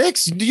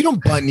analytics. You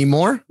don't bunt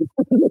anymore.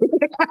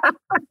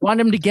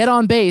 Wanted him to get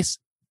on base.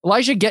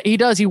 Elijah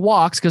he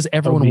walks because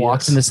everyone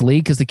walks in this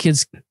league because the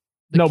kids.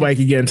 Nobody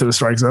can get into the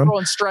strike zone.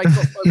 Throwing strikes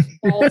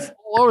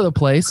all over the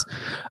place.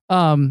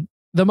 The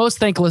most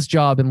thankless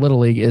job in Little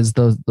League is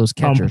those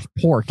catchers.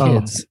 Poor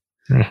kids.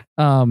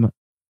 And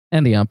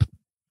the ump.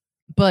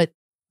 But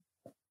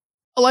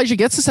Elijah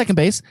gets to second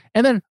base,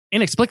 and then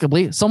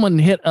inexplicably, someone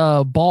hit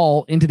a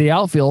ball into the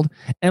outfield,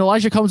 and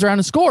Elijah comes around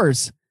and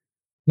scores.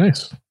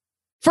 Nice.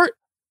 For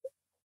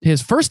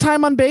his first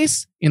time on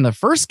base in the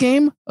first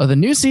game of the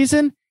new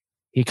season,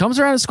 he comes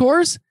around and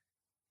scores.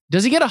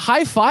 Does he get a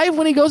high five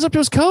when he goes up to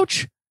his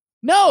coach?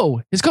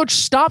 No. His coach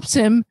stops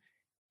him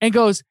and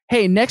goes,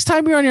 hey, next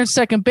time you're on your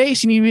second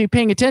base, you need to be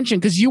paying attention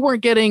because you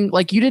weren't getting,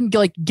 like, you didn't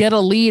get a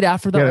lead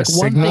after that. Like,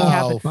 one thing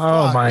happened.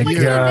 Oh my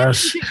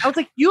gosh. I was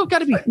like, you have got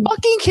to be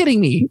fucking kidding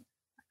me.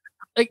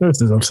 Like,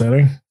 this is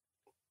upsetting.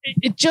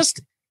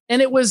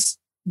 It was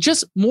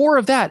just more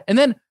of that. And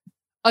then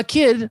a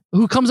kid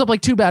who comes up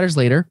like 2 batters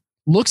later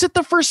looks at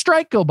the first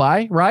strike go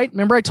by, right?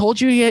 Remember I told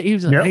you he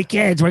was like, hey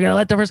kids, we're going to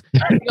let the first,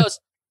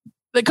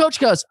 the coach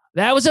goes,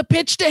 that was a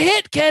pitch to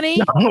hit, Kenny.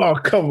 Oh,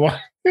 come on.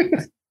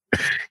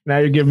 Now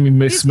you're giving me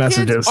mixed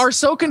messages. Kids are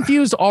so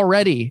confused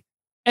already.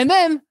 And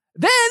then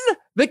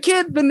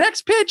the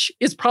next pitch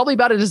is probably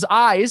about at his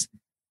eyes,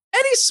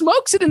 and he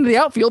smokes it into the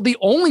outfield. The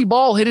only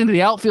ball hit into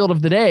the outfield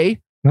of the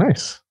day.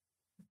 Nice.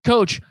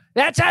 Coach,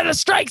 that's out of the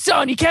strike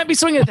zone. You can't be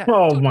swinging at that.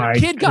 Oh my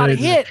kid got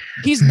hit.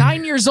 He's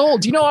 9 years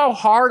old. Do you know how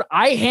hard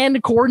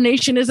eye-hand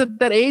coordination is at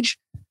that age?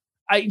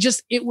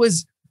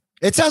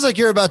 It sounds like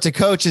you're about to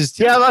coach his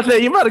team. Yeah, I'm about to say,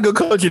 you're about to go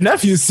coach your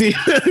nephew's team.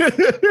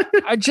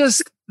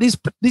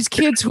 These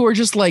kids who are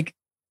just like,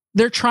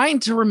 they're trying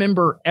to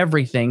remember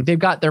everything. They've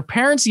got their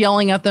parents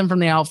yelling at them from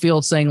the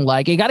outfield saying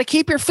like, you got to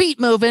keep your feet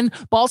moving.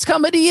 Ball's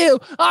coming to you.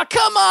 Oh,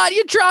 come on.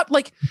 You dropped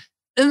like,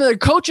 and the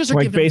coaches are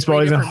like baseball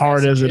isn't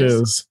hard as it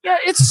is. Yeah.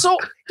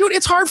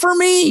 It's hard for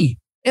me.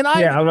 And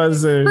I'm an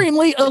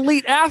extremely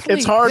elite athlete.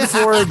 It's hard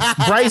for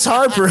Bryce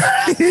Harper.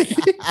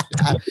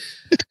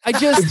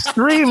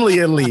 Extremely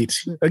elite.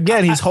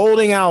 Again, he's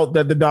holding out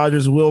that the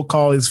Dodgers will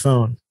call his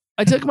phone.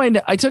 I took my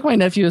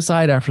nephew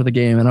aside after the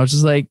game, and I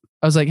was like,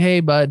 hey,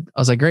 bud. I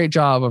was like, great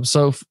job. I'm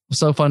so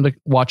fun to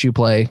watch you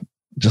play.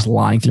 Just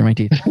lying through my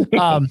teeth.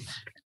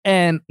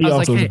 And he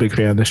also was a big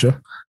fan of the show.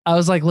 I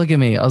was like, look at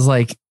me. I was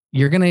like,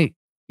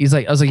 he's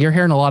like, you're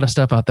hearing a lot of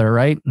stuff out there,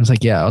 right? I was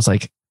like, yeah. I was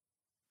like,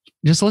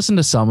 just listen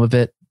to some of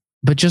it,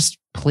 but just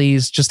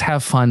please just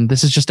have fun.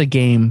 This is just a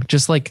game.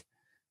 Just like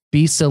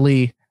be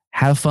silly,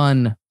 have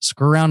fun,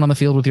 screw around on the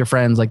field with your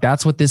friends. Like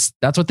that's what this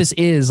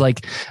is.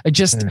 Like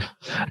 10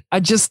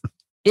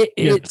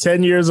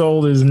 years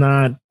old is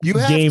not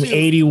game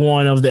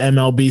 81 of the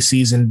MLB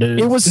season,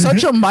 dude. It was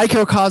such a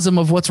microcosm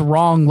of what's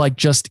wrong, like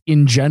just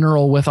in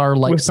general with our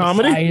like with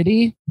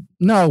society.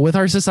 No, with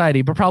our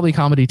society, but probably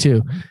comedy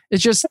too.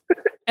 It's just,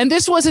 and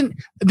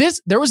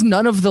there was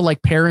none of the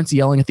like parents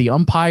yelling at the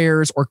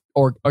umpires or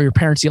your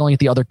parents yelling at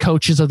the other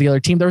coaches of the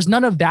other team. There was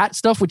none of that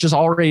stuff, which is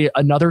already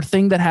another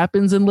thing that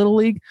happens in Little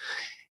League.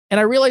 And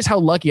I realized how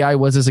lucky I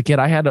was as a kid.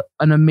 I had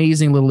an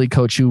amazing Little League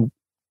coach who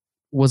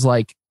was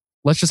like,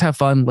 let's just have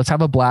fun. Let's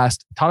have a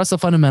blast. Taught us the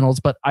fundamentals,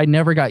 but I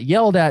never got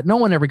yelled at. No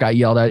one ever got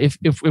yelled at.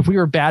 If we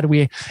were bad,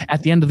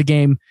 at the end of the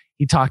game,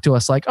 he talked to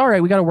us like, all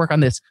right, we got to work on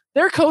this.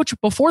 Their coach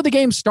before the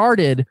game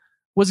started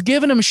was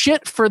giving them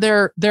shit for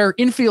their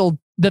infield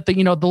that the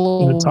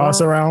little toss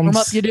around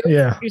up you do.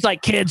 Yeah. He's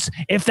like, kids,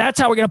 if that's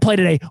how we're going to play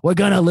today, we're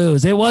going to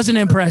lose. It wasn't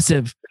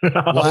impressive.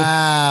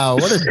 Wow.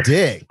 What a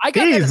dick. I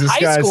got that in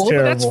high school,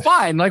 but that's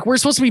fine. Like we're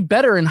supposed to be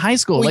better in high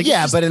school. Well, like,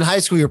 yeah, but in high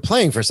school, you're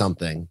playing for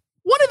something.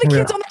 One of the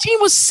kids on the team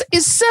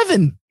is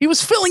 7. He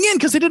was filling in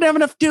because they didn't have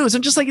enough dudes.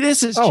 I'm just like,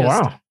 this is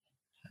wow.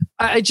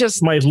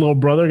 My little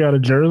brother got a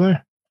jersey.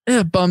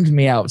 It bummed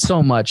me out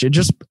so much. It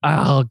just,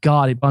 oh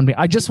God, it bummed me.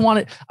 I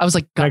was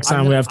like, next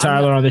time we have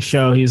Tyler on the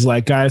show, he's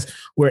like, guys,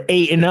 we're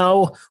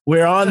 8-0.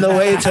 We're on the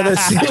way to the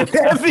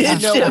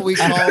championship. You know what we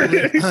call,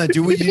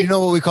 you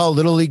know what we call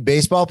Little League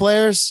baseball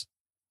players?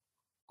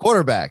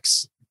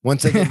 Quarterbacks.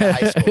 Once they get to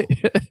high school.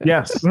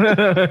 Yes.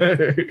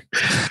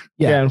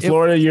 In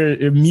Florida, you're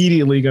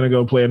immediately going to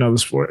go play another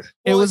sport.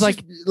 It was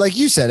like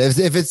you said,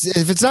 if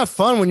it's not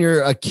fun when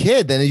you're a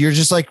kid, then you're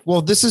just like,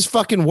 well, this is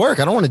fucking work.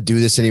 I don't want to do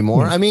this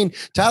anymore. I mean,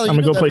 Tyler, I'm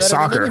going to go play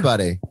soccer.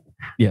 Anybody.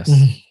 Yes.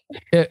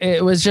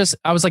 It was just,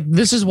 I was like,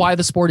 this is why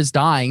the sport is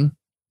dying.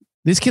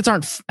 These kids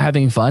aren't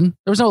having fun.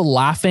 There was no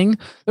laughing.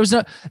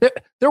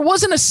 There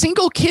wasn't a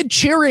single kid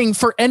cheering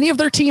for any of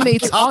their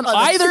teammates on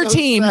either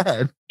team.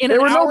 There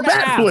were no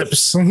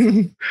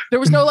backflips. There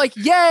was no like,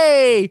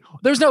 yay.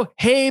 There's no,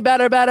 hey,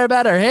 better. Hey,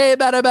 better.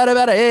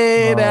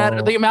 Hey,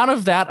 better. The amount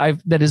of that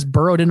that is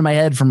burrowed into my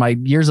head from my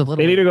years of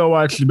Little. They need to go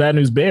watch the Bad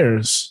News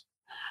Bears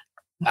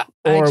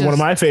or one of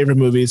my favorite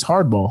movies,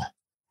 Hardball.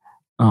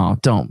 Oh,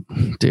 don't,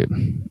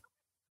 dude.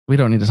 We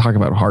don't need to talk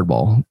about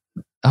Hardball.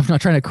 I'm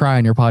not trying to cry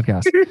on your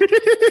podcast.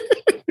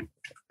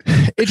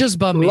 It just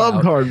bummed me out.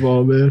 Love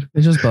Hardball, man.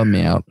 It just bummed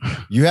me out.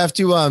 You have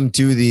to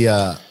do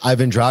the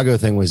Ivan Drago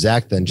thing with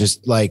Zach then.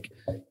 Just like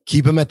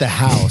keep him at the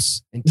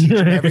house and teach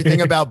him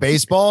everything about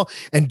baseball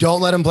and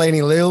don't let him play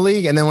any Little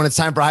League. And then when it's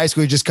time for high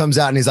school, he just comes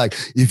out and he's like,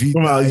 if he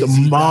dies, a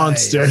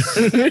monster.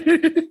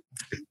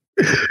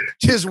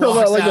 Just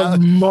walks like out,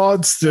 a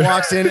monster.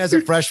 Walks in as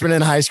a freshman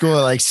in high school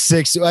at like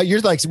 6. You're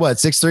like what,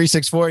 6'3",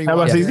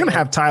 6'4"? He's gonna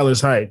have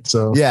Tyler's height.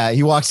 So yeah,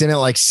 he walks in at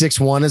like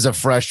 6'1" as a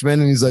freshman,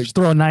 and he's like, just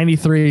throw a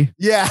 93.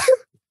 Yeah,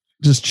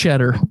 just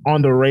cheddar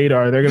on the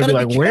radar. They're gonna be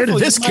like, where did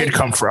this kid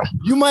come from?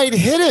 You might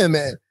hit him.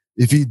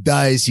 If he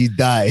dies, he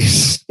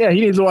dies. Yeah,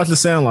 he needs to watch The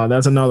Sandlot.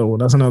 That's another one.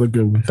 That's another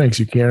good one. Thanks,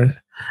 you, Karen.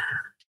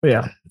 But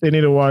yeah, they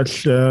need to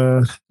watch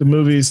the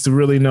movies to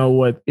really know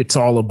what it's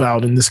all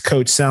about. And this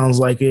coach sounds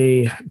like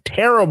a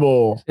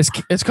terrible.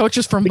 It's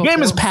coaches from the game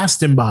has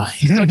passed him by.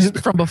 Coaches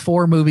from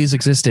before movies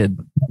existed.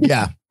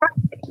 Yeah.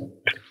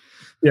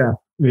 Yeah.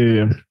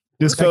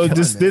 This coach.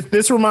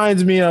 This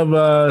reminds me of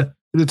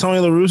the Tony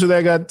La Russa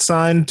that got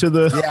signed to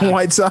the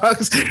White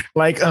Sox.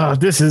 Like,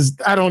 this is.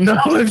 I don't know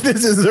if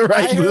this is the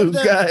right move,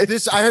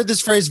 guys. I heard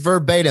this phrase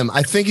verbatim.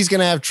 I think he's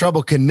going to have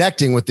trouble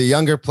connecting with the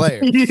younger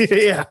players.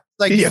 Yeah.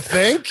 Like, you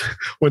think?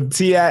 When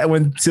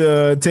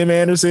Tim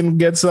Anderson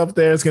gets up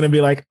there, it's going to be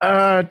like,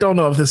 I don't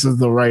know if this is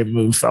the right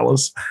move,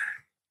 fellas.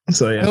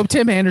 So, yeah. I hope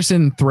Tim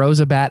Anderson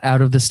throws a bat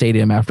out of the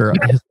stadium after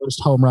his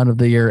first home run of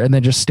the year and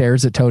then just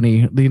stares at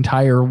Tony the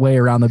entire way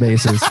around the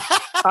bases.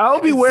 I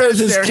hope he wears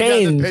his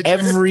chain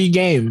every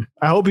game.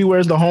 I hope he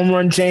wears the home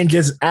run chain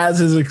just as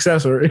his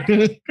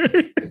accessory.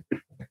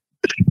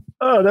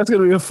 Oh, that's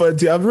going to be a fun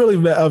team. I'm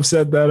really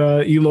upset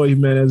that Eloy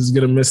Jimenez is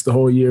going to miss the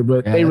whole year,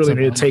 but they really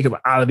need to take him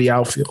out of the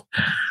outfield.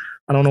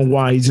 I don't know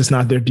why he's just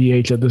not their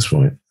DH at this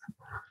point.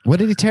 What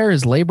did he tear?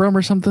 His labrum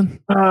or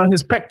something?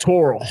 His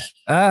pectoral.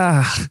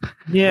 Yeah.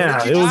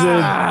 It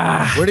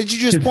was where did you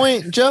just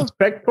point, Joe? His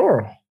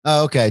pectoral.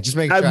 Oh, okay. Just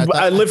making sure.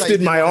 I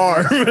lifted my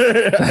arm.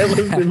 I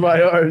lifted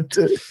my arm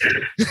to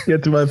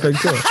get to my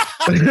pectoral.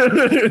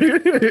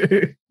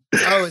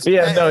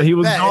 He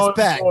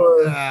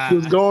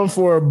was going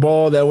for a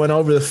ball that went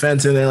over the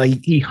fence, and then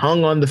like he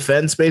hung on the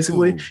fence.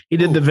 Basically, he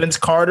did the Vince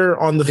Carter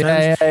on the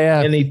fence,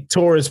 and he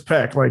tore his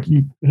pec. Like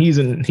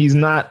he's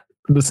not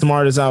the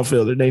smartest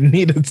outfielder. They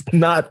need to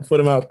not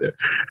put him out there.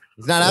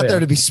 He's not out there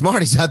to be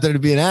smart. He's out there to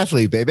be an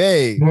athlete,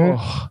 baby.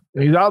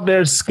 He's out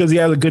there because he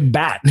has a good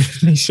bat.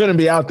 He shouldn't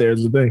be out there.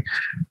 Is the thing.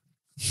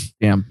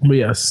 Damn. But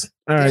yes.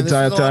 All right, this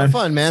was a lot of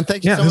fun, man.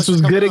 Thank you. Yeah, so much. This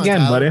was good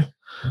again, buddy.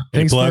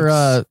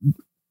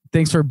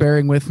 Thanks for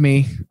bearing with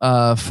me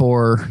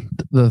for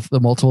the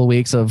multiple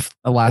weeks of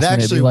a last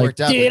minute. Actually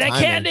worked out. Dude, I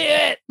can't do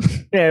it.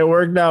 Yeah, it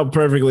worked out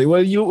perfectly.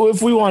 Well,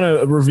 if we want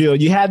to reveal,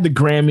 you had the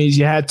Grammys,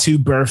 you had 2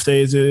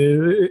 birthdays.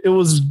 It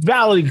was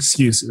valid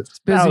excuses.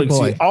 Busy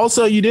boy.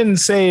 Also, you didn't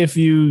say if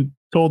you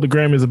told the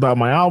Grammys about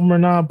my album or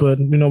not, but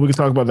we can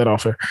talk about that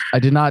off air. I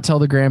did not tell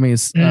the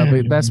Grammys,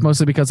 but that's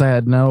mostly because I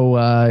had no,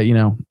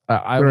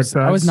 I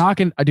was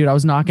knocking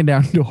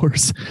down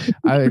doors.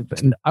 I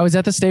was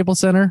at the Staples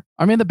Center.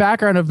 I'm in the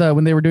background of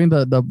when they were doing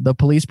the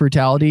police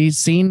brutality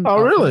scene.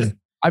 Oh, really?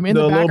 I'm in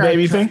the little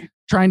baby thing,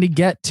 trying to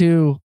get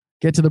to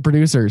the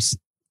producers.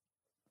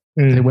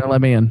 They wouldn't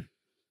let me in.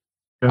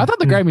 I thought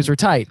the Grammys were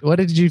tight. What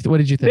did you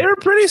think? They were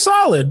pretty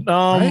solid.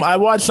 Right? I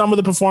watched some of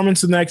the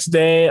performance the next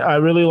day. I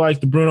really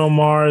liked the Bruno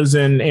Mars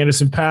and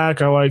Anderson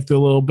 .Paak. I liked the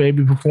Lil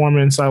Baby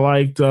performance. I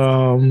liked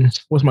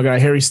what's my guy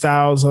Harry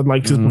Styles. I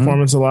liked his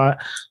performance a lot.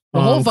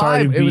 The whole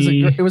vibe.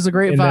 It was a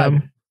great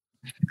vibe.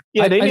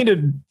 Yeah, they need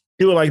to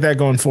do it like that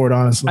going forward.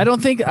 Honestly, I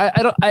don't think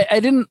I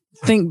didn't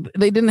think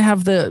they didn't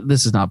have the.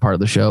 This is not part of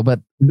the show, but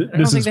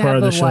this is part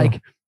of the show.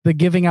 Like the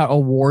giving out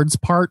awards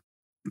part.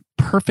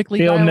 Perfectly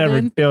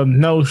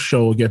no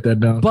show will get that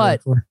done, but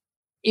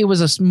it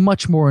was a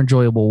much more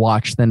enjoyable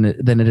watch than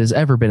it has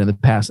ever been in the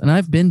past. And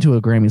I've been to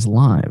a Grammys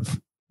live.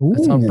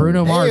 I saw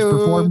Bruno Mars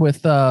perform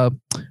with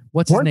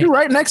what's his name? Weren't you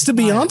right next to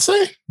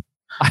Beyonce?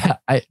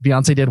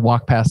 Beyonce did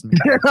walk past me.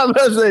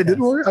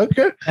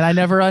 Okay. And I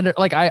never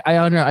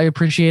I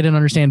appreciate and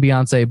understand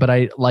Beyonce, but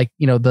I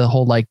the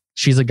whole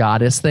she's a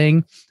goddess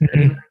thing. I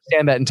didn't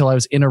understand that until I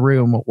was in a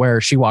room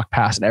where she walked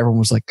past and everyone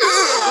was like,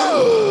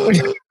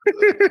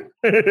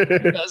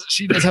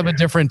 she does have a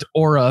different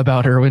aura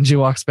about her when she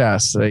walks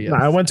past. So, yeah.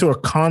 I went to a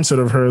concert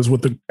of hers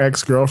with the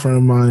ex-girlfriend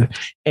of mine,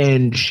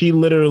 and she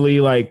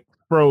literally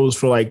froze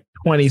for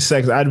 20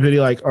 seconds. I'd be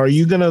like, are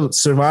you gonna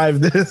survive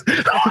this?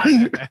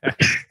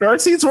 Our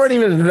seats weren't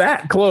even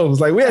that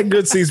close. We had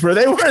good seats, but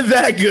they weren't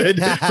that good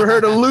for her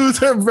to lose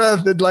her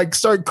breath and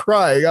start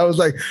crying. I was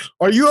like,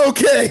 are you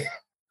okay?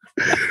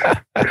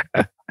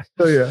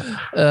 So yeah.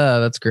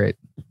 That's great.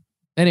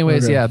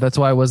 Anyways, okay. Yeah, that's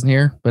why I wasn't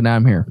here, but now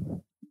I'm here.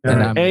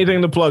 Right.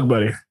 Anything to plug,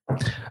 buddy?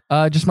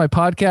 Just my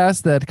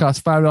podcast that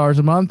costs $5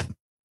 a month.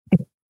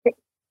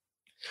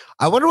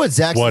 I wonder what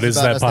Zach says is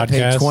about that us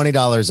podcast? To pay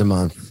 $20 a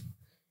month.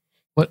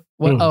 What?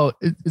 Oh,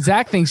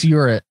 Zach thinks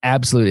you're an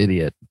absolute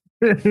idiot.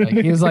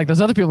 He was like,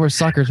 those other people were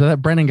suckers, but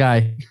that Brennan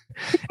guy.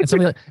 And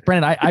somebody like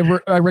Brennan,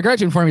 I regret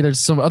to inform you there's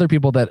some other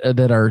people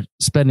that are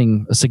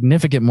spending a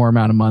significant more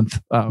amount a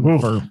month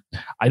for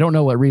I don't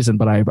know what reason,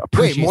 but I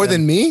appreciate Wait, more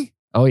than me?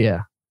 Oh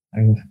yeah.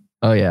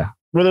 Oh yeah.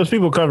 Well, there's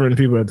people covering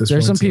people at this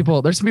There's point.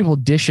 There's some people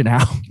dishing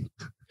out.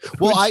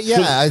 Well,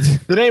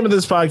 the name of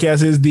this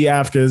podcast is The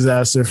After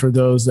Disaster for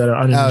those that are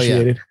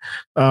uninitiated.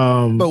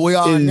 Oh, yeah. But we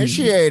are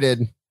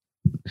initiated.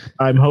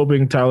 I'm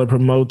hoping Tyler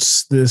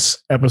promotes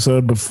this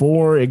episode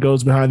before it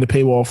goes behind the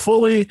paywall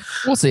fully.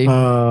 We'll see.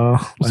 We'll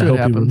see what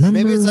happens.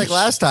 Maybe it's like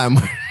last time.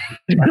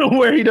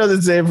 Where he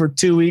doesn't say it for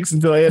 2 weeks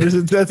until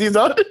Anderson says he's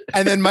on it.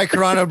 And then Mike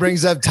Carano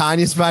brings up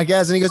Tanya's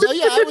podcast and he goes, oh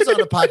yeah, I was on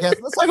a podcast.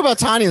 Let's talk about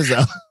Tanya's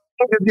though.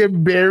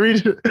 Get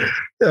buried.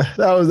 Yeah,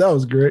 that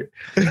was great.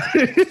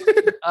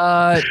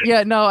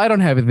 Yeah, no, I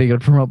don't have anything to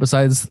promote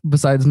besides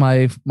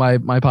my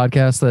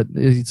podcast that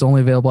it's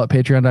only available at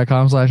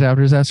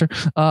patreon.com/afterdisaster.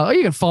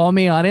 You can follow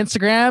me on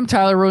Instagram,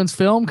 Tyler Ruins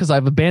Film, because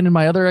I've abandoned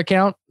my other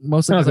account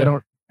mostly because I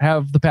don't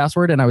have the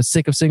password and I was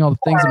sick of seeing all the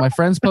things that my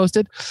friends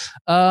posted.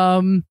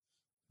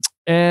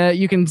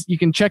 You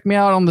can check me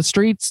out on the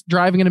streets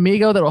driving an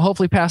Amigo that will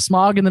hopefully pass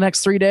smog in the next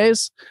 3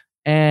 days.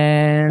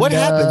 And what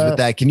happens with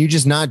that? Can you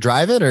just not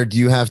drive it, or do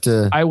you have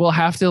to? I will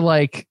have to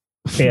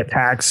pay a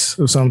tax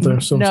or something.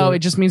 No, it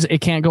just means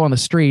it can't go on the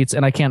streets,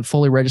 and I can't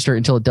fully register it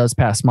until it does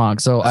pass smog.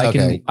 So I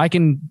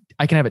can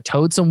have it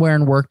towed somewhere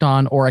and worked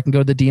on, or I can go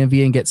to the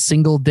DMV and get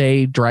single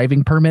day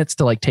driving permits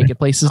to take it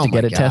places to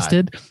get it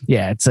tested.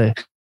 Yeah, it's a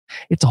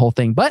whole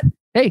thing. But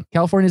hey,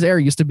 California's air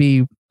used to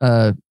be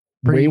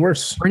way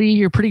worse.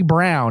 Pretty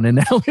brown, and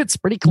now it's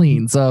pretty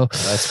clean. So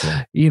that's cool.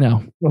 A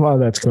lot of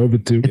that's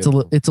COVID too. It's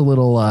a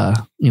little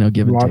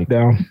give and take.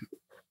 Lockdown.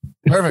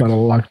 Perfect.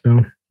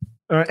 Lockdown.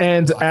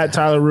 And at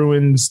Tyler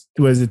Ruins,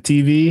 was it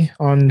TV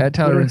on at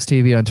Tyler Ruins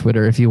TV on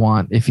Twitter if you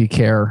want, if you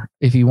care,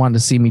 if you want to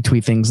see me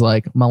tweet things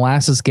like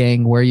Molasses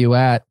Gang, where you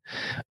at?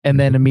 And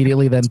then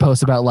immediately then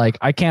post about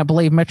I can't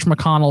believe Mitch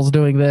McConnell's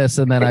doing this.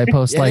 And then I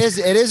post it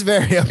is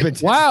very up and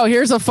down. Wow,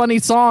 here's a funny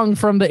song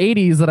from the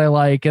 80s that I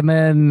like. And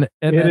then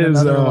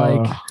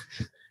another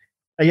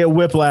I get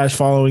whiplash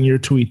following your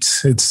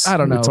tweets. I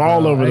don't know. It's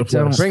all over the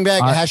place. Bring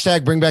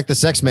back the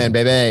sex man,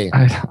 baby.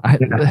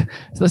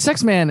 The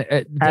sex man.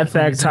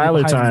 Hashtag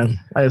Tyler time.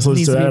 I just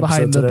listened to that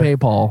behind the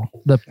paywall.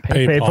 The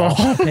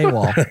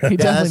paywall. He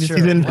definitely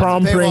he's in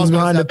prom strings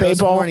behind the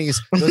paywall.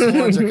 Those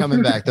horns are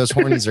coming back. Those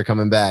hornies are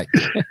coming back.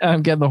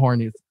 I'm getting the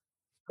hornies.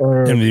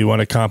 And if you want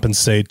to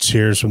compensate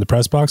cheers from the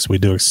press box, we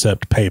do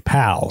accept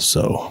PayPal.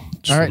 So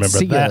just remember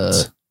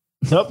that.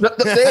 Nope.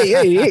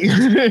 Hey.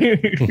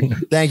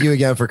 Thank you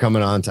again for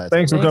coming on, Ty.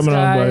 Thanks for coming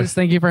on, guys.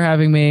 Thank you for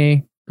having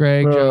me,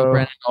 Greg, Joe,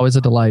 Brennan. Always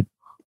a delight.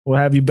 We'll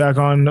have you back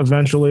on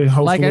eventually.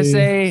 Hopefully, like I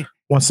say,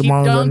 once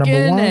tomorrow's our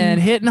number one and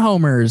hitting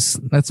homers.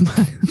 That's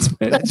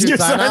your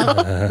sign off.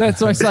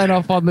 That's my sign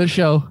off on this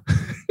show.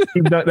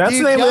 That's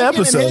the name of the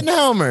episode. Hitting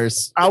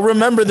homers. I'll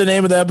remember the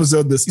name of the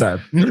episode this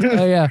time.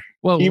 Oh yeah.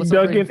 Well, keep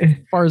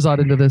ducking. Farzad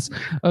into this.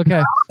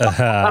 Okay.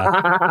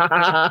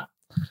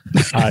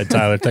 All right,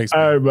 Tyler. Thanks.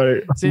 All right,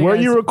 buddy. Were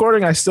you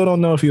recording? I still don't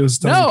know if he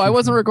was. No, I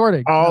wasn't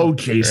recording. Oh,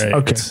 jeez.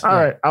 Okay. All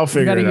right. I'll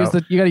figure it out.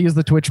 You got to use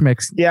the Twitch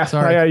mix. Yeah.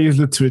 Sorry. I got to use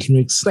the Twitch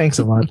mix. Thanks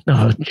a lot.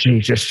 Oh,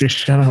 Jesus. Just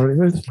shut up.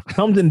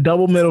 Comes in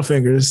double middle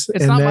fingers.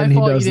 It's not my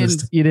fault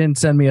you didn't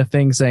send me a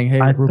thing saying, hey,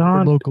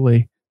 record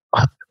locally.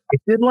 I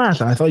did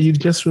last. I thought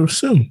you'd just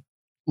assume.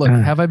 Look,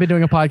 have I been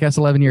doing a podcast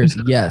 11 years?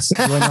 Yes.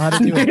 Do I know how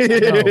to do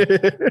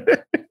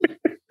it?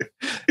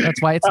 No.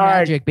 That's why it's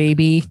magic,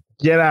 baby.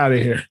 Get out of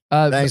here.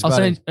 Thanks,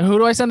 buddy. Who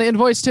do I send the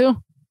invoice to?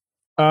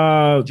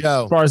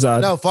 Joe.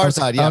 Farzad. No,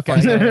 Farzad. Yeah. Okay.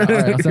 Farzad. All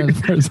right, I'll send it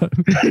to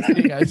Farzad.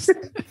 See you guys.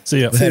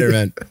 See ya. Later,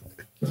 man.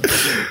 Woo,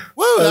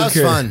 that was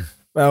fun.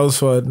 That was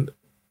fun.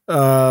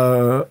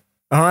 All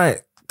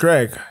right,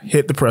 Greg,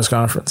 hit the press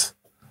conference.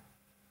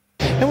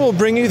 And we'll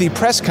bring you the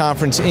press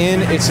conference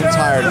in its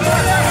entirety.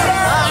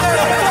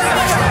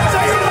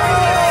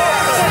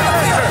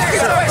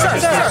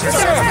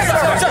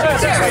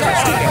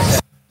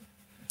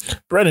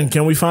 Brennan,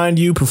 can we find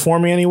you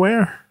performing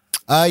anywhere?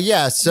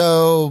 Yeah.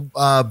 So,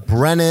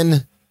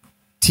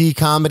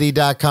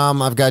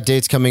 BrennanTComedy.com. I've got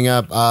dates coming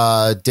up.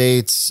 I'll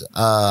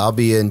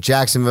be in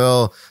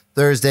Jacksonville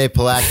Thursday,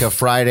 Palatka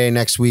Friday.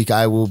 Next week,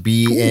 I will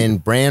be in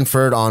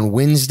Brantford on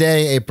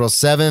Wednesday, April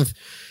 7th.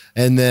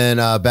 And then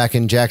back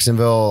in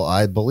Jacksonville,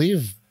 I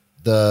believe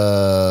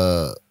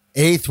the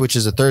 8th, which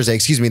is a Thursday.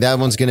 Excuse me. That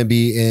one's going to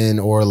be in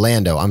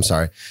Orlando. I'm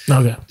sorry.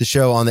 Okay. The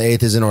show on the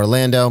 8th is in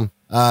Orlando.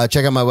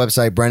 Check out my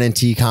website,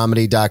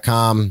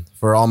 BrennanTComedy.com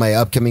for all my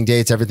upcoming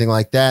dates, everything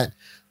like that.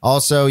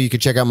 Also, you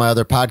can check out my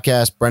other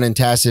podcast, Brennan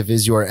Tassif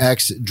is Your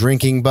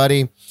Ex-Drinking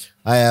Buddy.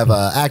 I have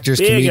actors,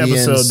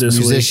 comedians,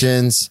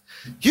 musicians.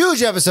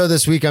 Huge episode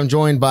this week. I'm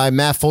joined by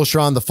Matt Fulcher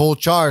on The Full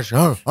Charge.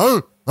 Talk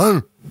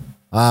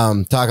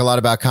a lot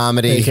about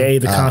comedy. AKA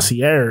the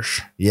concierge.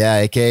 Yeah,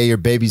 AKA your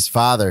baby's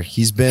father.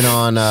 He's been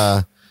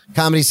on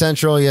Comedy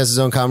Central. He has his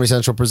own Comedy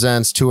Central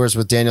Presents, tours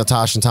with Daniel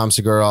Tosh and Tom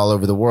Segura all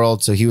over the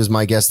world. So he was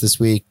my guest this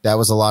week. That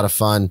was a lot of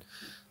fun.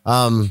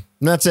 And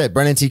that's it.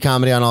 Brennan T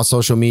Comedy on all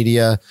social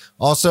media.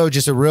 Also,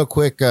 just a real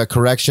quick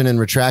correction and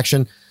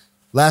retraction.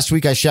 Last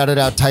week, I shouted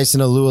out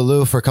Tyson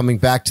Alualu for coming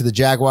back to the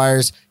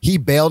Jaguars. He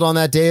bailed on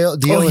that deal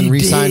and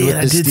re-signed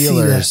with the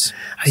Steelers.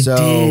 I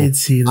did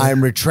see that.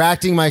 I'm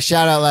retracting my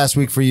shout out last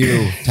week for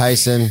you,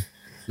 Tyson,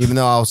 even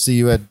though I'll see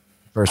you at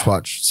First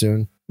Watch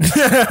soon.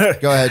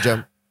 Go ahead,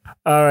 Joe.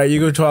 All right, you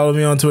can follow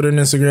me on Twitter and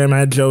Instagram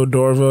at Joe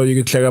Dorville. You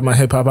can check out my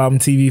hip hop album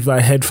TV via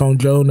Headphone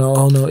Joe, no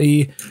O, no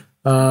E.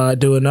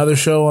 Do another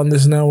show on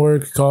this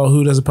network called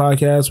Who Does a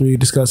Podcast. We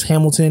discuss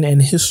Hamilton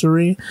and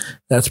history.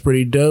 That's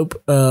pretty dope.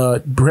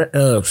 Greg.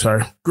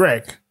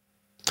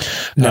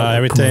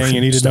 Everything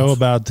you need to know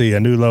about the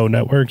Anulo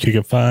network, you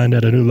can find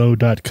at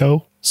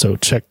anulo.co. So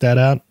check that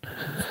out.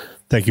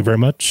 Thank you very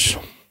much.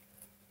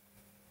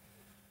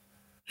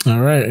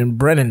 All right. And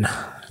Brennan,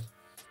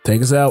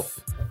 take us out.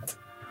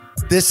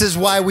 This is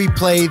why we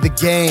play the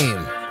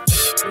game.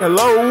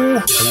 Hello.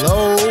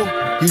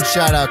 Huge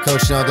shout out,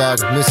 Coach Snell Dog.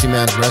 Miss you,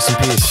 man. Rest in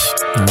peace.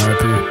 Boom.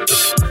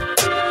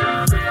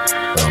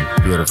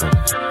 Beautiful.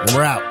 And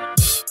we're out.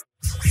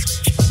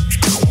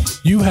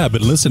 You have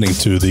been listening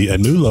to the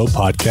Anulo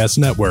Podcast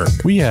Network.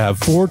 We have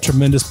 4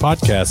 tremendous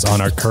podcasts on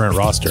our current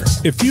roster.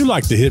 If you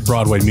like the hit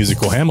Broadway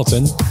musical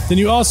Hamilton, then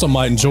you also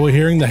might enjoy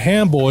hearing the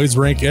Ham Boys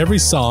rank every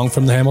song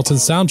from the Hamilton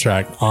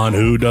soundtrack on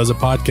Who Does a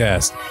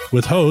Podcast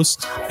with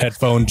hosts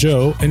Headphone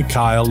Joe and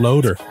Kyle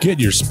Loader. Get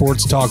your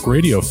sports talk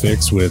radio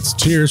fix with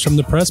Cheers from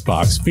the Press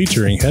Box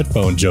featuring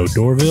Headphone Joe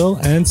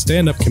Dorville and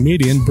stand-up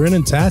comedian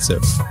Brennan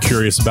Tassif.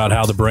 Curious about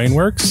how the brain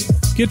works?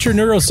 Get your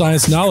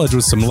neuroscience knowledge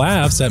with some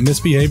laughs at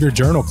Misbehavior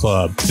Journal Club.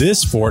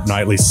 This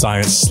fortnightly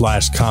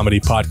science/comedy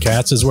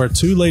podcast is where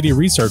 2 lady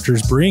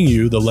researchers bring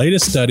you the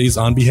latest studies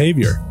on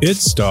behavior. It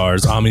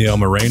stars Amiel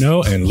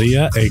Moreno and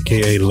Leah,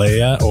 aka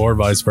Leia, or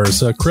vice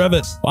versa,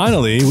 Crevitt.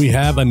 Finally, we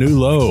have a new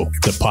low.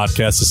 The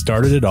podcast has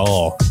started it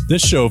all.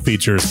 This show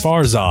features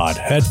Farzad,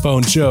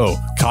 Headphone Joe,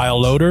 Kyle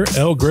Loader,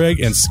 L. Greg,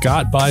 and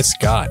Scott by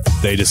Scott.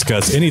 They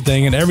discuss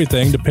anything and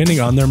everything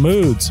depending on their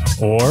moods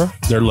or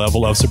their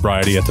level of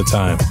sobriety at the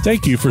time.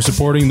 Thank you for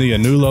supporting the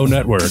Anulo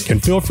Network,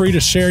 and feel free to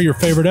share your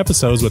favorite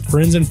episodes with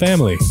friends and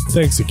family.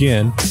 Thanks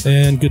again,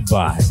 and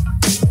goodbye.